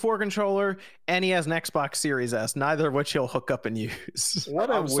 64 controller and he has an Xbox Series S, neither of which he'll hook up and use. What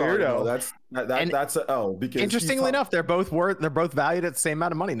a weirdo! That's an L. Because interestingly enough, they're both valued at the same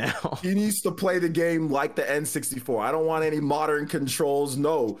amount of money now. He needs to play the game like the N64. I don't want any modern controls.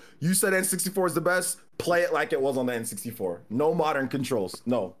 No, you said N64 is the best. Play it like it was on the N64. No modern controls.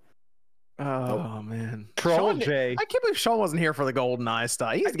 No. Oh man, Troll J. I can't believe Sean wasn't here for the GoldenEye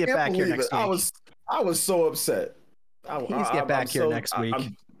stuff. He needs to get back here next week. I was so upset. He needs to get back here next week.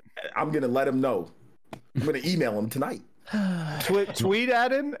 I'm gonna let him know. I'm gonna email him tonight. Tweet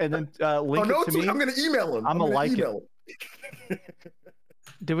at him and then link it to me. I'm gonna email him. I'm gonna like it.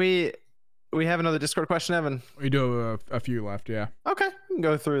 Do we have another Discord question, Evan? We do a few left, yeah. Okay, we can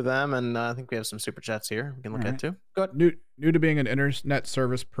go through them, and I think we have some super chats here we can look at too. Go ahead. New to being an internet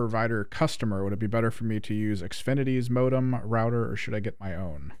service provider customer, would it be better for me to use Xfinity's modem router, or should I get my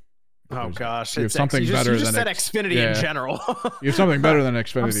own? Oh gosh, you have something better than Xfinity in general. You have something better than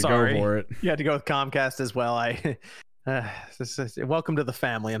Xfinity. Go for it. You had to go with Comcast as well. Welcome to the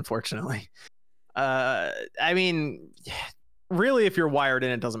family, unfortunately. I mean, really, if you're wired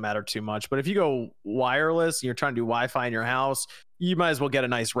in, it doesn't matter too much. But if you go wireless and you're trying to do Wi-Fi in your house, you might as well get a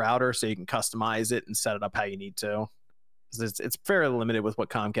nice router so you can customize it and set it up how you need to. It's fairly limited with what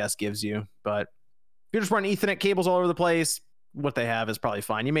Comcast gives you. But if you're just running Ethernet cables all over the place, what they have is probably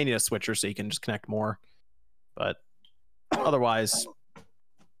fine. You may need a switcher so you can just connect more, but otherwise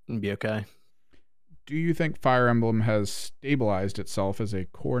it'll be okay. Do you think Fire Emblem has stabilized itself as a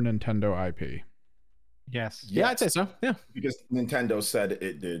core Nintendo IP? Yes. Yeah, I'd say so. Yeah. Because Nintendo said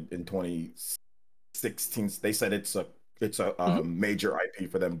it did in 2016. They said it's a major IP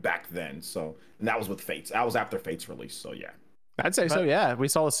for them back then. So, and that was with Fates. That was after Fates release. So yeah. I'd say so. Yeah. We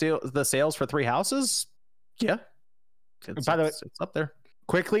saw the sales for Three Houses. Yeah. By the way, it's up there.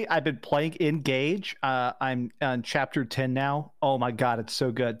 Quickly, I've been playing Engage. I'm on chapter 10 now. Oh my God, it's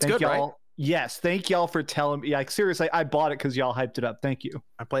so good. Thank y'all. Right? Yes, thank y'all for telling me. Like, seriously, I bought it because y'all hyped it up. Thank you.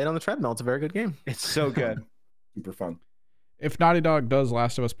 I played on the treadmill. It's a very good game. It's so good. Super fun. If Naughty Dog does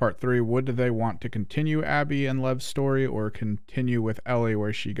Last of Us Part 3, would they want to continue Abby and Lev's story or continue with Ellie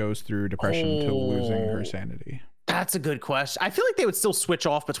where she goes through depression to losing her sanity? That's a good question. I feel like they would still switch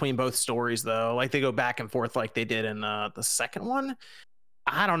off between both stories, though. Like they go back and forth like they did in the second one.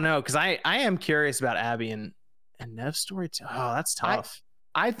 I don't know, because I am curious about Abby and Nev's story too. Oh, that's tough.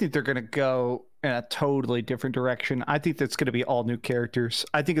 I think they're going to go in a totally different direction. I think that's going to be all new characters.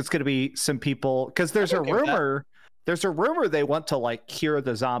 I think it's going to be some people, because there's a rumor. There's a rumor they want to like cure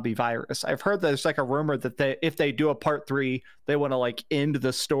the zombie virus. I've heard there's like a rumor that if they do a part 3, they want to like end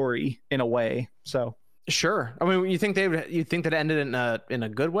the story in a way. So. Sure. I mean, you think that ended in a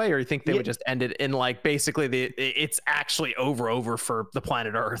good way, or you think they would just end it in like basically it's actually over for the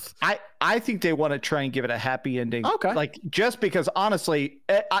planet Earth? I think they want to try and give it a happy ending. Okay. Like just because honestly,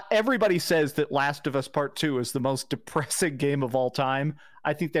 everybody says that Last of Us Part 2 is the most depressing game of all time.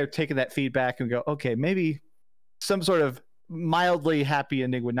 I think they're taking that feedback and go, okay, maybe some sort of mildly happy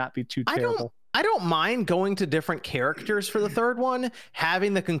ending would not be too terrible. I don't mind going to different characters for the third one,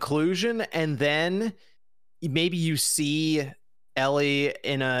 having the conclusion, and then maybe you see Ellie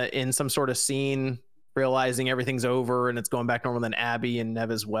in some sort of scene realizing everything's over and it's going back normal, then Abby and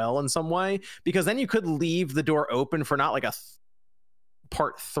Nev as well in some way, because then you could leave the door open for not like a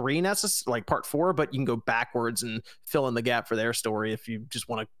part 3 like part 4, but you can go backwards and fill in the gap for their story if you just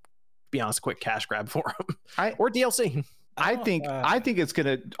want to be honest, a quick cash grab for them or DLC. I think it's going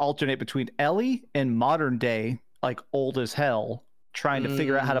to alternate between Ellie and modern day, like old as hell, trying to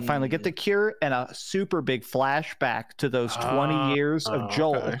figure out how to finally get the cure, and a super big flashback to those 20 years of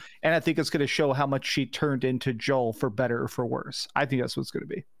Joel. Okay. And I think it's going to show how much she turned into Joel, for better or for worse. I think that's what it's going to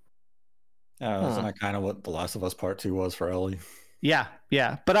be. Isn't that kind of what The Last of Us Part 2 was for Ellie? Yeah.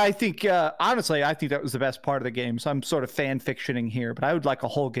 But I think, honestly, I think that was the best part of the game. So I'm sort of fan fictioning here, but I would like a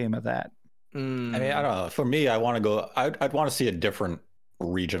whole game of that. I mean, I don't know. For me, I want to go. I'd want to see a different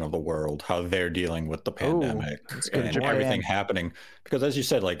region of the world, how they're dealing with the pandemic and everything happening. Because as you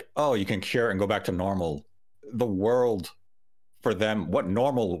said, like, oh, you can cure and go back to normal. The world for them, what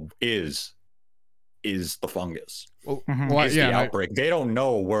normal is the fungus. The outbreak. They don't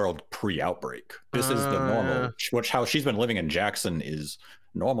know a world pre-outbreak. This is the normal, which how she's been living in Jackson is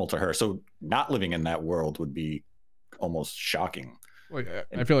normal to her. So not living in that world would be almost shocking. Like,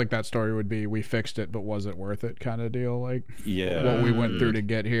 I feel like that story would be, we fixed it, but was it worth it kind of deal? Like, yeah, what we went through to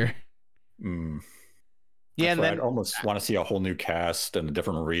get here. Yeah, and then I'd almost want to see a whole new cast in a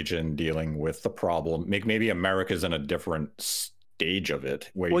different region dealing with the problem. Maybe America's in a different stage of it,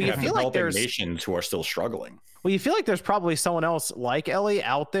 where you have developing nations who are still struggling. Well, you feel like there's probably someone else like Ellie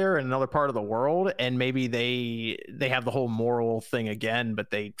out there in another part of the world, and maybe they have the whole moral thing again,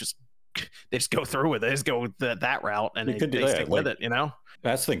 but they just go through with it. They just go that route, and they stick with it, you know?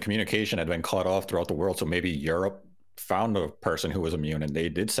 That's the thing. Communication had been cut off throughout the world, so maybe Europe found a person who was immune, and they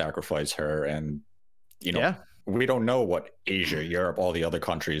did sacrifice her, and, you know, we don't know what Asia, Europe, all the other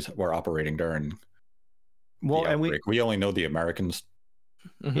countries were operating during the outbreak. We only know the Americans.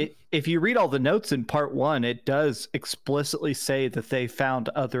 If you read all the notes in part 1, it does explicitly say that they found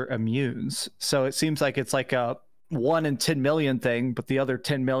other immunes. So it seems like it's like a 1 in 10 million thing, but the other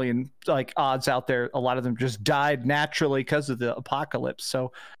 10 million like odds out there, a lot of them just died naturally because of the apocalypse.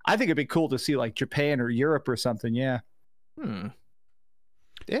 So I think it'd be cool to see like Japan or Europe or something. Yeah. I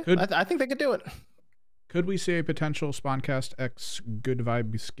think they could do it. Could we see a potential Spawncast X Good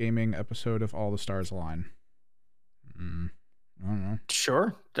Vibes Gaming episode if all the stars align? I don't know.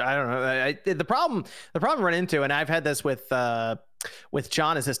 Sure. I don't know. The problem I run into, and I've had this with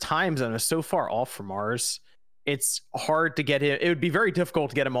John, is his time zone is so far off from ours. It's hard to get him. It would be very difficult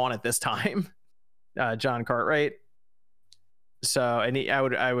to get him on at this time, John Cartwright. So, and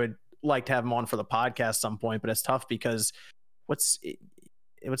I would like to have him on for the podcast some point, but it's tough because what's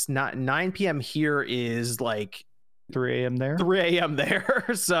not 9 p.m. here is like 3 a.m. there. 3 a.m. there.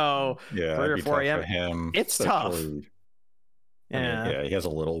 So yeah, 3 or 4 a.m. It's tough. Yeah, he has a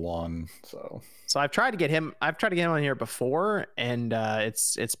little one, so I've tried to get him on here before, and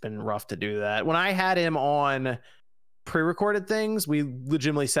it's been rough to do that. When I had him on pre-recorded things, we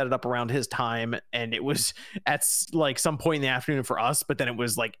legitimately set it up around his time, and it was at like some point in the afternoon for us, but then it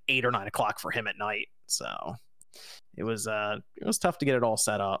was like 8 or 9 o'clock for him at night. So it was tough to get it all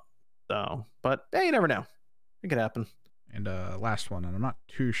set up. So, but hey, you never know, it could happen. And last one, and I'm not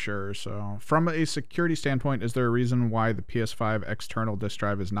too sure. So from a security standpoint, is there a reason why the PS5 external disk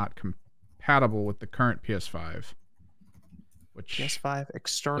drive is not compatible with the current PS5? Which PS5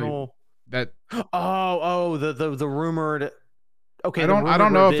 external that the rumored. Okay, I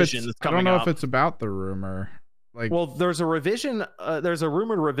don't know if it's about the rumor. Like, well, there's a revision. There's a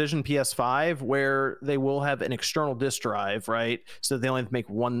rumored revision PS5 where they will have an external disk drive, right? So they only have to make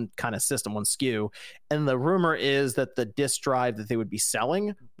one kind of system, one SKU. And the rumor is that the disk drive that they would be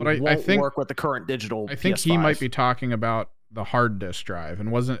selling won't work with the current digital. I think PS5. He might be talking about the hard disk drive,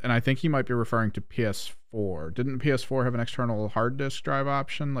 and I think he might be referring to PS4. Didn't PS4 have an external hard disk drive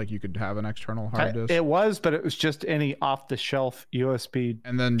option? Like, you could have an external hard disk. It was, but it was just any off-the-shelf USB.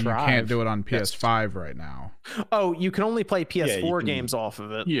 And then drive. You can't do it on PS5 right now. Oh, you can only play PS4 games off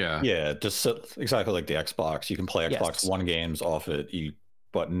of it. Yeah, just exactly like the Xbox. You can play Xbox One games off it,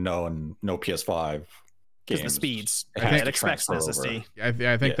 but no PS5. Because the speeds, it expects the SSD.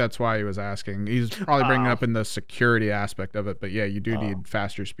 I think that's why he was asking. He's probably bringing up in the security aspect of it, but yeah, you do need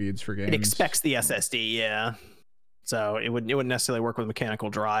faster speeds for games. It expects the SSD, yeah. So it wouldn't necessarily work with mechanical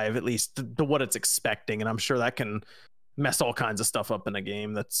drive, at least to what it's expecting, and I'm sure that can mess all kinds of stuff up in a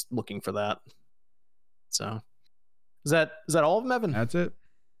game that's looking for that. So is that all of them, Evan? That's it.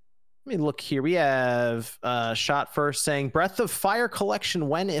 Let me look here. We have Shot First saying Breath of Fire collection,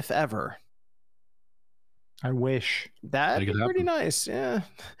 when if ever. I wish. That'd be pretty nice. Yeah.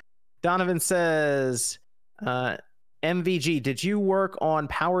 Donovan says, MVG, did you work on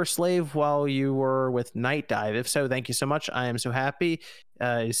Power Slave while you were with Night Dive? If so, thank you so much. I am so happy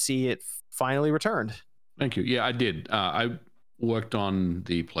to see it finally returned. Thank you. Yeah, I did. I worked on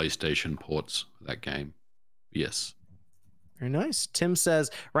the PlayStation ports for that game. Yes. Very nice. Tim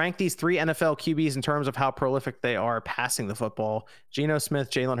says, rank these 3 NFL QBs in terms of how prolific they are passing the football. Geno Smith,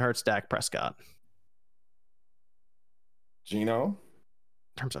 Jalen Hurts, Dak Prescott. Geno.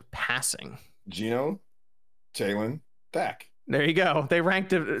 In terms of passing. Geno, Jalen, Dak. There you go. They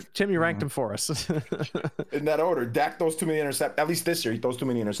ranked it. Tim, you ranked him for us. In that order. Dak throws too many interceptions. At least this year, he throws too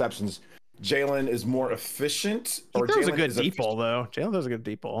many interceptions. Jalen is more efficient. He throws a good deep ball, though. Jalen throws a good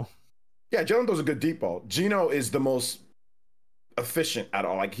deep ball. Yeah, Jalen throws a good deep ball. Geno is the most efficient at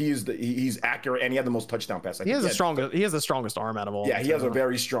all. Like he's accurate, and he had the most touchdown passes. He has the strongest arm out of all. Yeah, he has a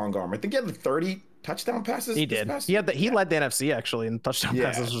very strong arm. I think he had like 30 touchdown passes. He did. He led the NFC actually in touchdown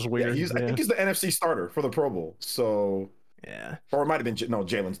passes, which was weird. Yeah, I think he's the NFC starter for the Pro Bowl. So yeah, or it might have been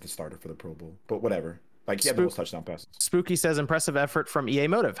Jalen's the starter for the Pro Bowl, but whatever. Like he had the most touchdown passes. Spooky says impressive effort from EA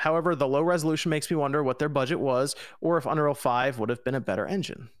Motive. However, the low resolution makes me wonder what their budget was, or if Unreal 5 would have been a better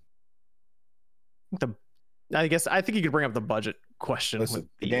engine. I think you could bring up the budget question. Listen,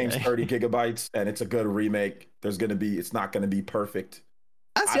 the game's 30 gigabytes and it's a good remake. It's not going to be perfect.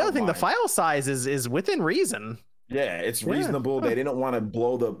 That's the other thing. The file size is within reason. Yeah, it's reasonable. They didn't want to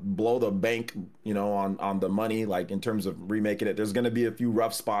blow the bank, on the money, like in terms of remaking it. There's going to be a few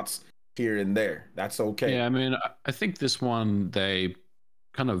rough spots here and there. That's okay. Yeah, I mean, I think this one, they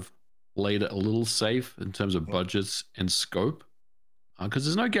kind of played it a little safe in terms of budgets and scope. Because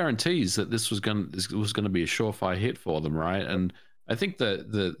there's no guarantees that this was going to be a surefire hit for them, right? And I think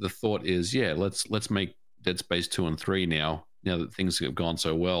the thought is, yeah, let's make Dead Space 2 and 3 now that things have gone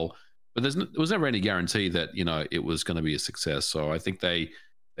so well. But there was never any guarantee that it was going to be a success. So I think they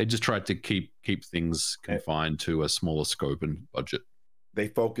just tried to keep things confined to a smaller scope and budget. They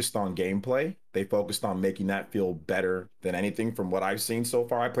focused on gameplay. They focused on making that feel better than anything from what I've seen so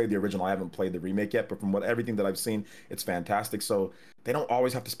far. I played the original. I haven't played the remake yet, but from everything that I've seen, it's fantastic. So they don't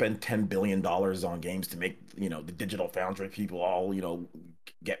always have to spend $10 billion on games to make, the Digital Foundry people all,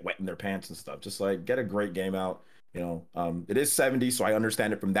 get wet in their pants and stuff. Just like get a great game out. It is $70, so I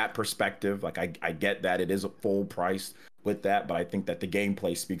understand it from that perspective. Like I get that it is a full price with that, but I think that the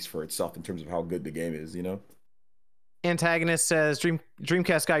gameplay speaks for itself in terms of how good the game is, Antagonist says,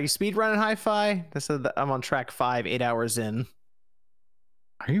 Dreamcast guy, you speed running hi-fi? This said that I'm on track 5, 8 hours in.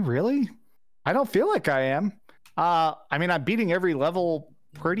 Are you really? I don't feel like I am. I mean, I'm beating every level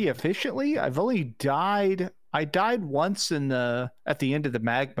pretty efficiently. I died once at the end of the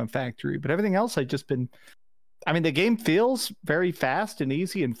Magma Factory, but everything else the game feels very fast and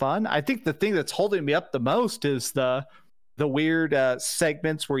easy and fun. I think the thing that's holding me up the most is the weird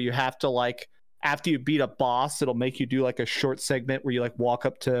segments where you have to after you beat a boss, it'll make you do a short segment where you walk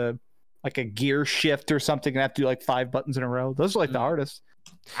up to a gear shift or something and have to do 5 buttons in a row. Those are the hardest.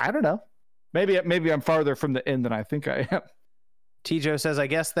 I don't know. Maybe I'm farther from the end than I think I am. Tijo says, I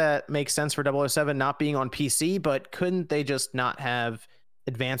guess that makes sense for 007 not being on PC, but couldn't they just not have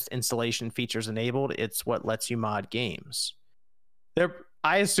advanced installation features enabled? It's what lets you mod games.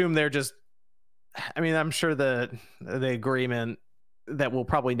 I assume they're just, I'm sure the agreement that we'll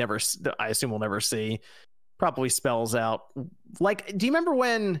probably never, I assume we'll never see, probably spells out. Do you remember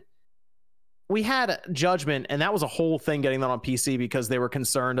when we had Judgment and that was a whole thing getting that on PC because they were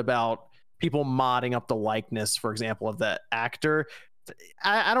concerned about people modding up the likeness, for example, of the actor?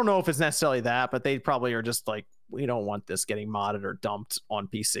 I don't know if it's necessarily that, but they probably are just we don't want this getting modded or dumped on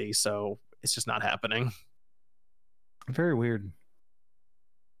PC, so it's just not happening. Very weird.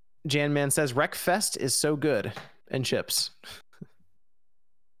 Janman says Wreckfest is so good, and chips.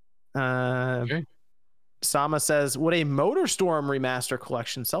 Okay. Sama says, would a MotorStorm remaster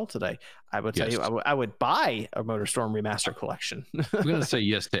collection sell today? I would tell you, I would buy a MotorStorm remaster collection. I'm going to say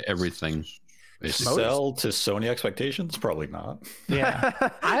yes to everything. Sell to Sony expectations? Probably not. Yeah.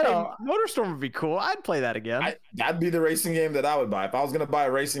 MotorStorm would be cool. I'd play that again. That'd be the racing game that I would buy. If I was going to buy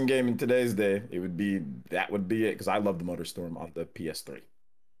a racing game in today's day, that would be it, because I love the MotorStorm on the PS3.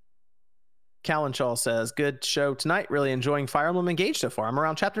 Callan Shaw says, good show tonight. Really enjoying Fire Emblem Engage so far. I'm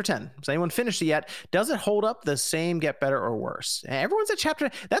around chapter 10. Has anyone finished it yet? Does it hold up the same, get better, or worse? Everyone's at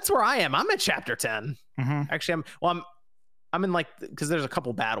chapter. That's where I am. I'm at chapter 10. Mm-hmm. Actually, I'm in because there's a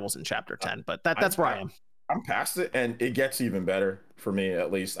couple battles in chapter 10, but that's where I am. I'm past it, and it gets even better for me,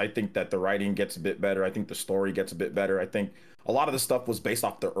 at least. I think that the writing gets a bit better. I think the story gets a bit better. I think a lot of the stuff was based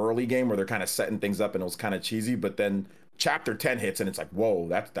off the early game where they're kind of setting things up and it was kind of cheesy, but then chapter 10 hits and it's like, whoa,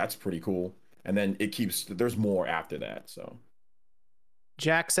 that's pretty cool. And then it keeps, there's more after that. So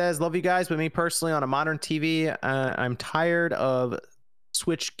Jack says, love you guys, but me personally on a modern TV, I'm tired of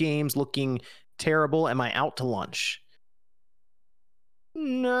Switch games looking terrible. Am I out to lunch?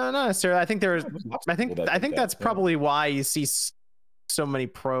 No, not necessarily. I think that's probably why you see so many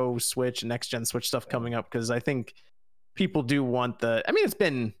pro Switch and next gen Switch stuff coming up, because I think people do want it's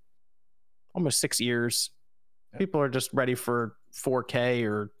been almost 6 years. People are just ready for 4K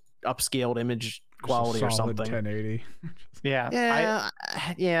or upscaled image quality or something. 1080. Yeah,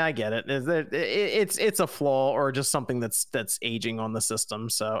 I get it. It's a flaw or just something that's aging on the system.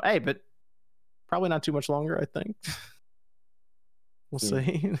 So hey, but probably not too much longer, I think. We'll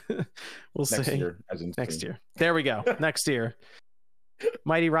see. We'll next see. Year, next year. There we go. Next year.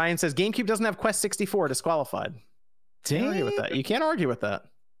 Mighty Ryan says GameCube doesn't have Quest 64, disqualified. Can't argue with that. You can't argue with that.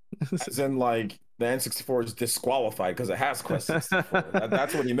 As in, like, the N64 is disqualified because it has Quest 64.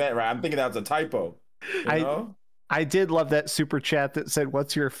 That's what he meant, right? I'm thinking that's a typo. You know? I did love that super chat that said,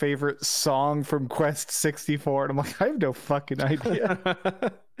 "What's your favorite song from Quest 64?" And I'm like, I have no fucking idea.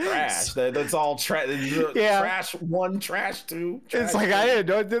 Trash. That's all trash. Yeah. Trash 1, trash 2. Trash It's like 2. I didn't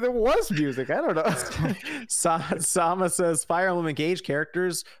know there was music. I don't know. Sama says Fire Emblem Engage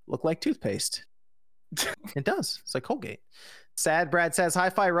characters look like toothpaste. It does. It's like Colgate. Sad Brad says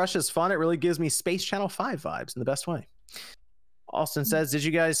Hi-Fi Rush is fun. It really gives me Space Channel 5 vibes in the best way. Austin says, did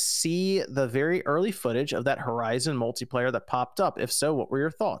you guys see the very early footage of that Horizon multiplayer that popped up? If so, what were your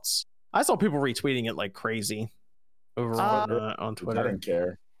thoughts? I saw people retweeting it like crazy over on Twitter. I didn't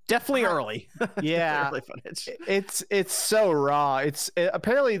care. Definitely early. Yeah. Early footage. It's so raw.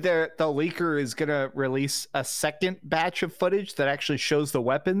 Apparently the leaker is gonna release a second batch of footage that actually shows the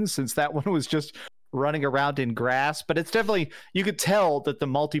weapons, since that one was just running around in grass. But it's definitely, you could tell that the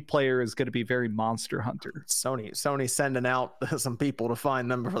multiplayer is going to be very Monster Hunter. Sony sending out some people to find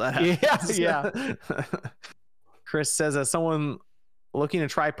them for that. Yeah. Chris says, as someone looking to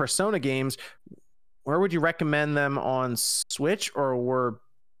try Persona games, where would you recommend them on Switch, or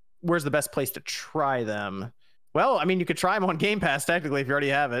where's the best place to try them? Well, I mean, you could try them on Game Pass technically if you already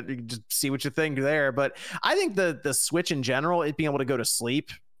have it. You can just see what you think there. But I think the Switch in general, it being able to go to sleep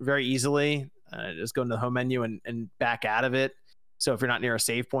very easily. Just go into the home menu and back out of it. So if you're not near a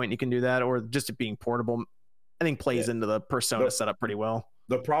save point, you can do that, or just it being portable, I think plays into the Persona setup pretty well.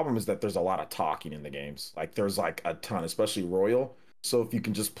 The problem is that there's a lot of talking in the games. Like there's like a ton, especially Royal. So if you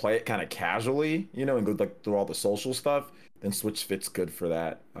can just play it kind of casually, and go like through all the social stuff, then Switch fits good for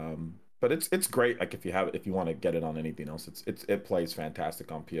that. But it's great. Like if you want to get it on anything else, it plays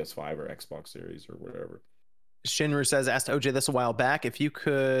fantastic on PS5 or Xbox Series or whatever. Shinru says, asked OJ this a while back, if you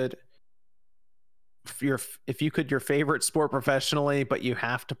could your favorite sport professionally, but you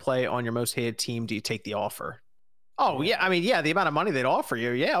have to play on your most hated team, do you take the offer? Oh yeah, I mean, yeah, the amount of money they'd offer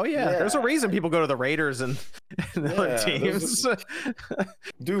you. Yeah, oh yeah. There's a reason people go to the Raiders and other teams.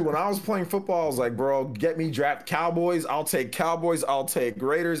 Dude, when I was playing football, I was like, bro, get me draft Cowboys. I'll take Cowboys. I'll take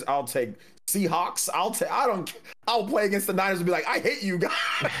Raiders. I'll take Seahawks. I'll play against the Niners and be like, I hate you guys.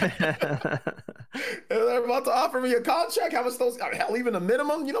 And they're about to offer me a contract. How much those? Hell, even the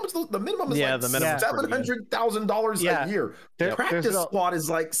minimum. You know how much the minimum is? The minimum $700,000 a year. Practice squad is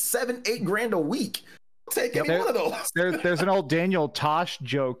like $7-8 grand a week. Take any one of those. There's an old Daniel Tosh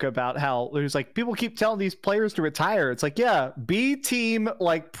joke about how there's like people keep telling these players to retire. It's like, yeah, B team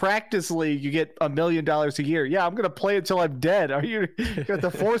like practice league, you get $1 million a year. Yeah, I'm gonna play until I'm dead. Are you have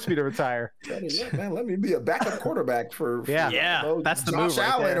to force me to retire? Man, let me be a backup quarterback for that's the Josh move right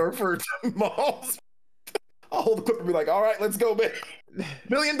Allen there. Or for Mahomes. I'll hold the clip and be like, all right, let's go, man. $1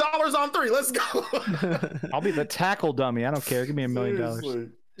 million on 3. Let's go. I'll be the tackle dummy. I don't care. Give me $1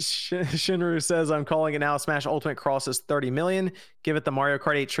 million. Shinru says, I'm calling it now. Smash Ultimate Cross is 30 million. Give it the Mario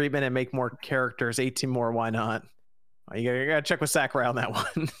Kart 8 treatment and make more characters. 18 more. Why not? You gotta check with Sakurai on that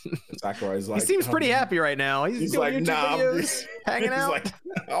one. Sakurai's like, he seems pretty happy right now. He's doing like, YouTube videos, hanging out. Like,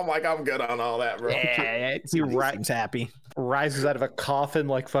 I'm like, I'm good on all that, bro. Yeah, he seems happy. Rises out of a coffin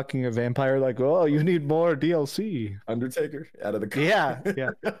like fucking a vampire. Like, oh, you need more DLC. Undertaker out of the coffin.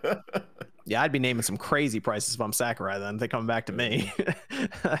 Yeah. Yeah, I'd be naming some crazy prices if I'm Sakurai. Then they're coming back to me.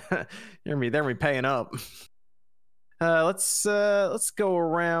 They're gonna be paying up. Let's go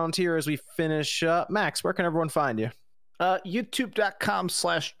around here as we finish up. Max, where can everyone find you?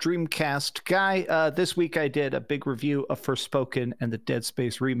 YouTube.com/Dreamcast guy. This week I did a big review of Forspoken and the Dead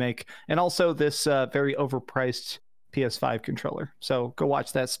Space remake, and also this very overpriced PS5 controller. So go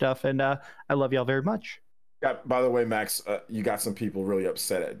watch that stuff, and I love y'all very much. Yeah, by the way, Max, you got some people really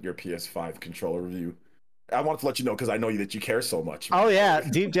upset at your PS5 controller review. I wanted to let you know because I know that you care so much. Oh yeah,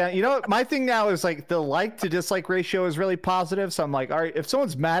 deep down. You know, my thing now is like the like to dislike ratio is really positive. So I'm like, all right, if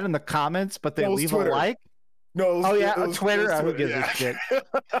someone's mad in the comments but they leave Twitter. a like. No. Twitter. Who gives a shit?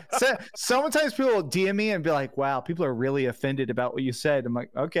 So sometimes people will DM me and be like, "Wow, people are really offended about what you said." I'm like,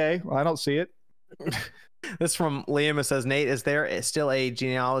 "Okay, well, I don't see it." This from Liam. It says, Nate, is there still a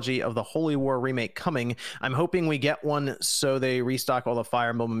genealogy of the Holy War remake coming? I'm hoping we get one so they restock all the Fire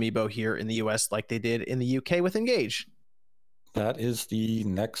Emblem amiibo here in the US like they did in the UK with Engage. That is the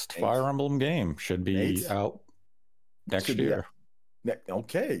next Fire Emblem game. Should be out next year.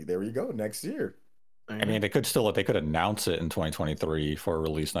 Okay, there you go. Next year. I mean, they could announce it in 2023 for a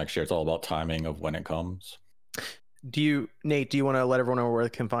release next year. It's all about timing of when it comes. Nate, do you want to let everyone know where they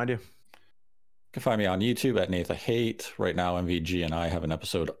can find you? You can find me on YouTube at Nathan Hate. Right now, MVG and I have an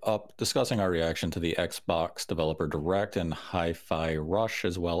episode up discussing our reaction to the Xbox Developer Direct and Hi-Fi Rush,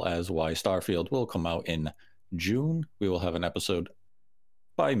 as well as why Starfield will come out in June. We will have an episode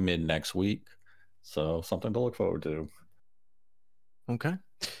by mid next week. So something to look forward to. Okay.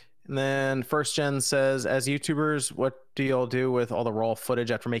 And then First Gen says, as YouTubers, what do y'all do with all the raw footage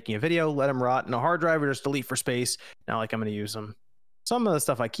after making a video? Let them rot in a hard drive or just delete for space? Not like I'm going to use them. Some of the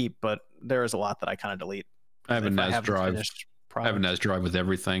stuff I keep, but there is a lot that I kind of delete. I have a NAS drive. I have a NAS drive with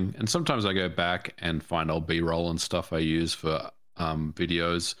everything. And sometimes I go back and find old B-roll and stuff I use for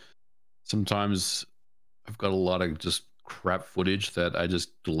videos. Sometimes I've got a lot of just crap footage that I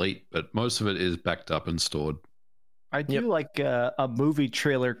just delete, but most of it is backed up and stored. I do like a movie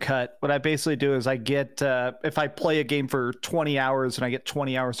trailer cut. What I basically do is I get, if I play a game for 20 hours and I get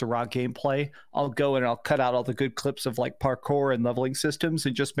 20 hours of raw gameplay, I'll go and I'll cut out all the good clips of like parkour and leveling systems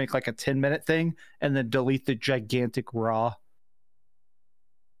and just make like a 10-minute thing and then delete the gigantic raw.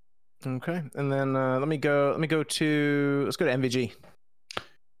 Okay. And then let's go to MVG.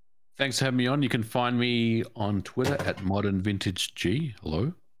 Thanks for having me on. You can find me on Twitter at modernvintageg.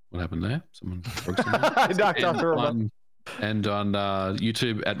 Hello. What happened there? Someone broke something. I knocked off the remote. And on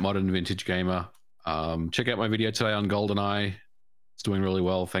YouTube at Modern Vintage Gamer. Check out my video today on GoldenEye. It's doing really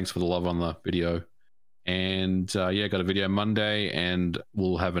well. Thanks for the love on the video. And got a video Monday, and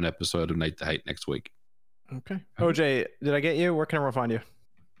we'll have an episode of Nate the Hate next week. Okay. OJ, did I get you? Where can everyone find you?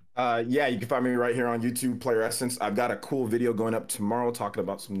 You can find me right here on YouTube, Player Essence. I've got a cool video going up tomorrow talking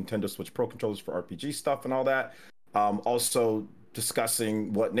about some Nintendo Switch Pro controllers for RPG stuff and all that. Also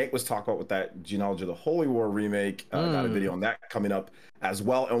discussing what Nate was talking about with that Genealogy of the Holy War remake. Got a video on that coming up as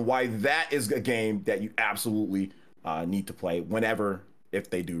well, and why that is a game that you absolutely need to play whenever, if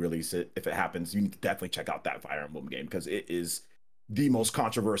they do release it, if it happens. You need to definitely check out that Fire Emblem game because it is the most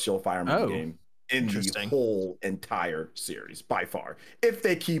controversial Fire Emblem game in the whole entire series by far. If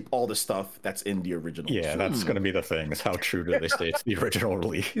they keep all the stuff that's in the original. Yeah, that's going to be the thing, is how true do they stay to the original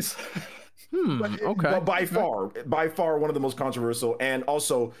release. Okay. By far one of the most controversial, and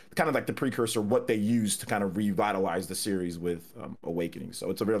also kind of like the precursor, what they used to kind of revitalize the series with Awakening. So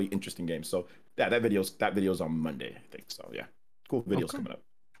it's a really interesting game. So yeah, that video's on Monday, I think. So yeah, cool videos coming up.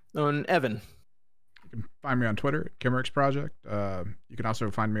 And Evan, you can find me on Twitter at Kimmerix Project. You can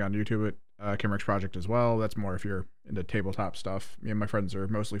also find me on YouTube at Kimmerix Project as well. That's more if you're into tabletop stuff. Me and my friends are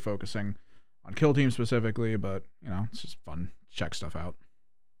mostly focusing on Kill Team specifically, but it's just fun to check stuff out.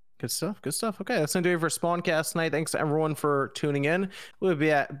 Good stuff. Okay, that's going to do it for Spawncast tonight. Thanks to everyone for tuning in. We'll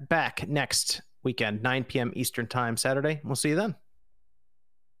be back next weekend, 9 p.m. Eastern Time, Saturday. We'll see you then.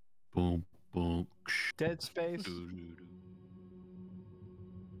 Boom, boom. Dead Space.